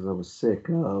school because I was sick.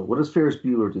 What does Ferris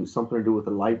Bueller do? Something to do with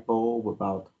a light bulb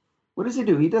about, what does he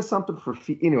do? He does something for,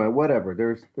 anyway, whatever.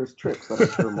 There's tricks that I'm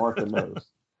sure Martha knows.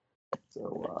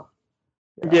 So,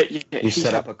 Yeah. You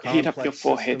set up a heat up complex your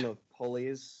forehead. system of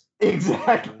pulleys.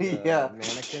 exactly, And, yeah.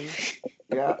 mannequins.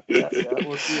 Yeah.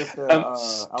 We'll see if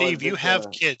the, Steve, you have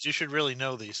kids. You should really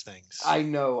know these things. I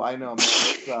know. I'm gonna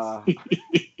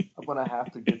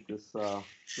have to get this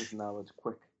knowledge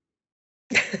quick.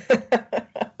 All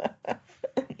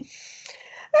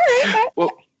right.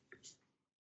 Well,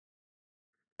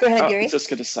 Go ahead, I Gary. was just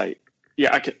going to say,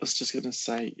 I was just going to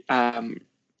say,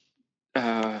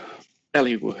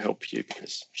 Ellie will help you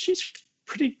because she's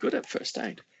pretty good at first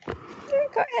aid. Go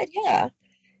ahead, yeah.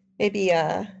 Maybe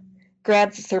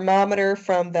grab the thermometer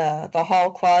from the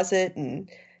hall closet and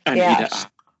And yeah, heat it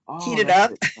up. heat it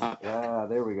up. Yeah,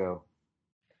 there we go.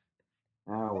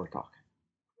 Now we're talking.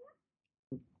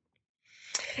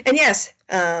 And yes,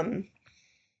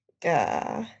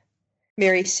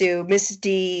 Mary Sue, Mrs.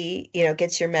 D,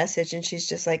 gets your message and she's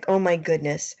just like, oh my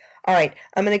goodness. All right,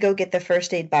 I'm gonna go get the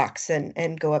first aid box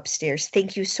and go upstairs.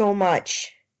 Thank you so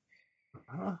much.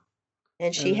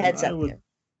 And she heads I up would there.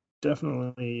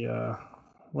 definitely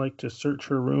like to search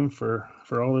her room for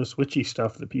all this witchy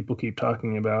stuff that people keep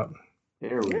talking about.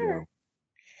 There we go.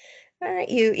 All right,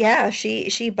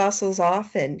 she bustles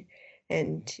off and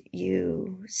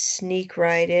you sneak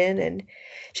right in, and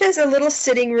she has a little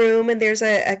sitting room, and there's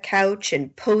a couch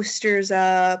and posters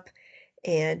up,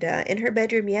 and in her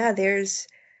bedroom, there's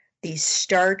these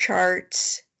star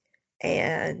charts,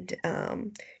 and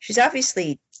she's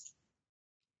obviously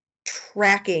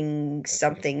tracking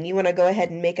something. You want to go ahead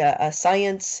and make a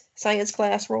science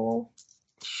class roll?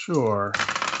 Sure.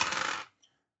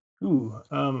 Ooh,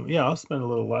 I'll spend a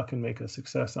little luck and make a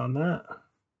success on that.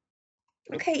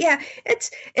 Okay, yeah,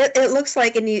 it looks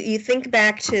like, and you think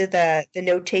back to the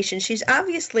notation, she's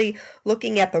obviously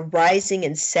looking at the rising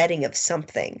and setting of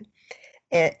something.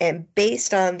 And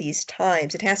based on these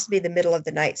times, it has to be the middle of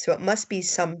the night, so it must be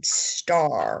some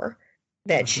star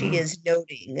that she is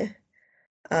noting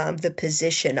the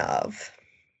position of.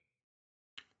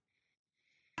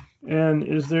 And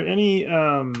is there any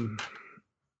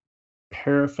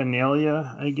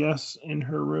paraphernalia, I guess, in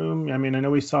her room? I mean, I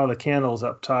know we saw the candles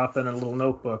up top and a little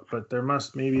notebook, but there's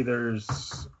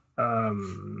I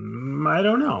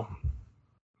don't know,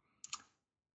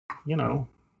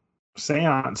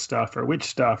 seance stuff or witch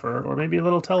stuff, or maybe a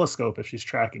little telescope if she's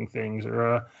tracking things,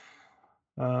 or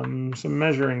some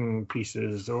measuring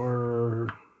pieces, or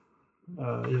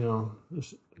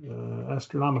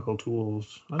astronomical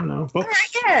tools. I don't know, books. All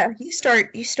right, yeah,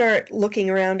 you start looking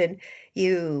around, and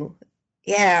where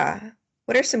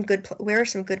are some good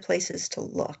places to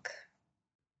look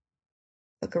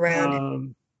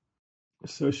around?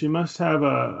 So she must have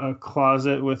a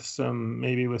closet with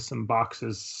some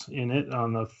boxes in it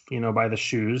on the by the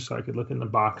shoes. So I could look in the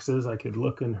boxes. I could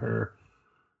look in her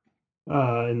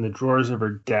in the drawers of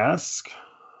her desk.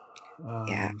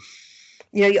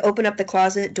 You open up the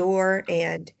closet door,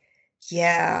 and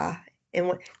there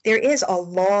is a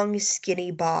long,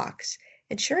 skinny box,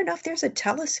 and sure enough, there's a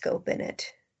telescope in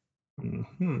it.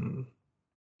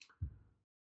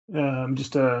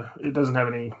 It doesn't have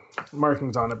any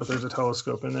markings on it, but there's a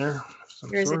telescope in there of some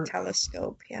There's a sort.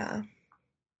 telescope, yeah.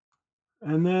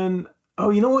 And then,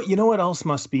 oh, you know what? You know what else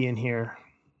must be in here?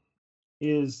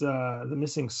 Is the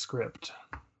missing script.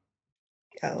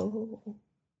 Oh.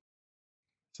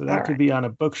 So that All could right. be on a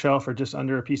bookshelf or just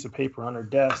under a piece of paper on her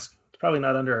desk. It's probably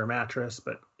not under her mattress,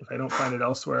 but if I don't find it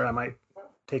elsewhere, I might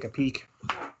take a peek.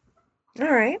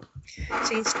 All right.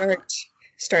 So you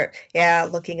start, yeah,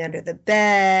 looking under the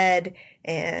bed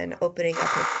and opening up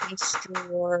her case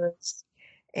drawers,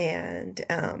 and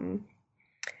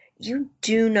you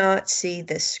do not see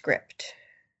the script.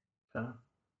 Okay.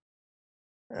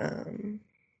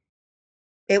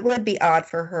 It would be odd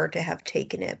for her to have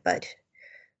taken it, but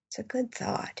it's a good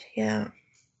thought. Yeah.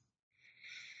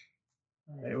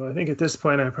 All right, well, I think at this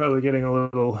point I'm probably getting a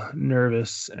little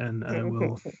nervous, and I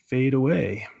will fade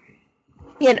away.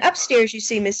 Yeah, and upstairs you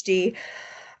see Misty.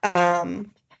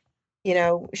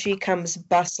 She comes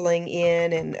bustling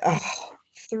in, and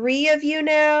three of you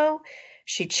now.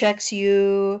 She checks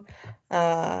you,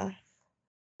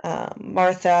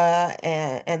 Martha,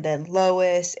 and then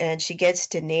Lois, and she gets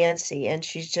to Nancy, and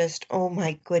she's just, oh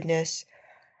my goodness.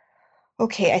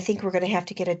 Okay, I think we're gonna have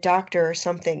to get a doctor or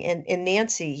something. And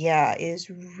Nancy, yeah, is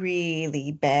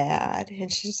really bad.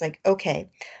 And she's like, okay,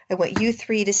 I want you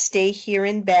three to stay here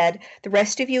in bed. The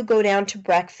rest of you go down to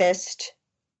breakfast.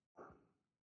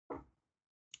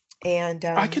 And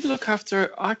I can look after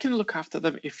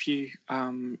them if you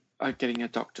are getting a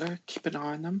doctor. Keep an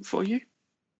eye on them for you.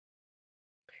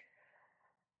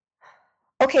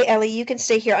 okay, Ellie, you can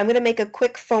stay here. I'm gonna make a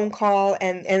quick phone call,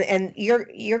 and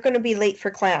you're gonna be late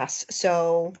for class.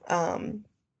 So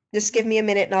just give me a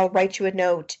minute, and I'll write you a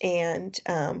note, and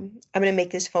I'm gonna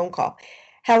make this phone call.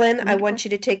 Helen, I want you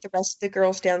to take the rest of the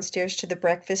girls downstairs to the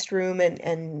breakfast room,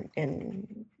 and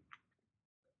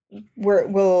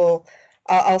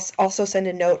I'll also send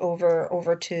a note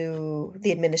over to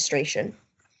the administration.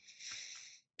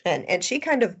 And she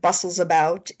kind of bustles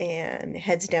about and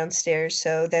heads downstairs.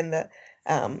 So then the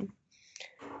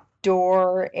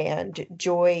Door and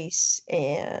Joyce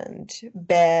and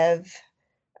Bev,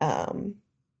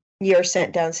 you're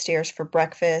sent downstairs for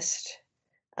breakfast.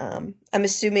 I'm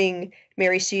assuming,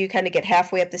 Mary Sue, you kind of get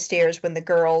halfway up the stairs when the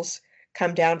girls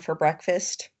come down for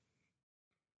breakfast.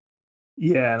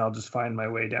 Yeah, and I'll just find my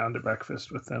way down to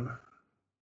breakfast with them.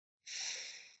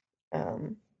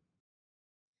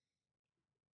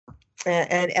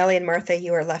 And Ellie and Martha,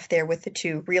 you are left there with the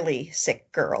two really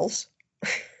sick girls.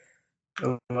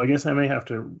 Oh, I guess I may have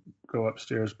to go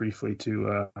upstairs briefly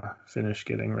to finish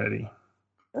getting ready.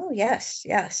 Oh, yes.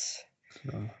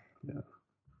 So, yeah.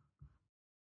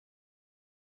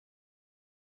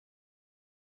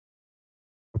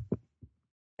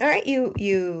 All right,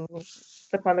 you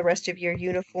slip on the rest of your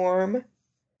uniform.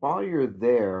 While you're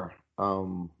there,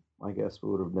 I guess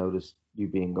we would have noticed you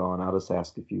being gone. I'll just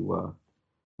ask if you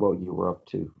what you were up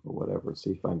to or whatever. See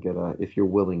if I can get if you're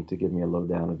willing to give me a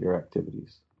lowdown of your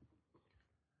activities.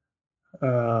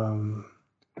 You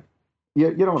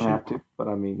don't have to, but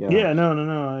I mean, yeah. Yeah,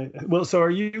 no. Well, so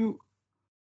you're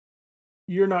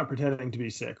not pretending to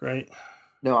be sick, right?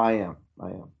 No, I am.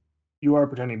 You are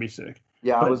pretending to be sick.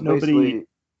 Yeah, but I was nobody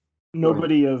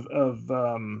nobody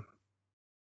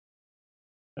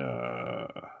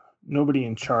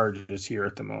in charge is here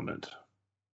at the moment.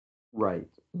 Right.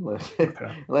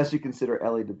 Unless you consider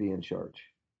Ellie to be in charge.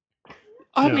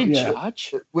 I'm in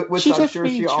charge. Which I'm sure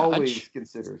she always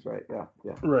considers, right? Yeah.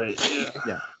 Right.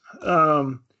 Yeah.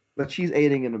 But she's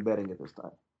aiding and abetting at this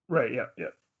time. Right.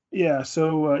 Yeah.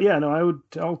 So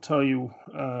I'll tell you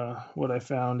what I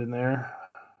found in there.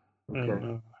 Okay.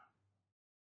 And,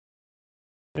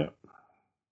 yeah.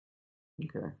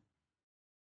 Okay.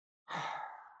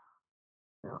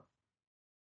 Yeah.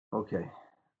 Okay.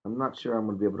 I'm not sure I'm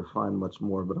going to be able to find much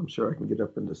more, but I'm sure I can get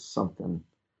up into something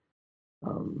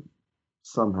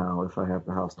somehow if I have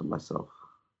the house to myself.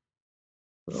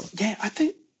 So. Yeah, I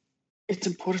think it's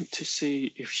important to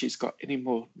see if she's got any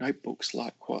more notebooks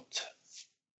like what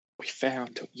we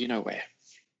found, where.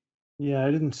 Yeah,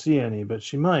 I didn't see any, but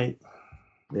she might.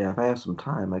 Yeah, if I have some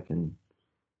time, I can.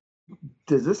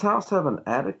 Does this house have an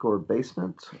attic or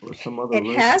basement or some other room?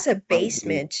 It has a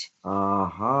basement.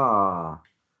 Aha.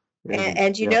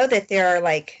 And you know that there are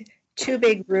like two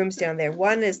big rooms down there.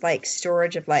 One is like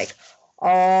storage of like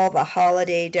all the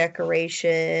holiday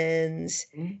decorations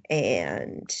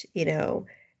and,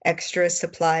 extra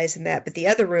supplies and that. But the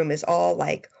other room is all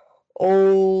like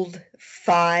old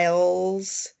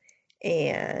files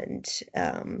and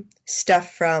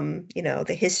stuff from,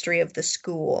 the history of the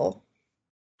school.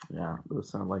 Yeah, those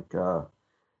sound like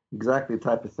exactly the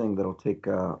type of thing that'll take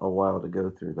a while to go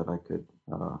through that I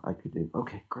could do.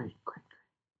 Okay, great.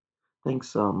 Thanks.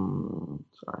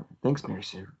 Sorry. Thanks, Mary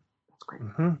Sue. That's great.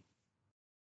 Mm-hmm.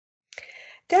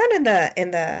 Down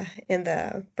in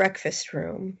the breakfast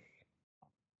room,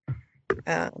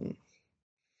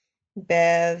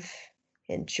 Bev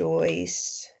and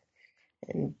Joyce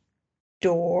and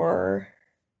Dor,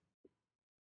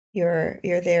 you're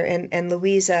there, and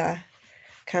Louisa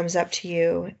comes up to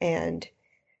you, and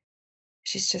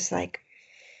she's just like,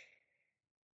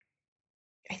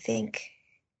 I think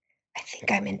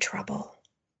I'm in trouble.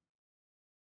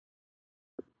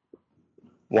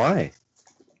 Why?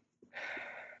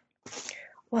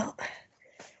 Well,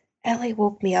 Ellie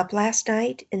woke me up last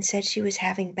night and said she was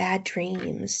having bad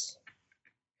dreams.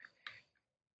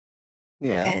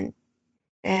 Yeah.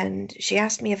 And she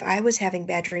asked me if I was having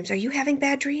bad dreams. Are you having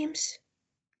bad dreams?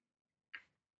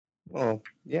 Well,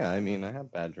 yeah, I mean, I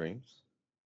have bad dreams.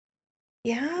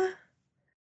 Yeah?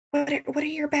 What are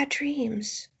your bad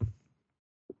dreams?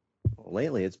 Well,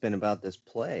 lately, it's been about this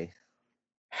play.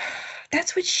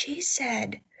 That's what she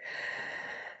said.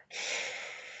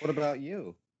 What about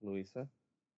you, Louisa?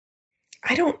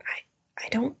 I'm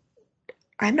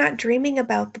not dreaming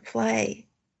about the play.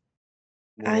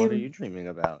 Well, what are you dreaming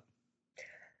about?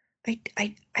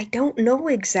 I don't know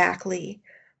exactly.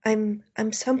 I'm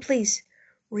someplace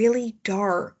really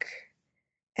dark,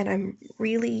 and I'm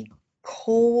really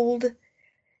cold,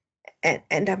 and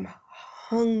I'm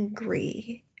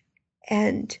hungry,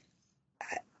 and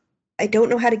I don't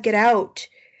know how to get out,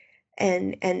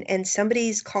 and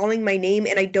somebody's calling my name,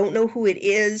 and I don't know who it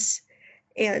is,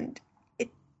 and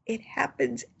it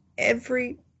happens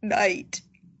every night.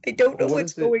 I don't know Well, what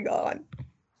what's is it? going on.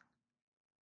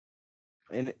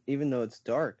 And even though it's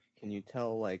dark, can you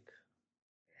tell, like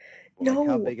how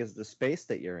No, big is the space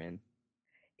that you're in?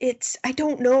 I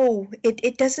don't know.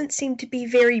 It doesn't seem to be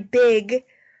very big.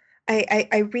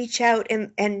 I reach out,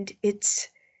 and it's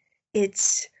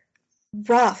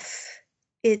rough.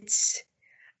 I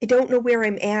don't know where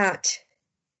I'm at.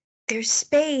 There's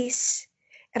space,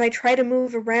 and I try to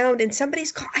move around, and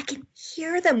I can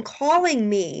hear them calling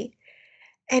me,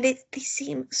 and they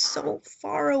seem so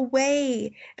far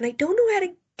away, and I don't know how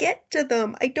to get to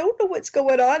them. I don't know what's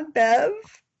going on, Bev.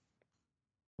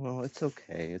 Well, it's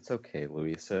okay. It's okay,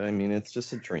 Louisa. I mean, it's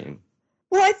just a dream.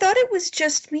 Well, I thought it was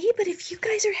just me, but if you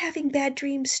guys are having bad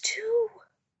dreams too,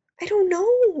 I don't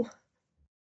know.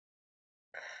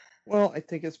 Well, I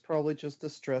think it's probably just the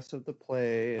stress of the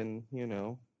play, and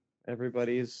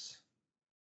everybody's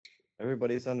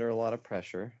under a lot of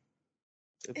pressure.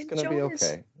 It's And gonna be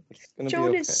okay. It's gonna be Joan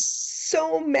okay. is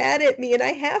so mad at me, and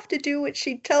I have to do what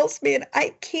she tells me, and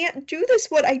I can't do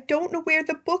this one. I don't know where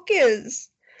the book is.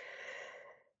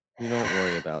 You don't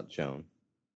worry about Joan.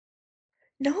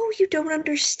 No, you don't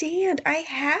understand. I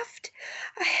have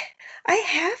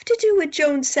to do what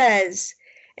Joan says.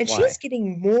 And Why? she's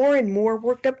getting more and more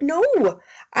worked up. No,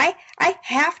 I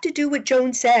have to do what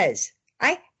Joan says.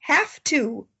 I have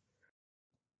to.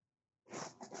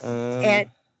 And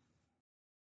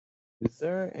Is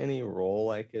there any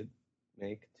role I could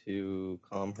make to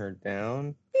calm her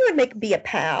down? you would be a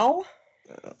pal.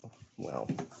 Well,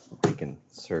 I can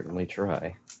certainly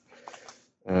try.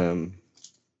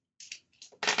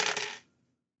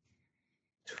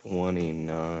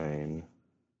 29.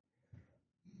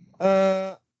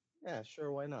 Yeah,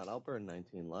 sure, why not? I'll burn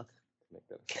 19 luck to make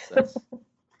that a success.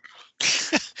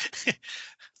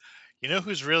 You know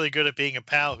who's really good at being a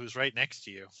pal? Who's right next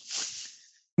to you?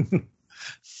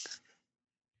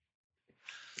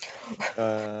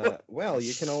 Well,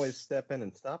 you can always step in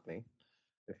and stop me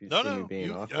if you see me being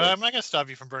awkward. I'm not gonna stop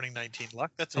you from burning 19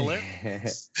 luck. That's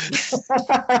hilarious.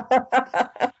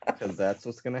 Because that's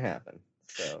what's gonna happen.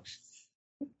 So.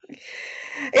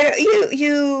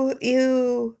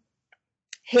 You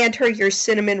hand her your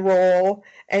cinnamon roll,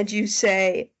 and you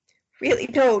say, "Really?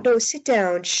 No, sit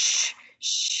down. Shh.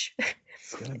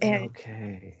 It's gonna be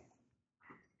okay."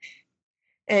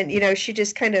 And she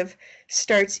just kind of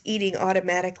starts eating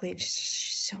automatically.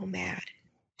 She's so mad.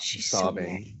 She's sobbing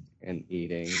so mad. And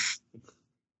eating.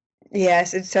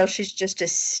 Yes, and so she's just a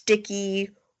sticky,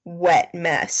 wet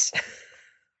mess.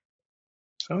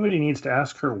 Somebody needs to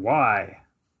ask her why.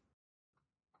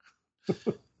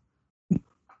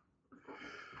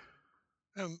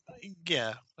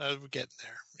 Yeah, we're getting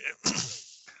there.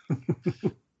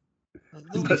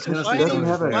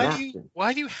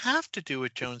 Why do you have to do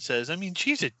what Joan says? I mean,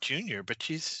 she's a junior, but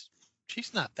she's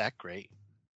not that great.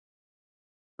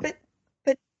 But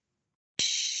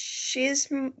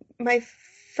she's my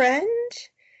friend?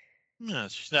 No,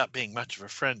 she's not being much of a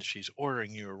friend if she's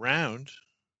ordering you around.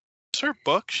 It's her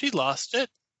book. She lost it.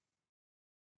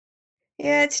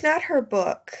 Yeah, it's not her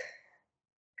book.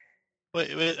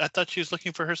 Wait, I thought she was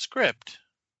looking for her script.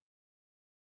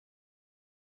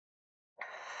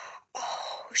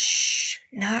 Oh, shh,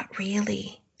 not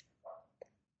really.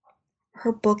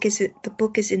 Her book is the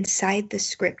book is inside the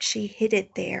script. She hid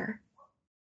it there.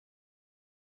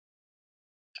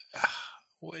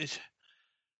 Wait,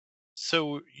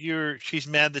 so she's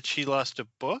mad that she lost a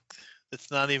book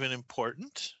that's not even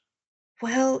important?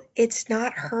 Well, it's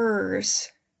not hers.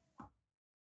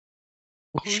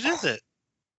 Whose is it?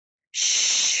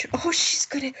 Shh. Oh, she's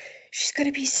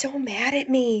gonna be so mad at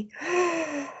me.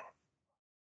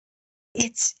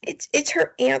 It's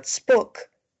her aunt's book,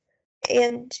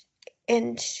 and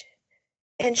and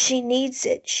and she needs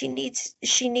it. She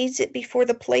needs it before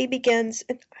the play begins,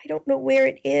 and I don't know where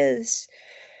it is.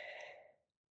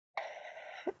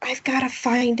 I've got to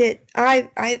find it. I've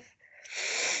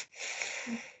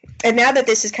and now that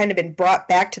this has kind of been brought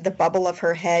back to the bubble of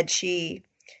her head, she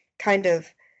kind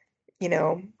of, you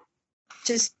know,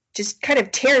 just kind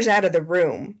of tears out of the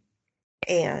room,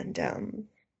 and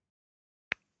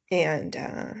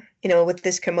with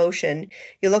this commotion,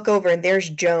 you look over and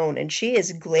there's Joan, and she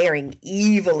is glaring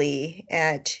evilly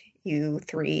at you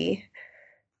three.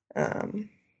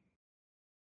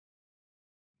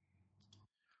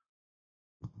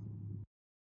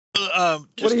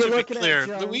 Just are you to be looking at, clear,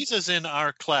 Joan? Louisa's in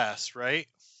our class, right?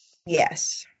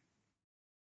 Yes.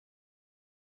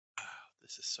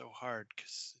 This is so hard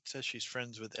because it says she's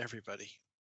friends with everybody.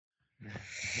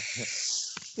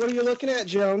 What are you looking at,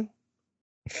 Joan?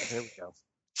 There we go.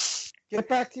 Get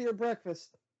back to your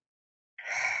breakfast.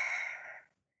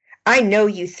 I know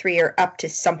you three are up to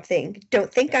something.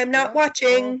 Don't think I'm not Yeah,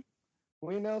 watching.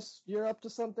 well, we know you're up to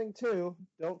something too.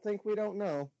 Don't think we don't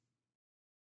know.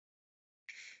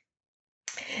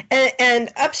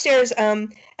 And upstairs,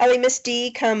 Ellie, Miss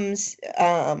D comes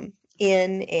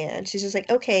in, and she's just like,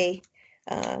 okay,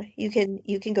 you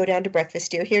can go down to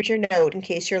breakfast, dear. Here's your note in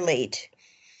case you're late.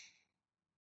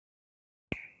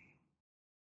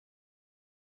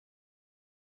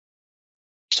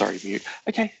 Sorry, mute.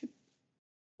 Okay.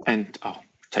 And I'll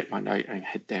take my note and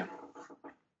head down.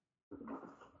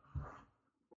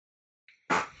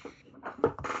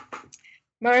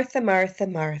 Martha, Martha,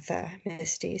 Martha,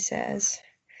 Misty says.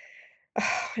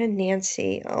 Oh, and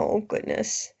Nancy, oh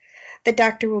goodness. The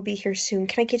doctor will be here soon.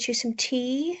 Can I get you some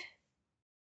tea?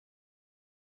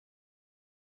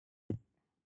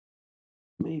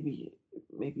 Maybe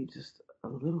just a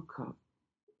little cup.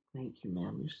 Thank you,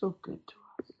 ma'am. You're so good to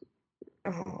us.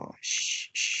 Oh,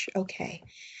 shh, okay.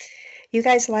 You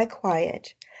guys lie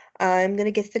quiet. I'm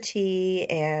gonna get the tea,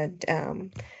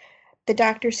 and the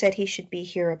doctor said he should be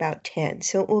here about 10,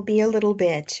 so it will be a little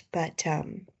bit, but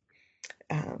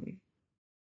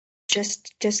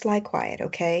just lie quiet,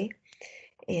 okay?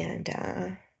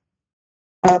 And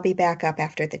I'll be back up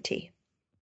after the tea.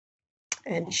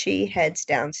 And she heads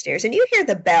downstairs, and you hear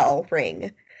the bell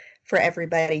ring for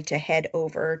everybody to head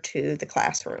over to the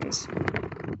classrooms.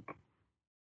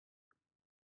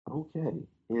 Okay.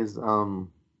 Is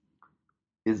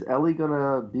Ellie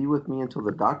gonna be with me until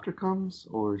the doctor comes,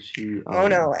 or is she? Oh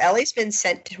no, Ellie's been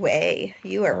sent away.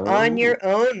 You are on your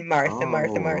own, Martha,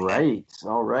 Martha, Martha.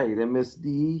 All right. And Miss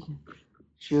D,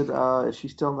 is she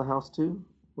still in the house too?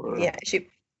 Or Yeah, she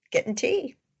getting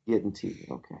tea. getting tea.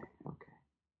 Okay.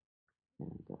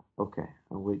 And, okay,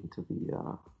 I'll wait until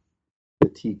the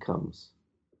tea comes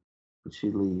and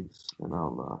she leaves, and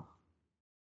I'll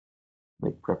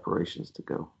make preparations to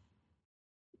go.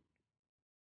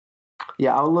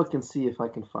 Yeah, I'll look and see if I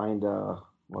can find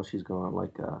while she's gone,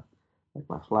 like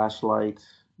my flashlight.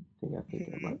 I think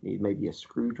I might need maybe a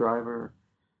screwdriver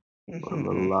or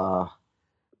a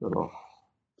little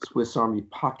Swiss Army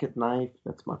pocket knife.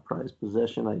 That's my prized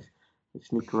possession. I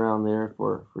sneak around there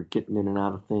for getting in and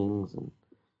out of things, and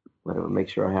whatever. Make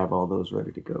sure I have all those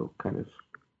ready to go, kind of,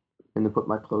 and then put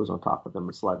my clothes on top of them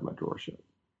and slide my drawer shut.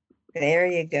 There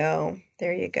you go.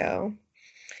 There you go.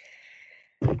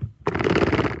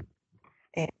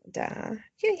 And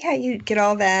yeah, you get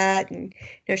all that, and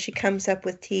she comes up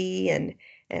with tea, and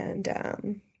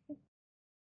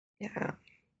yeah.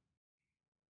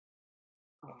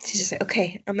 She's just like,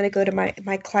 okay, I'm gonna go to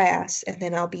my class, and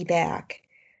then I'll be back.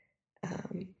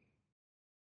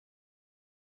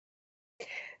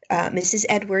 Mrs.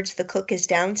 Edwards, the cook, is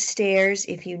downstairs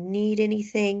if you need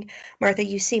anything. Martha,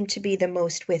 you seem to be the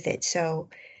most with it, so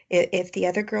if the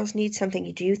other girls need something,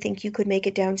 do you think you could make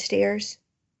it downstairs?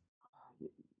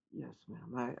 Yes,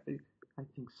 ma'am. I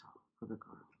think so, for the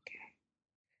girls.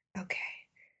 Okay.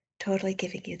 Totally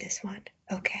giving you this one.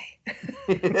 Okay.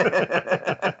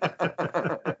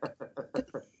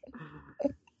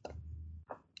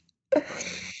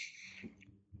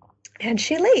 And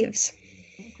she leaves.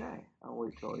 Okay, I'll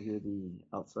wait till I hear the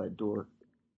outside door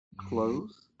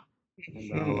close,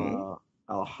 and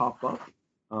I'll hop up.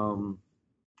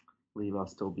 Believe I'll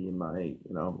still be in my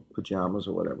pajamas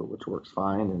or whatever, which works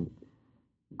fine, and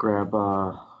grab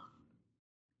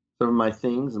some of my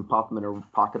things and pop them in a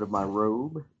pocket of my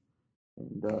robe,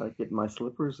 and get my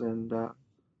slippers and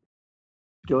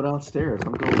go downstairs.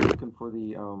 I'm going looking for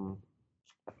the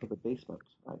basement,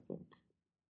 I think.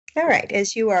 All right,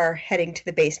 as you are heading to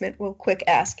the basement, we'll quick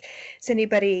ask, is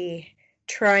anybody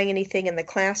trying anything in the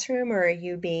classroom, or are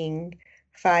you being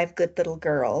 5 good little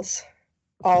girls,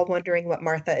 all wondering what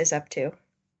Martha is up to?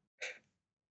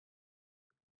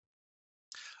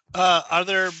 Are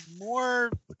there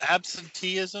more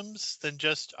absenteeisms than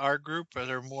just our group? Are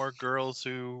there more girls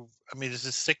who? I mean, is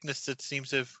this sickness that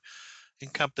seems to have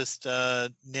encompassed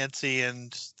Nancy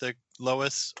and the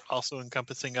Lois also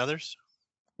encompassing others?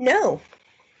 No,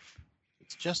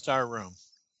 It's just our room.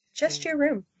 just your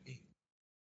room.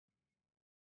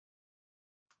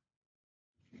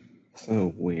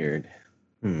 So weird.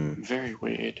 Very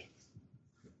weird.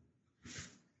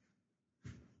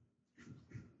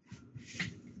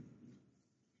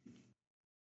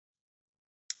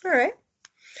 All right.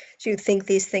 So you think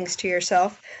these things to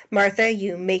yourself. Martha,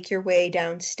 you make your way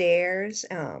downstairs.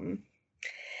 And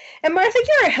Martha,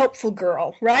 you're a helpful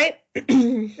girl, right?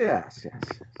 Yes.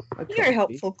 I You're a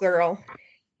helpful girl.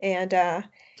 And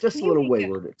just a little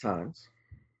wayward at times.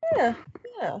 yeah.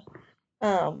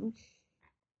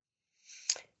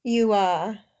 You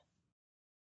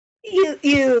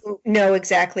you know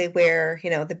exactly where,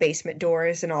 the basement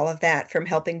doors and all of that from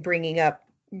helping bringing up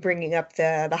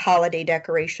the holiday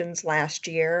decorations last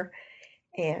year.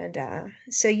 And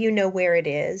so you know where it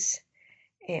is.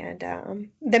 And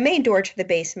the main door to the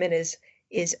basement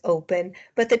is open,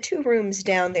 but the 2 rooms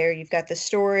down there, you've got the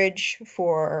storage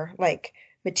for like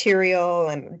material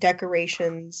and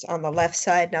decorations on the left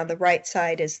side, and on the right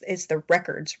side is the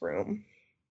records room.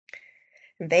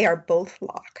 They are both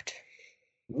locked.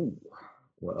 Ooh,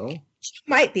 well, You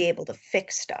might be able to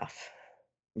fix stuff.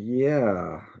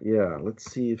 yeah.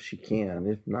 Let's see if she can.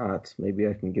 If not, maybe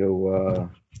I can go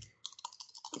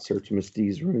search Miss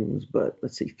D's rooms. But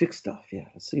let's see, fix stuff. Yeah,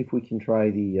 let's see if we can try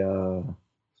the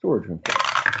storage room.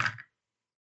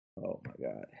 Oh my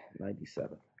God,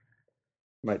 97.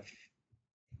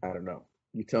 I don't know.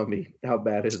 You tell me, how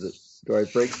bad is it? Do I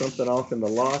break something off in the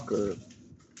lock, or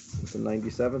it's a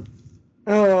 97?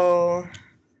 Oh.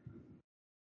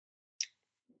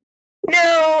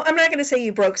 No, I'm not going to say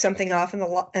you broke something off in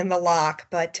the lock,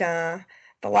 but the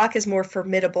lock is more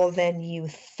formidable than you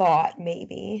thought,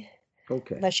 maybe.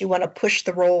 Okay. Unless you want to push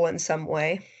the roll in some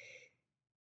way.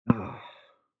 Not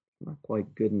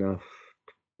quite good enough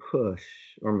to push,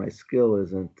 or my skill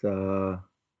isn't.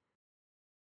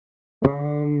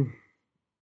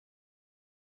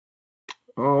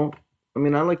 Oh, I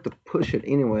mean, I like to push it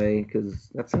anyway because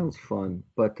that sounds fun,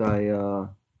 but I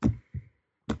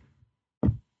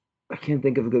can't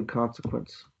think of a good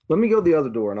consequence. Let me go the other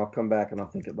door, and I'll come back and I'll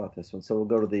think about this one. So we'll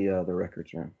go to the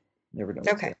records room. Never know.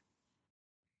 Okay.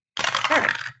 All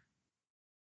right.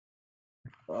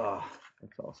 Oh,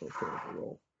 that's also a terrible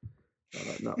roll.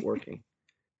 Not working.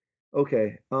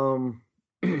 Okay.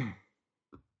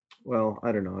 Well,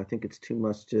 I don't know. I think it's too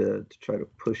much to try to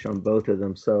push on both of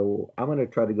them. So I'm gonna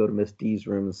try to go to Miss D's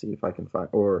room and see if I can find.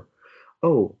 Let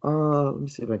me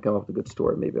see if I can come up with a good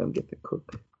story. Maybe I can get the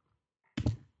cook.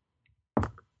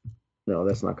 No,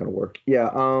 that's not gonna work. Yeah.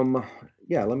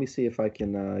 Let me see if I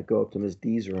can go up to Miss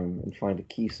D's room and find a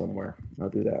key somewhere. I'll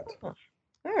do that. All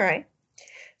right.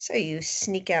 So you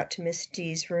sneak out to Miss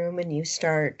D's room and you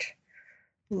start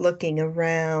looking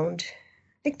around.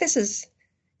 I think this is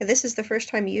the first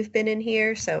time you've been in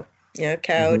here, so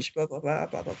couch, blah blah blah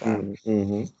blah blah blah.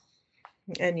 Mm-hmm.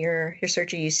 And you're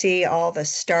searching. You see all the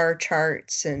star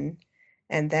charts and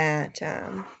that.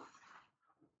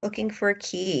 Looking for a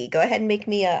key. Go ahead and make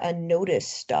me a notice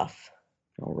stuff.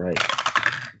 All right.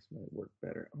 This might work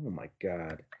better. Oh my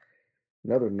God.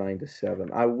 Another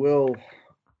 97. I will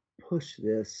push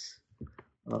this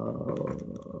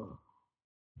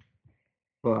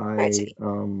by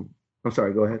I'm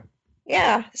sorry, go ahead.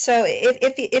 Yeah. So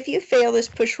if you fail this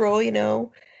push roll,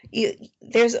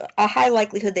 there's a high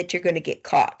likelihood that you're going to get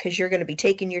caught because you're going to be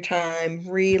taking your time,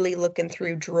 really looking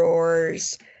through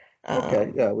drawers.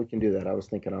 Okay, yeah, we can do that. I was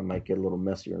thinking I might get a little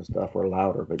messier and stuff or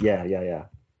louder, but yeah.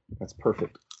 That's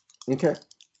perfect. Okay,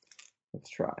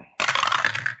 let's try.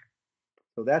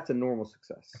 So that's a normal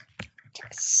success.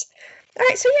 Yes. All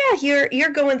right. So yeah,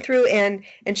 you're going through and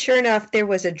sure enough, there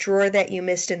was a drawer that you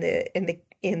missed in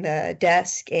the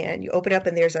desk, and you open up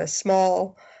and there's a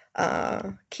small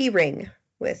key ring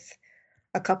with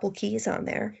a couple keys on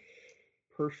there.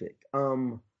 Perfect.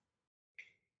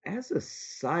 As a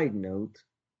side note,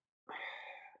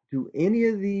 do any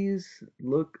of these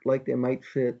look like they might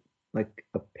fit like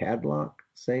a padlock,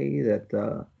 say,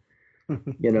 that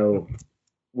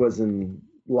was in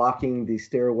locking the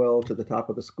stairwell to the top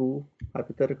of the school,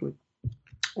 hypothetically?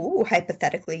 Ooh,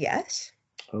 hypothetically, yes.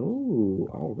 Oh,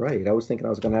 all right. I was thinking I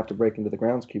was going to have to break into the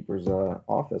groundskeeper's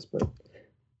office, but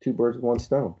two birds with one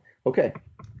stone. Okay,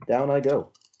 down I go.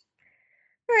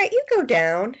 All right, you go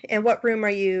down. And what room are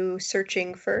you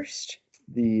searching first?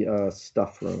 The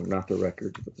stuff room, not the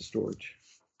records, but the storage.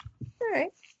 All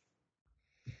right.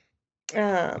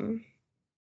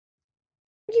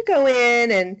 You go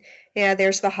in and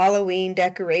there's the Halloween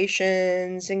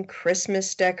decorations and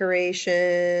Christmas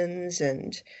decorations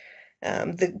and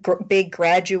the big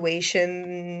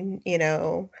graduation,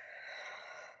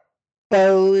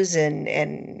 bows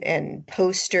and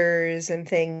posters and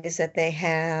things that they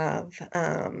have.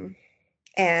 And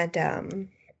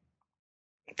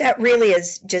that really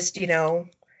is just,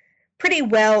 pretty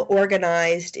well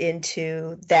organized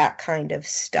into that kind of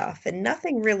stuff, and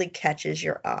nothing really catches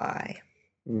your eye.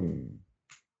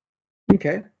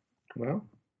 Okay, well,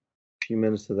 a few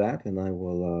minutes of that, and I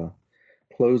will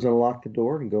close and lock the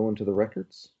door and go into the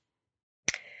records.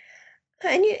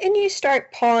 And you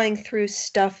start pawing through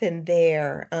stuff in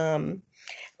there.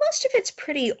 Most of it's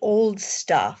pretty old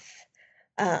stuff.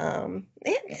 And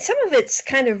some of it's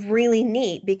kind of really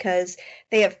neat because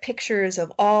they have pictures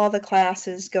of all the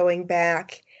classes going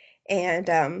back, and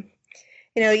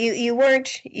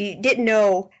you didn't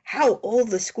know how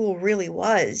old the school really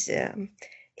was.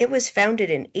 It was founded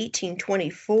in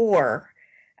 1824,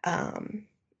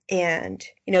 and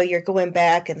you're going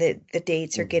back, and the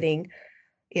dates are getting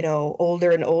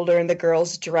older and older, and the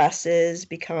girls' dresses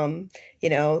become,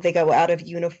 they go out of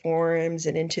uniforms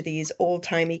and into these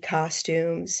old-timey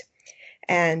costumes.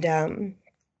 And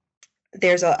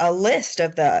there's a list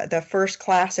of the first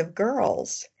class of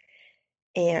girls,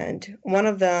 and one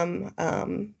of them,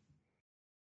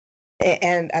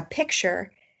 and a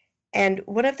picture, and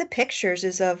one of the pictures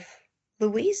is of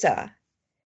Louisa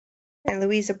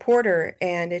Porter,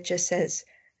 and it just says,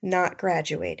 "Not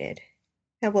graduated."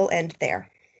 And we'll end there.